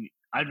least you can.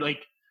 I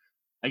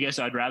guess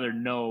I'd rather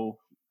know.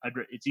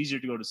 It's easier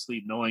to go to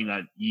sleep knowing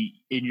that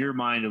in your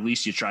mind, at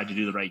least you tried to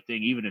do the right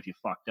thing, even if you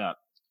fucked up.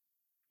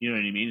 You know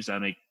what I mean? Does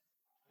that make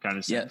kind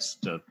of sense?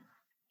 So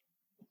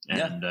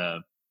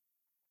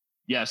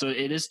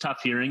it is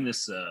tough hearing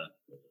this,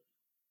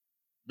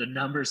 the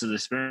numbers of the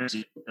experience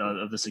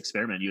of this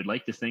experiment. You'd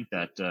like to think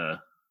that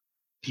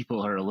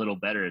people are a little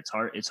better. It's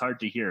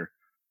hard to hear,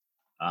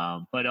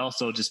 but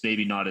also just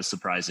maybe not as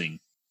surprising.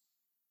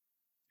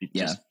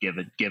 Just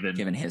given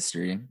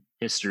history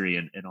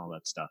and all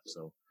that stuff.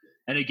 So.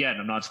 And again,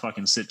 I'm not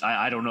fucking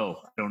I don't know.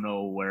 I don't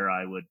know where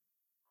I would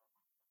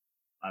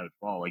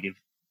fall. Like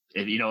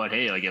if you know what,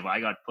 hey, like if I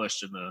got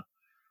pushed in the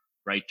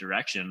right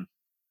direction,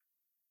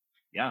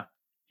 yeah,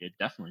 it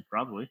definitely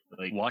probably.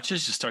 Like watch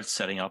us just start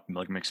setting up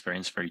Milgram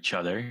Experiments for each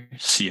other,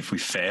 see if we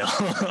fail.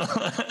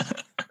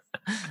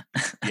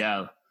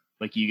 Yeah,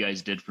 like you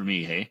guys did for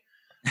me, hey,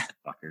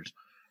 fuckers.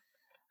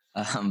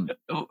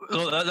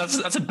 Well,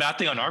 that's a bad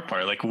thing on our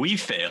part. Like we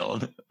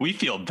failed. We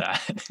feel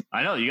bad.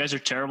 I know you guys are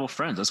terrible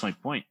friends. That's my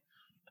point.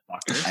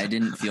 I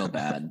didn't feel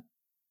bad.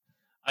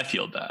 I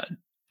feel bad.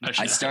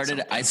 I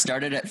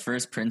started at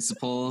first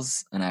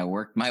principles and I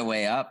worked my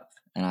way up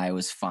and I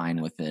was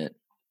fine with it.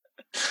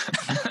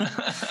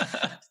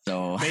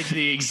 So made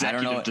the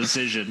executive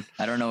decision.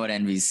 I don't know what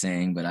Envy's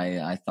saying, but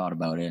I thought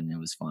about it and it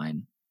was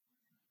fine.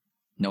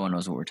 No one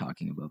knows what we're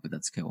talking about, but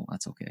that's cool.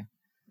 That's okay.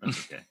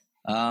 That's okay.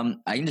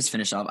 I can just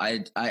finish off.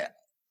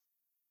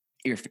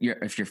 If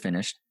you're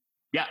finished.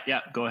 Yeah,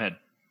 go ahead.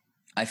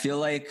 I feel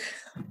like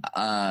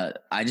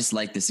I just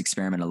like this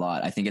experiment a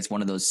lot. I think it's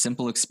one of those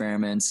simple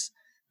experiments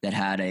that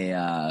had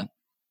a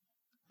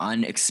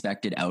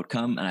unexpected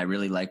outcome, and I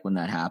really like when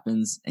that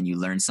happens and you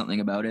learn something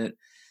about it.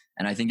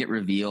 And I think it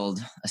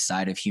revealed a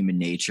side of human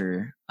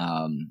nature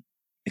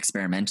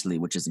experimentally,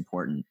 which is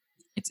important.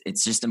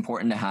 It's just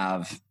important to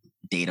have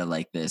data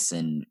like this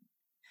and,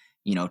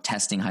 you know,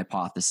 testing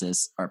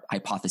hypotheses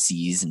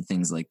and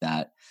things like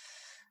that.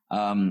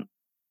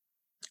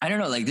 I don't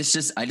know, like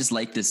I just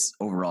like this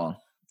overall.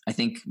 I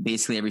think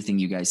basically everything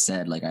you guys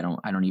said, like, I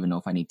don't even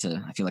know if I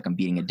feel like I'm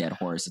beating a dead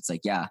horse. It's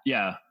like, yeah,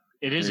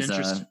 it is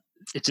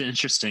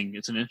interesting.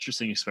 It's an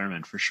interesting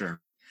experiment for sure.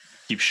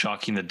 Keep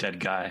shocking the dead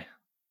guy.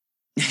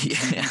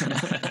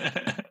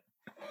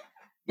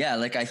 Yeah.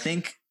 Like, I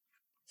think,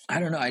 I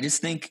don't know. I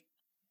just think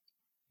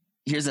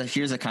here's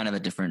a kind of a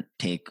different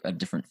take, a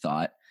different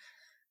thought.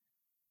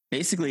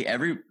 Basically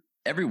every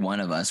one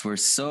of us, we're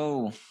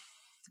so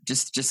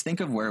just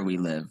think of where we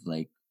live,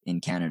 like in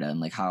Canada, and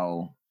like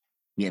how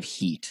we have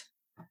heat.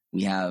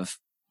 We have,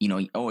 you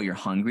know, oh, you're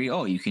hungry.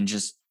 Oh, you can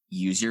just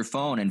use your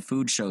phone and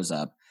food shows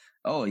up.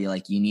 Oh, you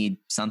need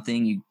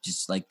something, you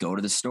just like go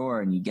to the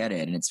store and you get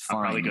it and it's fine.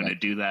 I'm probably going to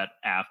do that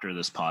after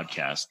this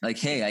podcast. Like,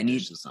 hey, I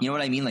need, you know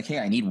what I mean? Like, hey,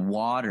 I need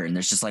water, and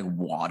there's just like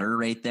water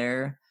right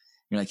there.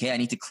 You're like, hey, I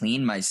need to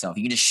clean myself.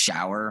 You can just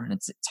shower and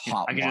it's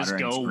hot water. I can just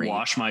go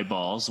wash my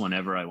balls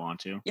whenever I want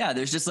to. Yeah,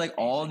 there's just like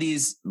all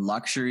these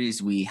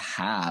luxuries we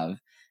have.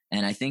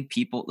 And I think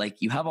people,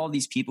 like, you have all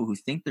these people who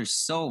think they're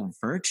so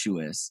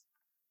virtuous.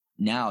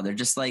 Now they're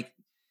just like,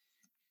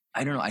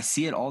 I don't know. I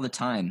see it all the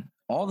time,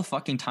 all the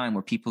fucking time,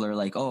 where people are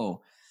like,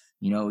 oh,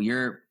 you know,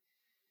 you're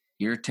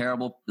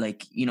terrible.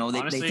 Like, you know,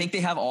 they think they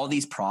have all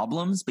these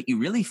problems, but you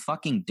really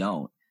fucking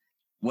don't.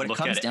 What look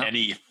it comes at down,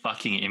 any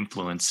fucking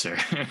influencer.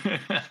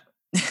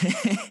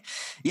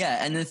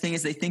 Yeah. And the thing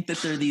is, they think that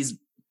they're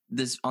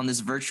on this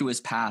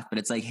virtuous path, but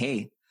it's like,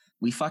 hey,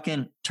 we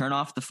fucking turn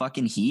off the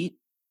fucking heat.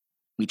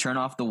 We turn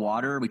off the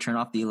water. We turn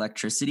off the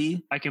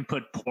electricity. I can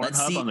put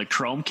Pornhub on the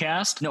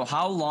Chromecast. No,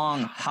 how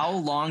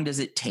long does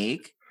it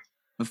take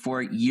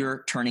before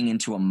you're turning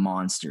into a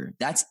monster?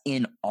 That's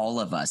in all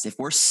of us. If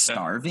we're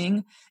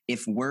starving,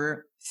 if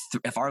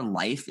our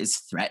life is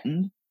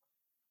threatened,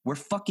 we're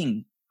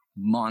fucking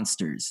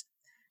monsters.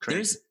 Crazy.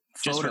 There's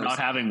just photos. For not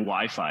having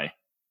Wi-Fi.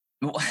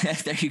 Well,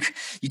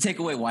 you take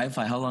away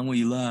Wi-Fi, how long will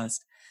you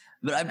last?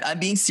 But I'm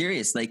being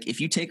serious. Like,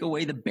 if you take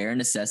away the bare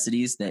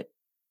necessities that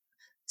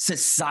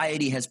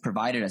society has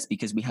provided us,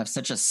 because we have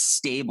such a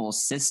stable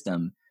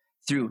system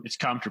it's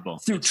comfortable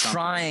through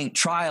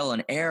trial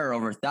and error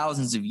over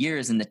thousands of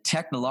years, and the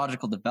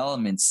technological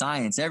development,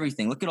 science,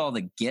 everything. Look at all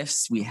the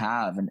gifts we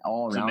have and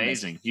all around. It's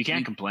amazing. You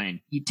can't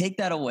complain. You take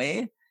that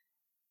away,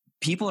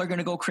 people are going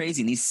to go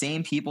crazy. And these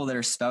same people that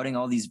are spouting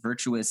all these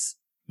virtuous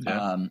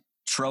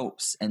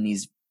tropes and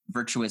these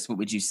virtuous, what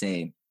would you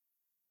say?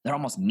 They're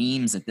almost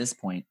memes at this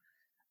point.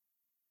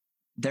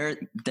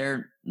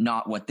 They're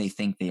not what they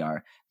think they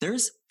are.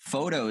 There's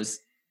photos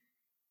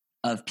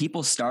of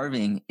people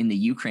starving in the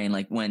Ukraine,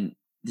 like when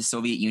the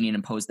Soviet Union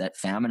imposed that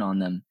famine on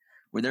them,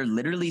 where they're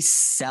literally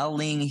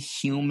selling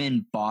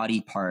human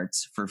body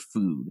parts for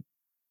food.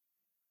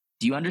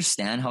 Do you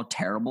understand how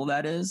terrible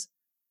that is?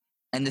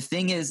 And the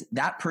thing is,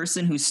 that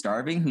person who's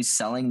starving, who's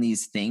selling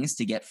these things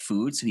to get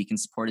food so he can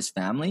support his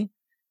family,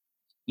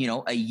 you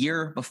know, a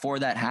year before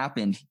that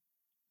happened,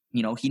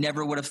 you know, he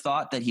never would have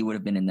thought that he would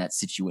have been in that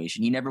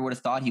situation. He never would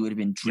have thought he would have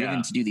been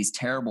driven to do these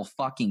terrible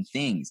fucking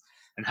things.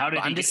 And how did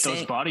he get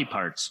those body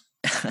parts?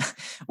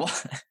 Well,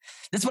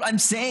 that's what I'm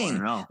saying.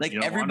 Like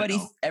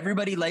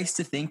everybody likes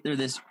to think they're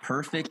this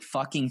perfect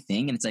fucking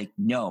thing. And it's like,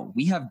 no,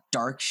 we have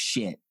dark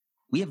shit.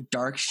 We have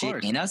dark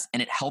shit in us,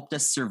 and it helped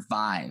us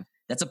survive.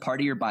 That's a part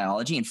of your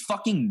biology, and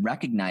fucking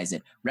recognize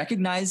it.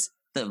 Recognize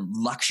the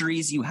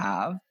luxuries you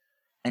have,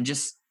 and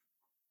just,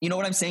 you know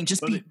what I'm saying?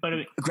 Just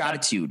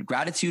gratitude.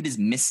 Gratitude is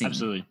missing.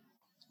 Absolutely.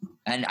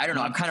 And I don't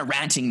know, I'm kind of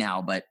ranting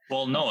now, but.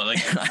 Well, no, like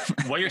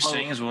what you're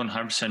saying is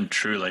 100%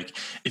 true. Like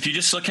if you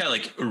just look at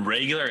like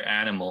regular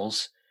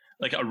animals,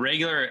 like a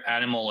regular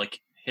animal, like,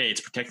 hey,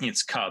 it's protecting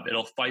its cub.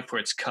 It'll fight for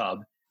its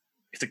cub.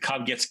 If the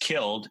cub gets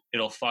killed,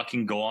 it'll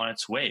fucking go on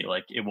its way.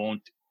 Like it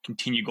won't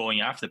continue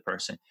going after the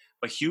person.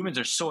 But humans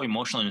are so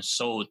emotional and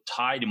so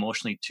tied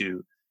emotionally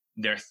to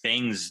their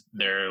things,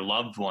 their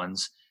loved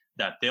ones,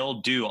 that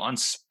they'll do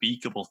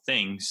unspeakable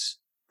things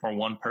for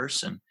one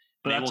person.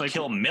 But they will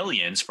kill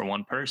millions for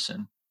one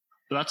person.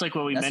 But that's like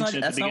what we mentioned at the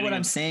beginning. That's not what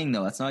I'm saying,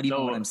 though. That's not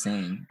even what I'm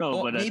saying. No,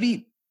 well, but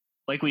maybe,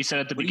 like we said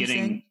at the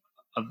beginning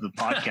of the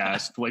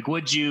podcast,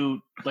 would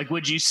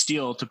you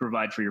steal to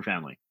provide for your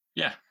family?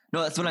 Yeah.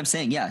 No, that's what I'm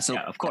saying. Yeah. So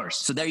of course.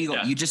 So there you go.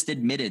 Yeah. You just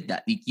admitted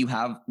that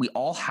we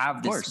all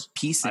have this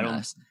piece in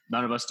us.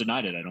 None of us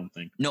denied it, I don't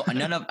think. No,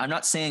 I'm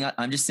not saying,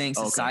 I'm just saying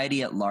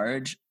society at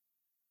large,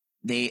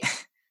 we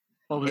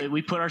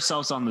put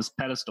ourselves on this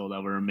pedestal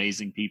that we're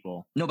amazing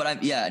people. No,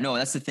 but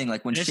that's the thing.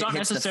 Like when shit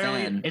hits the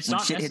fan, it's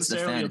not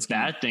necessarily a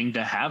bad thing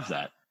to have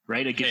that.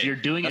 Right? Like if you're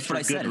doing it for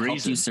good reason. It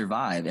helped you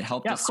survive. It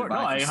helped us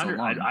survive for so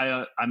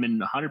long. I'm in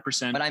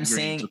 100%. But I'm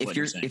saying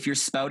if you're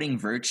spouting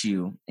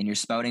virtue and you're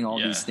spouting all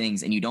these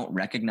things and you don't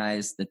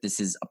recognize that this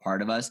is a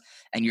part of us,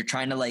 and you're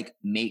trying to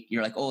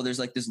you're like, oh, there's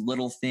like this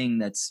little thing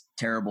that's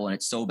terrible and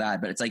it's so bad.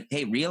 But it's like,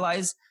 hey,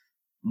 realize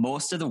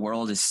most of the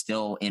world is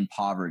still in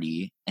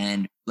poverty,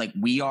 and like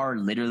we are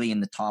literally in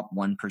the top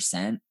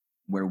 1%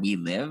 where we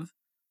live.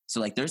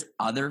 So like there's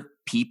other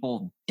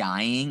people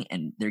dying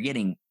and they're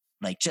getting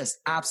like just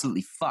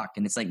absolutely fucked.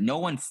 And it's like, no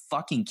one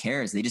fucking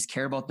cares. They just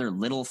care about their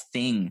little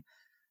thing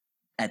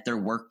at their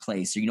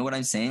workplace. Or you know what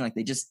I'm saying? Like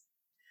they just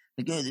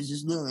like, oh, there's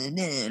just little, and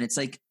it's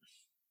like,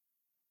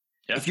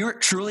 if you're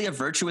truly a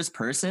virtuous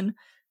person,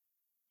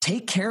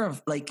 take care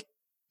of, like,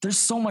 there's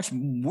so much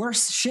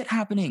worse shit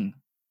happening.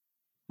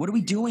 What are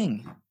we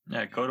doing?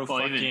 Yeah. Go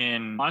to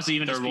even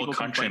third world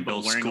country and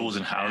build schools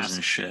and houses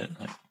and shit.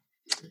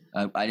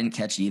 I didn't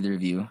catch either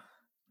of you.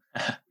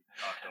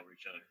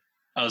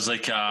 I was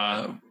like,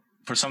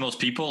 for some of those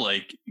people,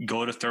 like,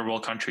 go to third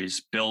world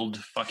countries, build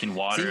fucking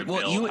water,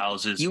 build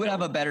houses. You would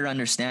have a better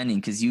understanding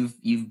because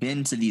you've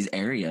been to these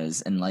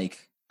areas, and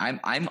like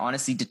I'm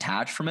honestly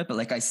detached from it. But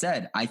like I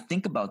said, I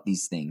think about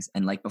these things,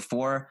 and like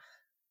before,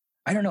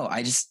 I don't know.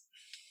 I just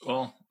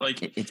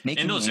it's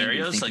making in those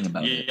areas, like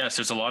yes,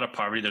 there's a lot of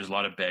poverty. There's a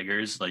lot of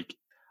beggars. Like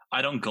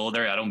I don't go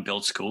there. I don't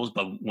build schools.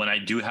 But when I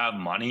do have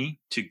money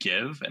to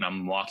give and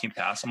I'm walking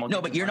past them,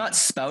 but you're not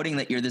spouting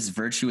that you're this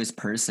virtuous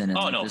person.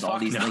 And there's all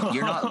these, like,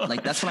 you're not,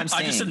 like, that's what I'm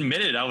saying. I just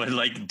admitted I would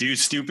like do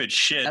stupid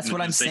shit. That's what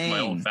I'm saying. My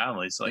own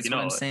family. So like, that's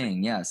what I'm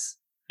saying. Yes.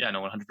 Yeah,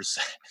 no, 100%.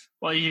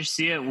 Well, you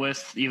see it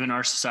with even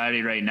our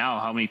society right now,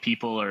 how many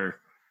people are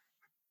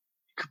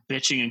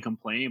bitching and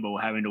complaining about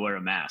having to wear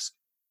a mask.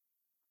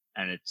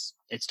 And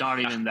it's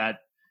not even that.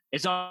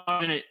 It's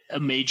not even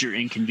a major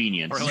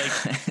inconvenience. Or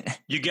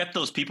like, you get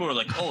those people who are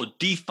like, oh,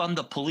 defund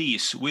the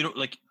police. We don't,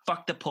 like,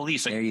 fuck the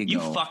police. Like, you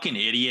fucking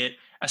idiot.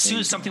 As soon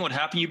as something would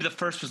happen, you'd be the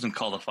first person to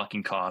call the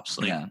fucking cops.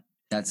 Like,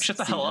 shut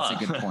the hell up.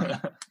 That's a good point.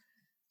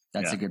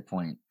 That's a good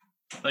point.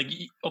 Like,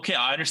 okay,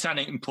 I understand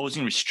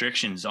imposing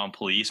restrictions on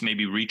police,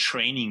 maybe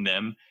retraining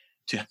them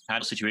to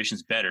handle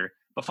situations better,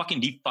 but fucking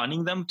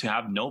defunding them to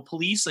have no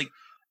police, like,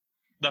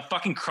 the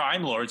fucking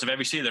crime lords of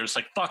every city, they're just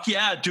like, fuck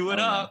yeah, do it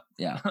up.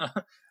 Yeah.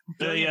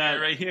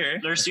 Right here.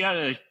 There's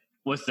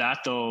with that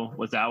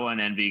one,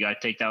 Envy, you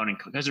got to take that one in,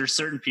 because there's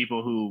certain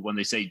people who, when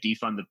they say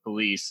defund the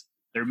police,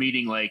 they're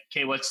meaning like,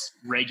 okay, let's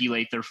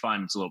regulate their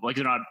funds a little. Like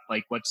they're not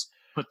like, let's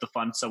put the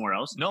funds somewhere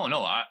else. No,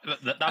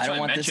 that's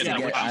what I mentioned.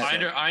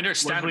 I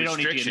understand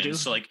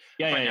restrictions. So like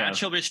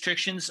financial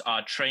restrictions,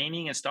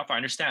 training and stuff. I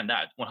understand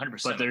that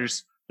 100%. But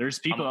there's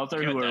people out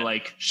there who are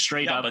like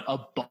straight up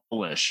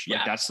abolish.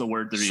 Like that's the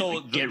word they're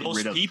using. So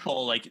those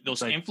people, like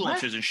those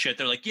influencers and shit,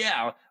 they're like,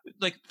 yeah,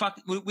 like fuck,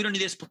 we don't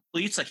need this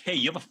police. Like, hey,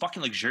 you have a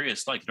fucking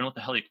luxurious life. You don't know what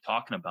the hell you're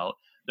talking about.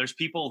 There's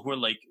people who are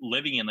like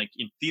living in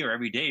fear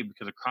every day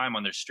because of crime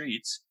on their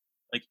streets.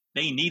 Like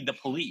they need the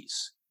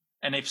police.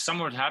 And if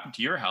someone would happen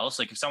to your house,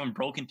 like if someone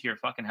broke into your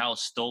fucking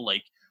house, stole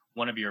like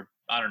one of your,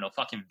 I don't know,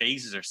 fucking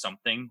vases or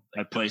something,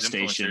 like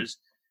PlayStation.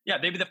 Yeah,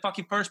 they'd be the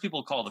fucking first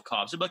people to call the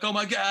cops. They'd be like, oh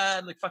my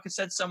God, like fucking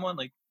said someone,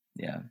 like,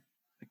 yeah.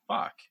 like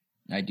fuck.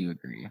 I do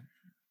agree.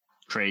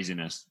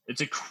 craziness. It's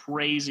a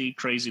crazy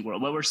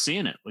world. Well, we're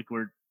seeing it. Like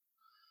we're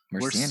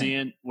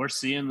seeing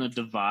the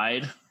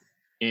divide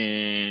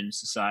in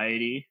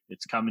society.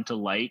 It's coming to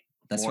light.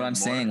 That's what I'm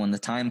saying. When the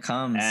time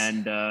comes,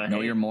 and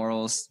know your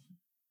morals,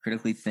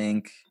 critically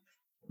think,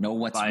 know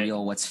what's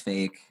real, what's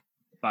fake.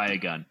 Buy a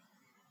gun.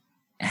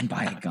 And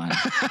buy a gun.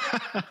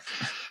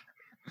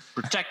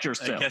 Protect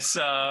yourself. I guess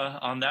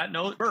on that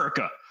note,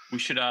 Burka. We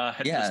should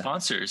head to the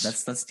sponsors.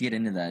 Let's get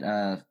into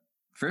that.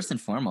 First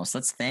and foremost,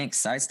 let's thank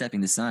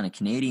Sidestepping the Sun, a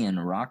Canadian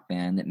rock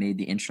band that made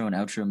the intro and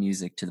outro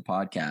music to the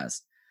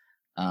podcast.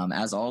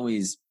 As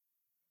always,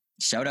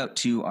 shout out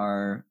to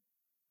our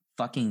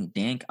fucking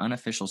dank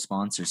unofficial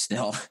sponsor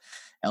still,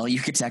 El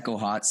Yucateco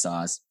hot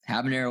sauce,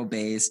 habanero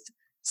based,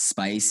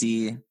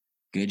 spicy,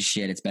 good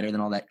shit. It's better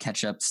than all that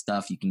ketchup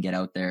stuff you can get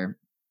out there.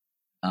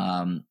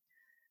 I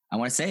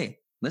want to say,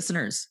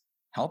 listeners,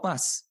 help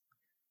us.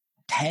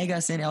 Tag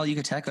us in El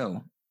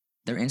Yucateco,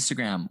 their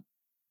Instagram.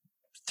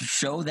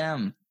 Show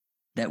them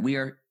that we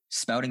are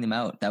spouting them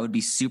out. That would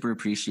be super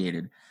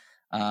appreciated.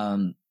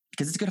 Because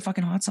it's good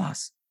fucking hot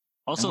sauce.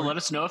 Also, let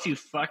us know if you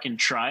fucking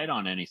tried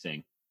on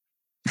anything.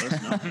 Let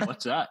us know.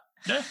 What's that?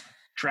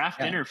 Craft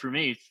dinner for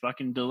me.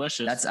 Fucking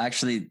delicious.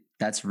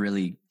 That's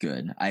really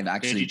good. I've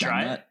actually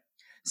done that.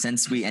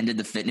 Since we ended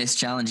the fitness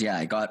challenge,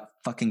 I got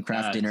fucking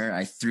craft dinner.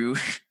 I threw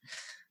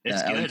El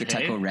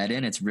Yucateco Red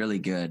in. It's really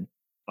good.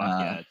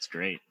 It's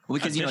great.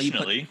 Because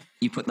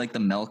you put like the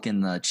milk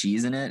and the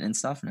cheese in it and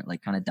stuff, and it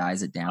like kind of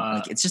dyes it down.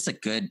 Like it's just a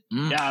good.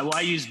 Yeah, well,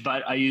 I use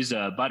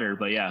butter,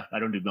 but I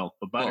don't do milk,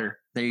 but butter.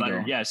 There you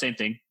go. Yeah, same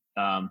thing.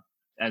 And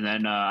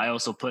then I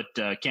also put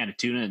a can of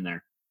tuna in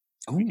there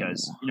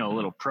because a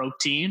little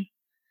protein,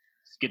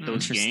 get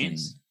those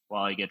gains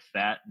while I get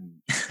fat and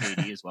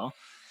KD as well.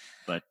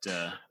 But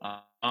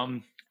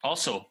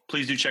also,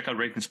 please do check out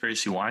Red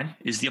Conspiracy Wine.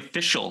 Is the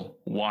official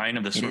wine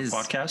of the Sort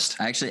podcast.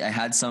 Actually, I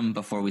had some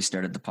before we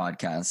started the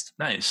podcast.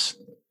 Nice.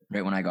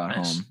 Right when I got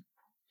home.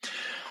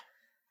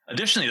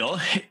 Additionally, though,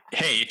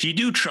 hey, if you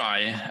do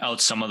try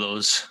out some of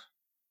those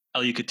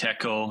El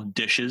Yucateco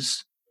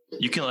dishes,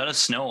 you can let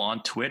us know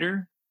on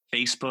Twitter,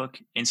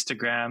 Facebook,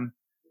 Instagram,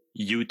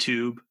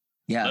 YouTube.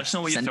 Yeah, let us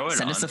know what you throw it on.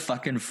 Send us a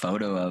fucking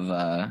photo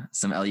of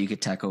some El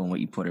Yucateco and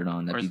what you put it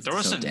on. That'd be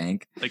so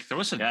dank. Like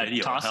throw us a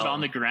video. Toss it on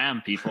the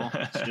gram, people.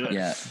 Let's do it.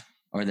 Yeah,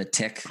 or the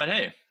tick. But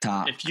hey,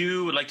 if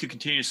you would like to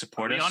continue to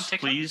support us,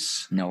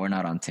 please. No, we're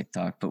not on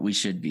TikTok, but we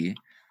should be.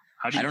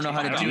 I don't know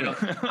how to do it.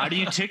 How do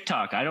you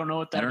TikTok? I don't know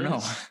what that is. I don't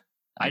know.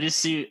 I just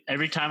see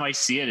every time I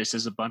see it, it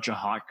says a bunch of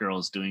hot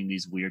girls doing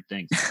these weird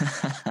things.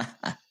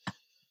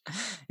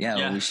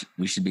 Well,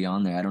 we should be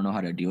on there. I don't know how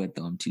to do it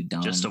though. I'm too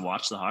dumb. Just to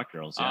watch the hot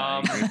girls.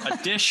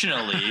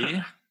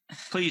 Additionally,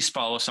 please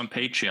follow us on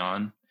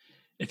Patreon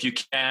if you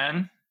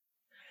can.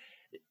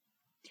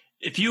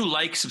 If you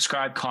like,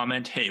 subscribe,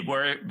 comment. Hey,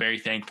 we're very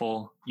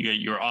thankful.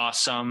 You're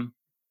awesome.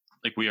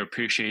 Like we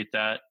appreciate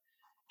that.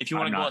 If you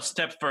want to go a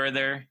step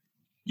further,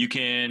 you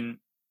can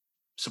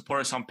support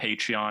us on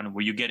Patreon,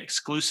 where you get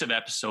exclusive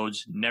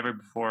episodes never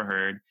before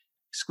heard.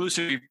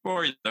 Exclusively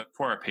for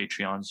our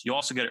Patreons. You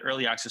also get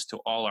early access to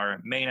all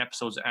our main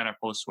episodes and our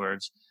post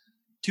words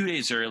 2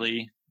 days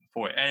early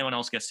before anyone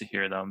else gets to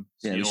hear them.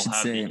 So you'll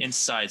have the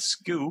inside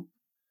scoop.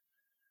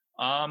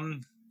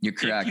 You're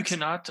correct. If you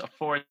cannot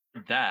afford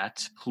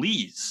that,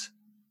 please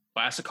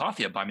buy us a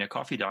coffee at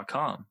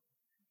buymeacoffee.com.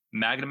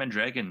 Magnum and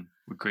Dragon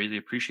would greatly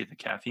appreciate the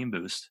caffeine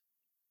boost.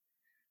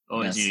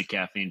 Always need a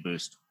caffeine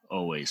boost.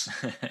 Always.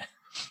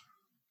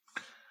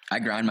 I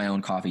grind my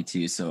own coffee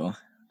too, so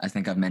I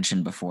think I've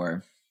mentioned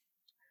before.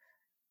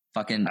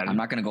 I'm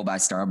not going to go buy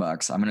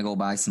Starbucks. I'm going to go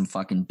buy some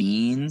fucking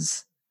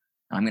beans.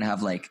 I'm going to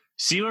have like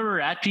see where we're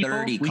at, people.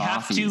 30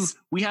 coffees.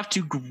 We have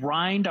to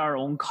grind our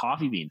own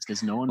coffee beans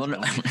because no one's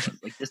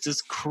like this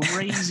is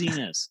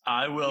craziness.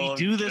 We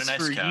do this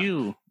for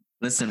you.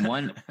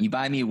 Listen, you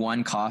buy me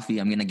one coffee,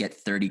 I'm going to get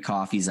 30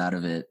 coffees out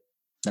of it.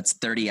 That's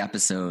 30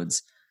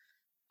 episodes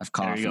of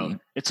coffee. There you go.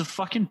 It's a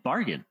fucking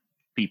bargain,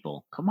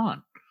 people. Come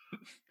on.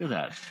 Look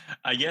at that.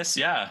 I guess,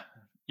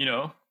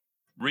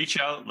 reach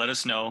out, let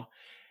us know.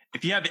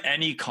 If you have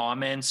any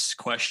comments,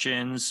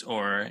 questions,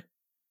 or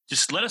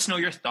just let us know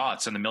your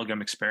thoughts on the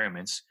Milgram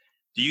experiments.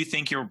 Do you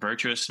think you're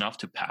virtuous enough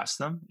to pass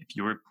them if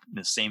you were in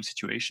the same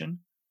situation?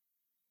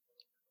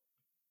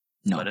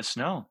 No. Let us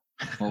know.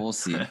 Well, we'll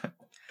see.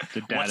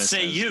 What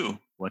say you?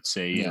 What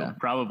say you? Yeah,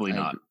 probably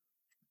not.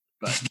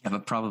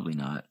 But probably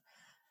not.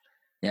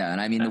 Yeah,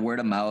 and I mean, the word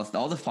of mouth,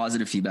 all the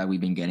positive feedback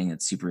we've been getting,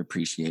 it's super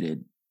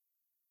appreciated.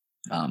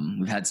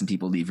 We've had some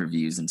people leave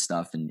reviews and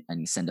stuff and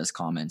send us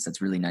comments.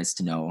 That's really nice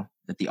to know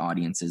that the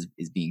audience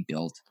is being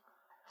built.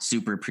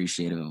 Super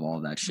appreciative of all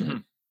of that shit. Mm-hmm.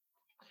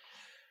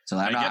 So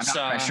I'm not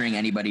pressuring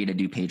anybody to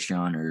do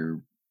Patreon or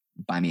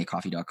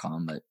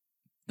buymeacoffee.com, but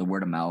the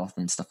word of mouth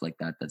and stuff like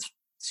that, that's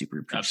super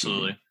appreciated.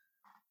 Absolutely.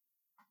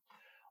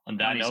 On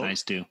that note,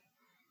 nice too.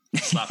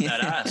 Slap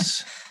that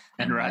ass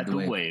and ride the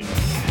wave.